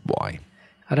insane. Why?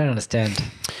 I don't understand.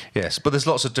 Yes, but there's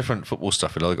lots of different football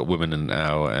stuff. They've got women in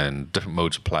now and different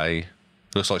modes of play.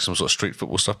 Looks like some sort of street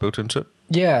football stuff built into it.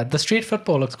 Yeah, the street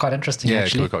football looks quite interesting. Yeah,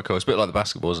 actually. it quite cool. It's a bit like the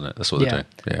basketball, isn't it? That's what they're doing.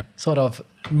 Yeah, sort of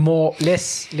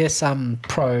less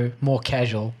pro, more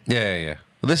casual. Yeah.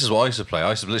 Well, this is what I used to play. I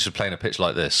used to literally play in a pitch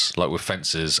like this, like with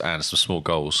fences and some small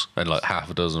goals, and like half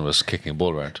a dozen of us kicking a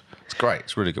ball around. It's great.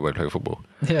 It's a really good way to play football.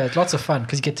 Yeah, it's lots of fun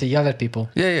because you get to yell at people.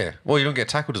 Yeah. Well, you don't get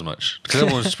tackled as much because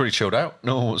everyone's just pretty chilled out.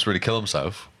 No one wants to really kill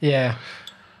himself. Yeah.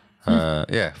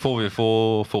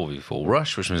 4v4, 4v4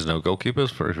 rush, which means no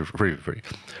goalkeepers.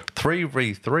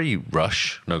 3v3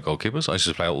 rush, no goalkeepers. I used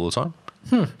to play it all the time.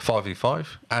 5v5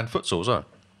 and futsal as well.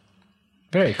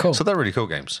 Very cool. So they're really cool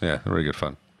games. Yeah, they're really good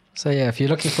fun. So yeah, if you're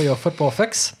looking for your football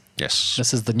fix, yes,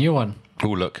 this is the new one. Oh,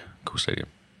 look, cool stadium.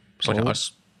 It's like an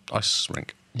ice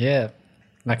rink. Yeah,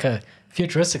 like a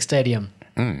futuristic stadium.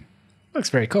 Looks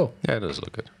very cool. Yeah, it does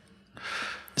look good.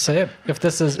 So yeah,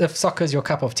 if soccer is your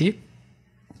cup of tea,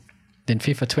 then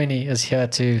FIFA 20 is here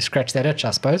to scratch that itch,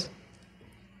 I suppose.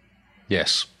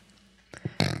 Yes.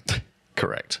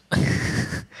 Correct.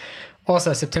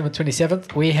 Also, September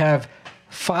 27th, we have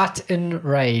Fight in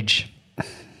Rage.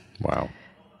 Wow.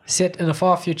 Set in a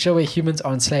far future where humans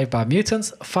are enslaved by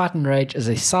mutants, Fight in Rage is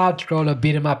a side-scroller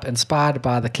beat-em-up inspired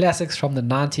by the classics from the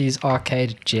 90s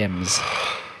arcade gems.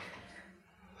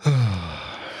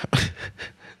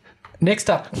 Next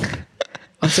up,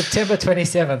 on September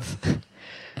 27th,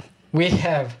 we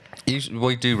have...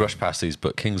 We do rush past these,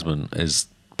 but Kingsman is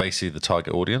basically the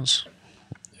target audience.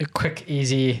 A quick,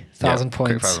 easy 1,000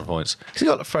 points. Quick 1,000 points. Because he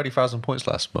got like 30,000 points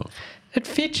last month. It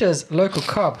features local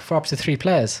co-op for up to 3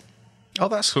 players. Oh,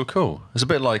 that's so cool. It's a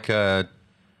bit like, what's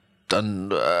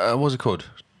it called?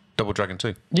 Double Dragon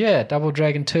 2. Yeah, Double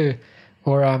Dragon 2.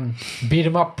 Or Beat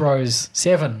 'em Up Bros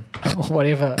 7. Or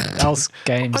whatever else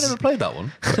games. I never played that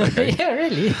one. Okay. Yeah,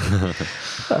 really?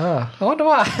 I wonder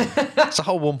why. It's a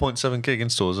whole 1.7 gig in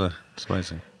stores there. It's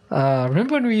amazing.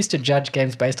 Remember when we used to judge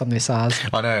games based on their size?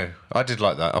 I know. I did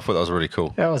like that. I thought that was really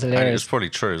cool. That was hilarious. And it was probably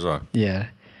true as well. Yeah.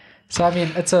 So, I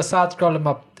mean, it's a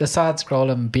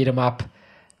side-scrolling beat 'em up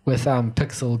with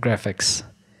pixel graphics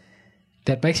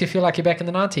that makes you feel like you're back in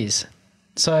the 90s.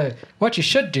 So what you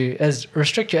should do is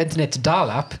restrict your internet to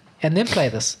dial-up and then play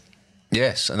this.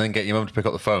 Yes, and then get your mum to pick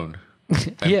up the phone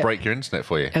and break your internet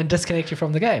for you. And disconnect you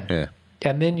from the game. Yeah.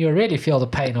 And then you'll really feel the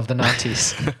pain of the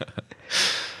 90s.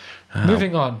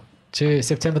 Moving on to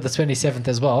September the 27th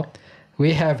as well,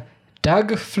 we have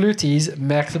Doug Flutie's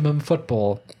Maximum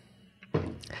Football.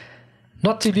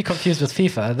 Not to be confused with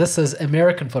FIFA, this is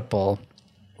American football,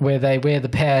 where they wear the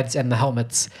pads and the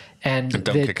helmets and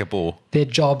don't kick a ball. Their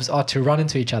jobs are to run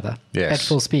into each other at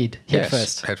full speed, head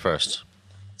first. Head first.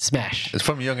 Smash. It's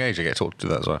from a young age I get taught to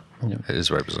do that as well. Yeah. It is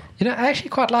very bizarre. You know, I actually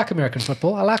quite like American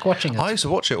football. I like watching it. I used to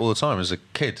watch it all the time as a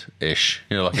kid-ish,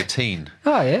 like a teen.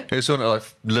 Oh, yeah? It was on at like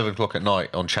 11 o'clock at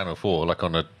night on Channel 4, like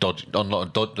on a dodgy... there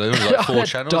was like 4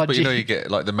 channels, but you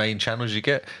get like the main channels you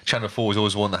get. Channel 4 was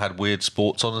always one that had weird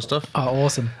sports on and stuff. Oh,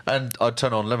 awesome. And I'd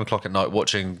turn on 11 o'clock at night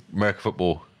watching American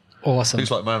football. Awesome.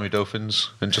 Things like Miami Dolphins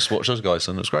and just watch those guys,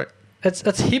 and it's great.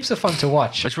 It's heaps of fun to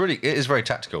watch. It is very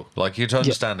tactical. Like, you to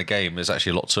understand the game, there's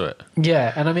actually a lot to it.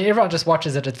 Yeah, and I mean, everyone just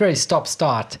watches it. It's very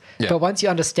stop-start. Yeah. But once you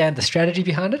understand the strategy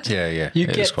behind it, you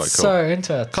get quite cool.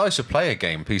 Into it. I used to play a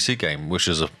PC game, which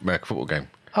is an American football game.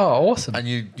 Oh, awesome. And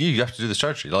you have to do the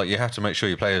strategy. Like, you have to make sure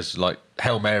your players, like,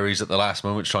 Hail Marys at the last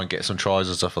moment to try and get some tries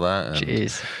and stuff like that. And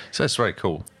jeez. So it's very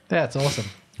cool. Yeah, it's awesome.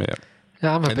 Yeah.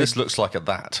 This looks like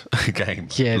that game.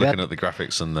 Yeah, looking at the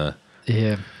graphics and the...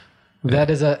 Yeah.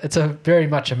 It's a very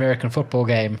much American football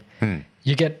game.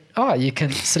 You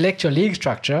can select your league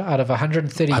structure out of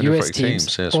 130 US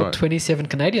teams or 27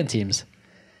 Canadian teams.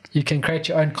 You can create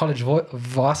your own college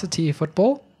varsity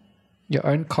football, your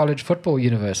own college football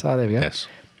universe. Oh, there we go. Yes.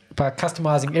 By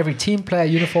customizing every team, player,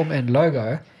 uniform, and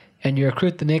logo, and you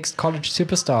recruit the next college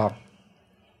superstar.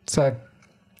 So,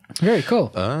 very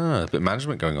cool. A bit of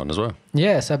management going on as well.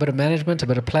 Yeah, so a bit of management, a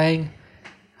bit of playing.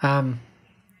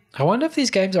 I wonder if these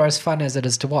games are as fun as it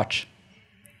is to watch.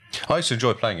 I used to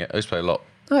enjoy playing it. I used to play a lot.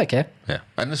 Oh, okay. Yeah.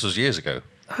 And this was years ago.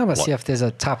 I must see if there's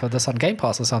a type of this on Game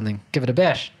Pass or something. Give it a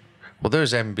bash. Well,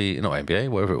 there's not NBA,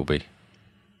 whatever it will be.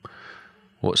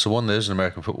 What's the one? There's an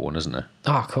American football one, isn't there?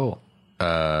 Oh, cool.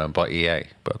 By EA,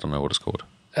 but I don't know what it's called.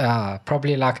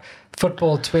 Probably like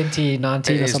Football 2019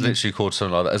 or something. It's literally called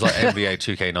something like that. It's like NBA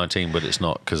 2K19, but it's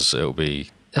not, because it'll be...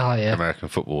 Oh, yeah. American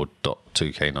Football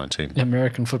 2K19.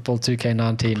 American Football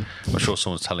 2K19. I'm sure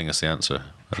someone's telling us the answer.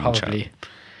 Probably.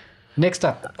 Next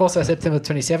up, also September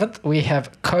 27th, we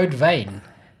have Code Vein.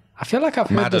 I feel like I've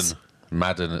heard this.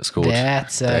 Madden, it's called.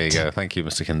 That's There it. you go. Thank you,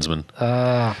 Mr. Kinsman.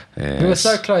 We were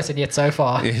so close and yet so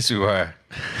far. Yes, we were.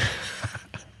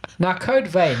 Now, Code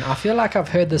Vein, I feel like I've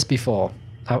heard this before,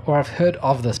 or I've heard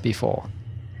of this before.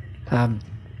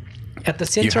 At the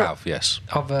You center have, yes.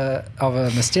 of a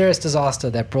mysterious disaster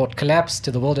that brought collapse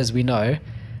to the world as we know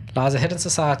lies a hidden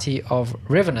society of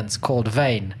revenants called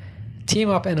Vein. Team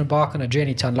up and embark on a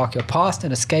journey to unlock your past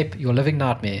and escape your living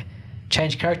nightmare.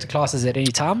 Change character classes at any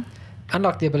time,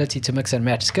 unlock the ability to mix and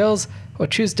match skills, or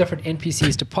choose different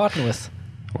NPCs to partner with.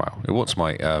 Wow. What's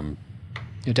my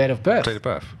Your date of birth. date of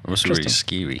birth? It must be really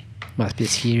scary. Must be a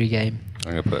scary game.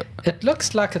 I'm going to put... It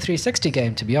looks like a 360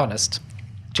 game, to be honest.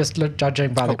 Just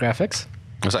judging by the graphics.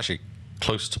 It's actually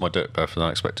closer to my date of birth than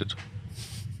I expected.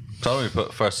 So I only put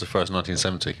 1st to 1st,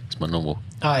 1970. It's my normal.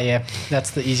 Oh, yeah.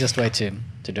 That's the easiest way to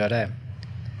do it, eh?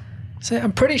 So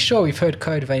I'm pretty sure we've heard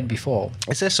Code Vein before.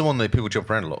 Is there someone that people jump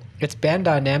around a lot? It's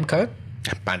Bandai Namco.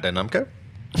 Bandai Namco?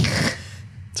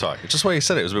 Sorry. Just the way you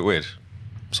said it was a bit weird.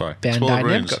 Sorry. Bandai Spoil the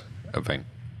runes Namco. of Vein.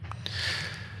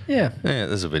 Yeah. Yeah,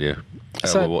 there's a video.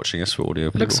 So we're watching this for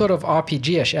audio. Looks sort of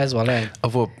RPG-ish as well, eh?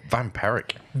 Of a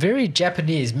vampiric. Very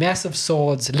Japanese. Massive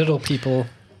swords, little people.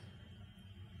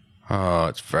 Oh,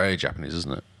 it's very Japanese,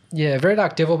 isn't it? Yeah, very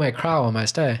like Devil May Cry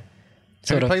almost, eh?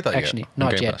 Have you played that actually, yet?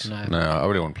 not Game yet, Pass? no. No, I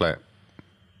really want to play it.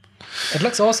 It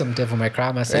looks awesome, Devil May Cry,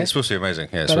 I must say. It's supposed to be amazing.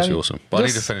 Yeah, it's But supposed to be I mean, awesome. But I need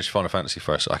to this- finish Final Fantasy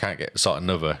first. I can't start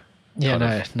another Yeah, kind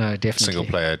no, of no, definitely. single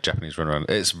player Japanese run around.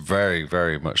 It's very,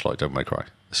 very much like Devil May Cry.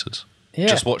 This is. Yeah.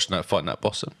 Just watching that fighting that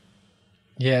boss.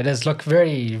 Yeah, it does look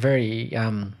very, very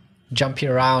jumpy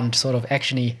around, sort of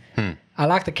actiony. I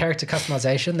like the character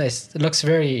customization. It looks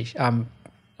very,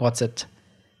 what's it?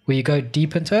 Where you go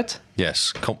deep into it.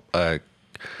 Yes.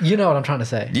 You know what I'm trying to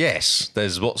say. Yes.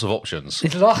 There's lots of options.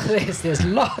 There's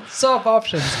lots of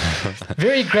options.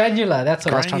 Very granular. That's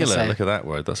what I was trying to Granular. say. Look at that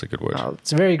word. That's a good word. Oh,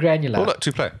 it's very granular. Oh, look,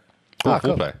 2-player. Oh, Or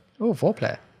cool. 4-player. Oh,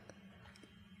 4-player.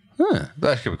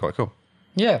 That could be quite cool.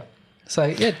 Yeah. So,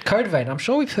 yeah, Code Vein. I'm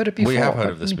sure we've heard it before. We have heard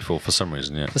but of this before for some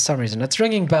reason, yeah. For some reason. It's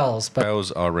ringing bells. But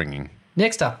Bells are ringing.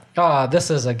 next up. This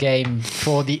is a game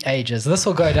for the ages. This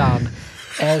will go down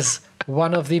as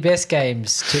one of the best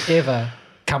games to ever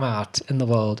come out in the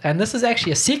world. And this is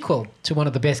actually a sequel to one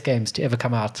of the best games to ever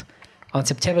come out on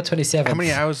September 27th. How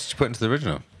many hours did you put into the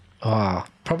original?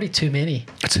 Probably too many.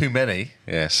 Too many,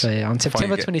 yes. So, yeah, on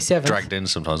September Find you get 27th. dragged in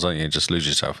sometimes, don't you? Just lose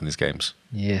yourself in these games.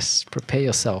 Yes, prepare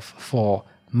yourself for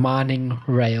Mining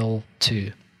Rail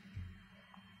 2.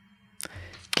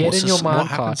 Get in your What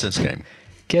happens in minecart. this game?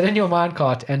 Get in your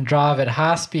minecart and drive at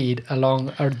high speed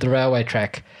along the railway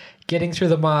track, getting through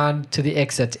the mine to the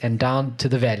exit and down to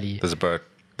the valley. There's a bird.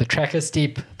 The track is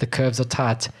steep, the curves are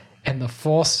tight, and the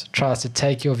force tries to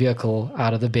take your vehicle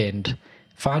out of the bend.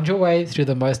 Find your way through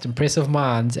the most impressive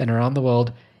mines and around the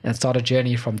world and start a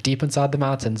journey from deep inside the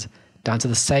mountains down to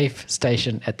the safe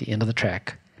station at the end of the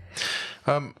track.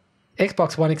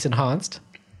 Xbox One X Enhanced.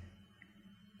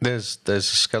 There's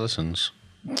skeletons.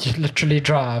 You literally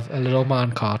drive a little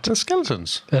minecart. There's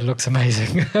skeletons. It looks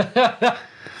amazing.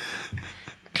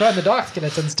 Glow in the dark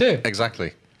skeletons too.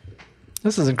 Exactly.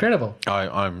 This is incredible.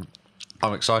 I'm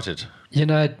excited. You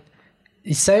know,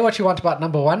 you say what you want about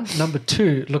number one. Number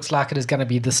two looks like it is going to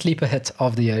be the sleeper hit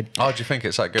of the year. Oh, do you think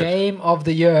it's that good? Game of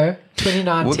the year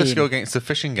 2019. Will this go against the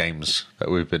fishing games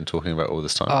that we've been talking about all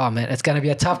this time? Oh man, it's going to be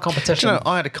a tough competition. Do you know,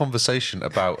 I had a conversation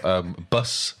about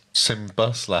Sim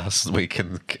Bus last week,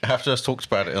 and after I talked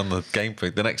about it on the game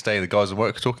thing, the next day the guys at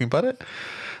work were talking about it.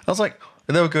 I was like,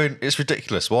 and they were going, it's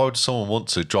ridiculous. Why would someone want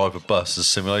to drive a bus as a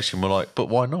simulation? We're like, but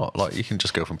why not? Like, you can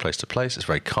just go from place to place. It's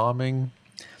very calming.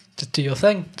 Just do your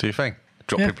thing. Do you think?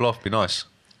 Drop Yeah. people off, be nice.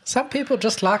 Some people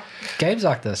just like games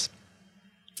like this.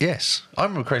 Yes. I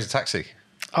remember Crazy Taxi.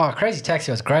 Oh, Crazy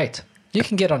Taxi was great. You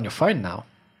can get on your phone now.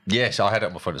 Yes, I had it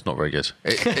on my phone. It's not very good.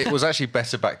 It was actually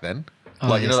better back then. Oh,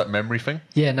 Like, you know yes. that memory thing?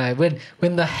 Yeah, no,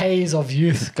 when the haze of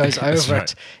youth goes That's over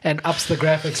right. it and ups the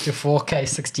graphics to 4K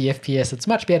 60 FPS, it's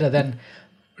much better than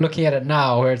looking at it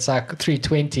now where it's like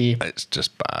 320. It's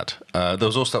just bad. There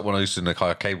was also that one I used to do in the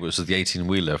arcade, which was the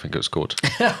 18-wheeler, I think it was called.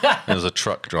 There was a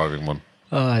truck driving one.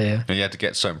 Oh, yeah. And you had to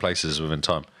get certain places within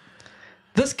time.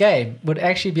 This game would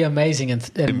actually be amazing in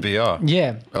In VR?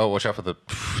 Yeah, Oh, watch out for the...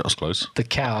 That was close. the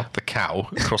cow. The cow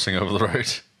crossing over the road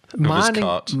with his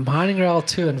cart. Mining Rail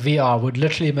 2 in VR would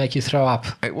literally make you throw up.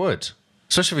 It would.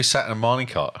 Especially if we sat in a mining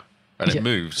cart and Yeah. it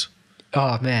moved.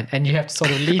 Oh, man. And you have to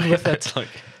sort of lean with it. It's like,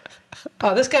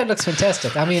 Oh, this game looks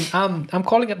fantastic. I mean, I'm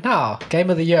calling it now. Game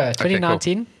of the Year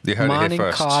 2019. cool. You heard it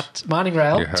here first. Mining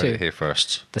Rail you heard 2. it here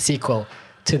first. The sequel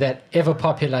to that ever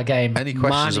popular game. Any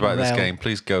questions Mining about this Rail. game,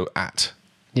 please go at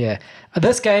Yeah.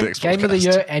 This game of the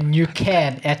year, and you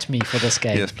can at me for this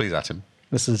game. Yes, please at him.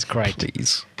 This is great.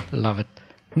 Please. Love it.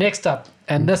 Next up,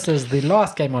 and this is the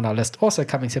last game on our list, also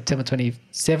coming September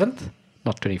 27th,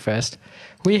 not 21st,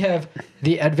 we have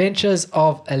The Adventures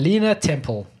of Alina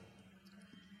Temple.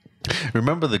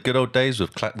 Remember the good old days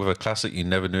with a classic you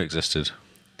never knew existed?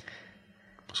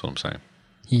 That's what I'm saying.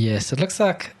 Yes, it looks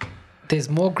like there's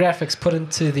more graphics put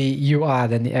into the UI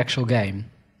than the actual game.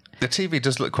 The TV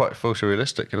does look quite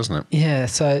photorealistic, doesn't it? Yeah,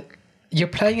 so you're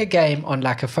playing a game on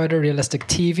like a photorealistic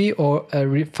TV or a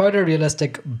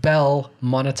photorealistic Bell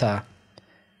monitor,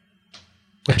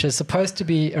 which is supposed to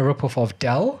be a ripoff of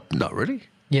Dell. Not really.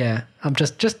 Yeah, I'm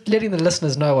just letting the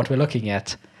listeners know what we're looking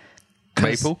at.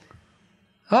 Maple?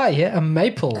 Oh, yeah, a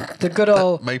Maple. The good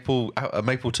old... A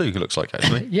Maple 2 looks like,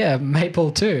 actually. Yeah,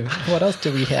 Maple 2. What else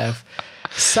do we have?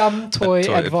 Some Toy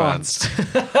Advanced.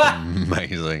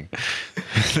 Amazing.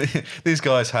 These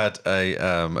guys had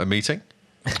a meeting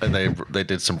and they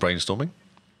did some brainstorming.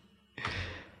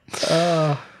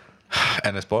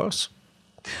 NS BIOS.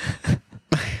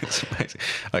 It's amazing.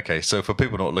 Okay, so for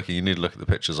people not looking, you need to look at the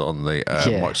pictures on the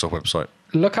Microsoft website.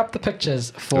 Look up the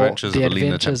pictures for The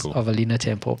Adventures of Alina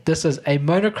Temple. This is a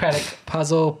monocratic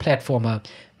puzzle platformer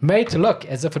made to look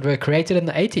as if it were created in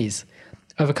the 80s.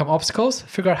 Overcome obstacles,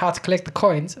 figure out how to collect the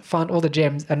coins, find all the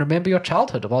gems, and remember your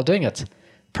childhood while doing it.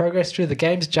 Progress through the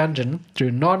game's dungeon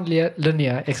through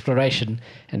non-linear exploration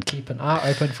and keep an eye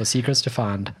open for secrets to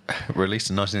find. Released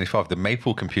in 1985, the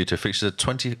Maple computer features a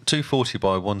 240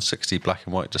 by 160 black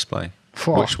and white display,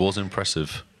 which was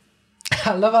impressive.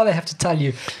 I love how they have to tell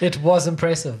you it was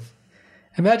impressive.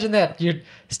 Imagine that. You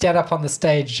stand up on the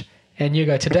stage and you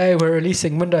go, today we're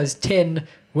releasing Windows 10,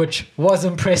 which was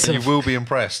impressive. You will be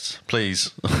impressed,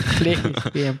 please. Please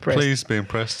be impressed. Please be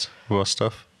impressed with our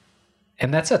stuff.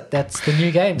 And that's it. That's the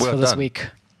new games for this week.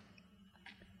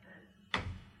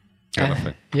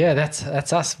 Yeah,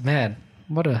 that's us, man.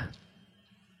 What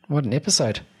an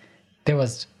episode. There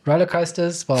was roller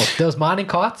coasters. Well, there was mining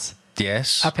carts.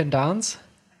 Yes. Up and downs.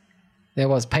 There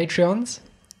was Patreons.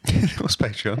 There was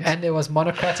Patreons. And there was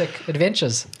monocratic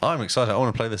adventures. I'm excited. I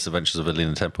want to play this Adventures of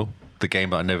Alina Temple, the game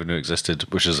that I never knew existed,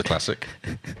 which is a classic,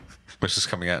 which is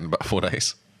coming out in about 4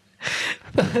 days.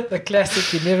 The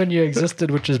classic you never knew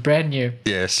existed, which is brand new.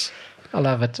 Yes. I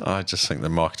love it. I just think the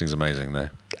marketing's amazing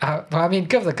there. Well, I mean,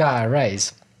 give the guy a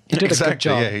raise. He did a good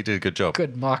job. Yeah, he did a good job.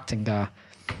 Good marketing guy.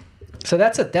 So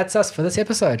that's it. That's us for this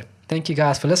episode. Thank you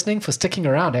guys for listening, for sticking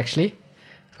around, actually,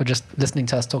 for just listening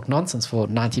to us talk nonsense for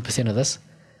 90% of this.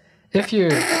 If you...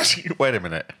 Wait a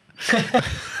minute.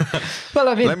 Well,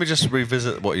 I mean... Let me just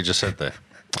revisit what you just said there.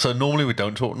 So normally we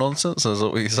don't talk nonsense, is that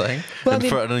what you're saying? Well, and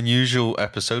for an unusual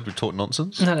episode, we talk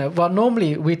nonsense? No. Well,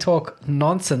 normally we talk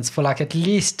nonsense for like at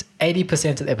least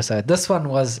 80% of the episode. This one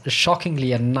was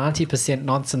shockingly a 90%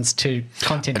 nonsense to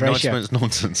content ratio. 90%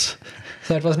 nonsense.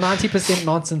 So it was 90%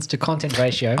 nonsense to content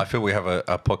ratio. I feel we have a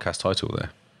podcast title there.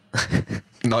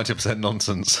 90%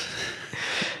 nonsense.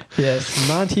 Yes,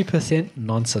 90%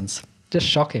 nonsense. Just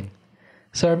shocking.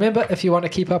 So remember, if you want to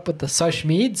keep up with the social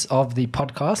medias of the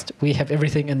podcast, we have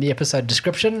everything in the episode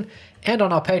description and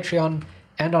on our Patreon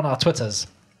and on our Twitters.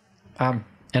 And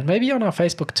maybe on our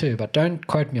Facebook too, but don't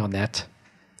quote me on that.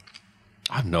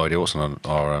 I have no idea what's on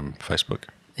our Facebook.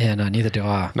 Yeah, no, neither do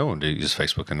I. No one uses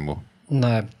Facebook anymore.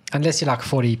 No, unless you're like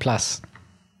 40 plus.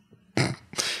 What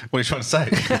are you trying to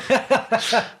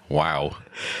say? Wow.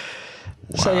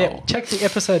 So yeah, check the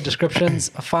episode descriptions.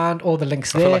 Find all the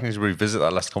links there. I feel like I need to revisit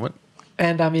that last comment.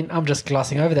 And I mean, I'm just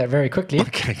glossing over that very quickly.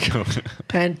 Okay, cool.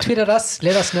 And tweet at us.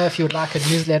 Let us know if you would like a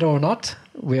newsletter or not.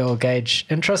 We'll gauge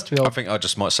interest. I think I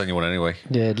just might send you one anyway.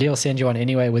 Yeah, Lee will send you one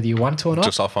anyway, whether you want to or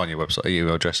not. I'll find your website, your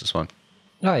email address. It's fine.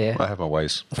 Oh yeah, I have my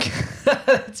ways.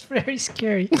 That's very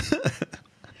scary.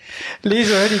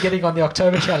 Lee's already getting on the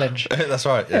October challenge. That's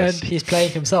right. Yes. And he's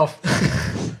playing himself.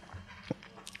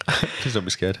 Please don't be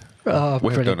scared. Oh,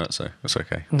 we have donuts, so it's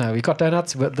okay. No, we got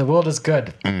donuts. The world is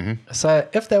good. Mm-hmm. So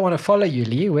if they want to follow you,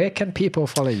 Lee, where can people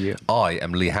follow you? I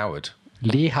am Lee Howard.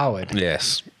 Lee Howard.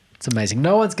 Yes. It's amazing.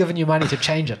 No one's given you money to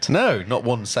change it. No, not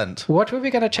 1 cent. What were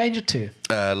we going to change it to?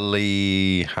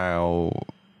 Lee How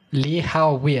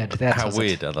weird. That's how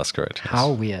weird. Oh, that's correct.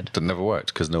 How weird. That never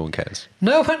worked because no one cares.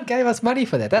 No one gave us money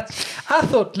for that. I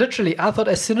thought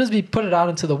as soon as we put it out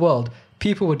into the world,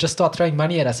 people would just start throwing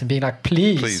money at us and being like,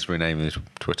 please rename this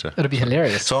Twitter. It'll be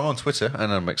hilarious. So I'm on Twitter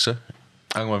and on Mixer.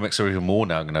 I'm going to Mixer even more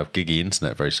now. I'm going to have giggy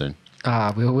internet very soon.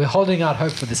 We're holding out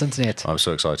hope for this internet. I'm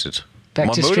so excited. Back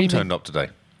My to modem streaming. turned up today.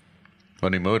 My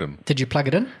new modem. Did you plug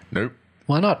it in? Nope.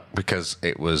 Why not? Because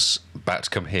it was about to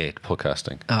come here,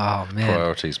 podcasting. Oh, man.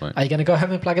 Priorities, mate. Are you going to go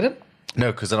home and plug it in?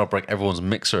 No, because then I'll break everyone's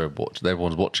mixer.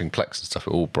 Everyone's watching Plex and stuff.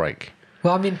 It will break.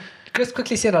 Well, I mean, just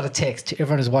quickly send out a text to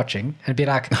everyone who's watching and be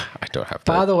like, I don't have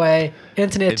to. by the way,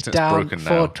 internet's down broken for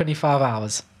now. 25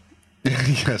 hours.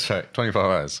 Yeah, that's right. 25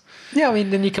 hours. Yeah, I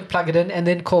mean, then you can plug it in and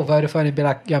then call Vodafone and be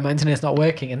like, yeah, my internet's not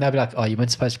working. And they'll be like, oh, you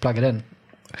weren't supposed to plug it in.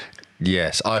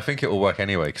 Yes, I think it will work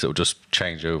anyway because it will just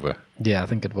change over. Yeah, I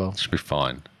think it will. It should be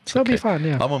fine. It's It'll be fine,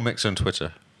 yeah. I'm on Mixer and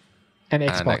Twitter. And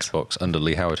Xbox. And Xbox under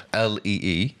Lee Howard.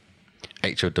 LeeHoward.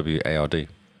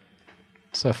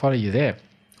 So follow you there.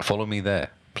 Follow me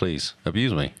there, please.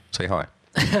 Abuse me. Say hi.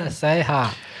 Say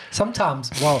hi.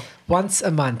 Sometimes, well, once a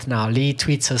month now, Lee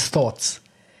tweets his thoughts.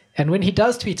 And when he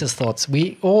does tweet his thoughts,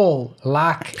 we all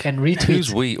like and retweet.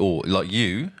 Who's we all? Like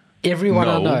you? Everyone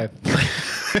I know.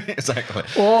 Exactly.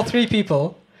 All three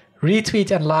people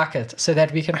retweet and like it so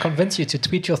that we can convince you to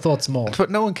tweet your thoughts more. But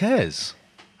no one cares.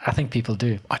 I think people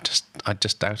do. I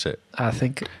just doubt it. I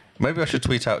think. Maybe I should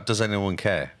tweet out, does anyone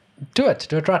care? Do it.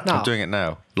 Do it right now. I'm doing it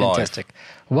now. Live. Fantastic.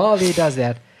 While Lee does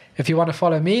that, if you want to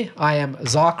follow me, I am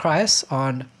Zarkrius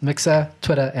on Mixer,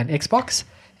 Twitter, and Xbox.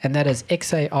 And that is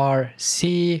XARCRIUS.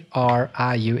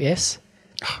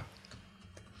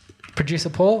 Producer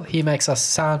Paul, he makes us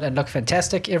sound and look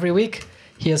fantastic every week.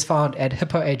 He is found at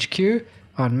Hippo HQ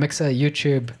on Mixer,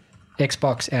 YouTube,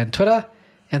 Xbox, and Twitter.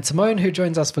 And Simone, who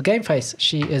joins us for Game Face,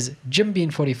 she is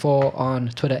JimBean44 on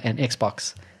Twitter and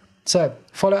Xbox. So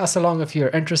follow us along if you're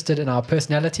interested in our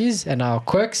personalities and our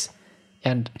quirks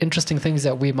and interesting things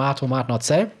that we might or might not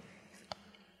say.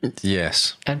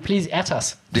 Yes. And please at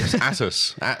us. Yes, at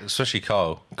us. Especially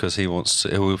Carl, because he will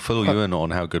fill you in on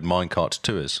how good Minecart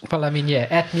 2 is. Well, I mean, yeah,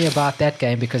 at me about that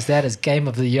game because that is game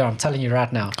of the year. I'm telling you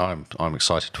right now. I'm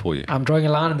excited for you. I'm drawing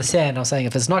a line in the sand. I'm saying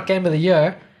if it's not game of the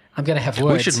year, I'm going to have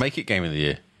words. We should make it game of the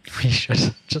year. We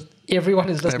should. Just everyone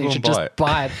who's listening Everyone should just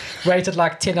buy it. Rate it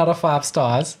like 10 out of 5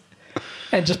 stars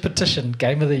and just petition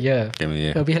game of the year. Game of the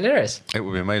year. It'll be hilarious. It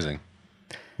would be amazing.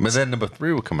 But then number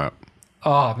 3 will come out.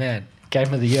 Oh, man.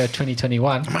 Game of the year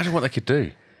 2021. Imagine what they could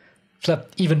do.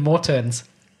 Flip even more turns.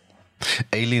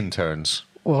 Alien turns.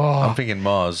 Oh. I'm thinking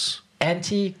Mars.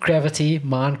 Anti-gravity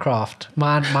Minecraft.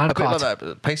 A bit like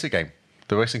that Pacer game.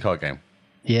 The racing car game.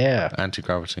 Yeah.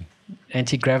 Anti-gravity.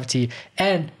 Anti-gravity.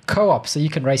 And co-op so you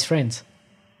can race friends.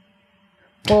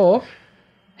 Or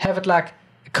have it like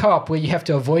a co-op where you have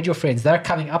to avoid your friends. They're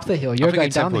coming up the hill. You're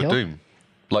going down the hill. Doom.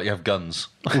 Like you have guns.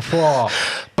 Whoa.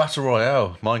 Battle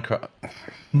Royale. Minecraft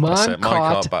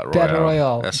Minecart Battle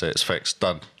Royale. That's it. It's fixed.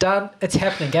 Done. Done. It's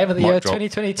happening. Game of the year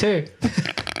 2022.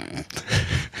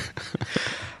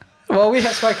 Well, we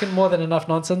have spoken more than enough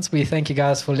nonsense. We thank you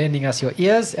guys for lending us your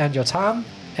ears and your time.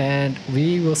 And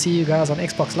we will see you guys on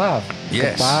Xbox Live.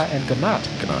 Yes. Goodbye and good night.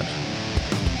 Good night.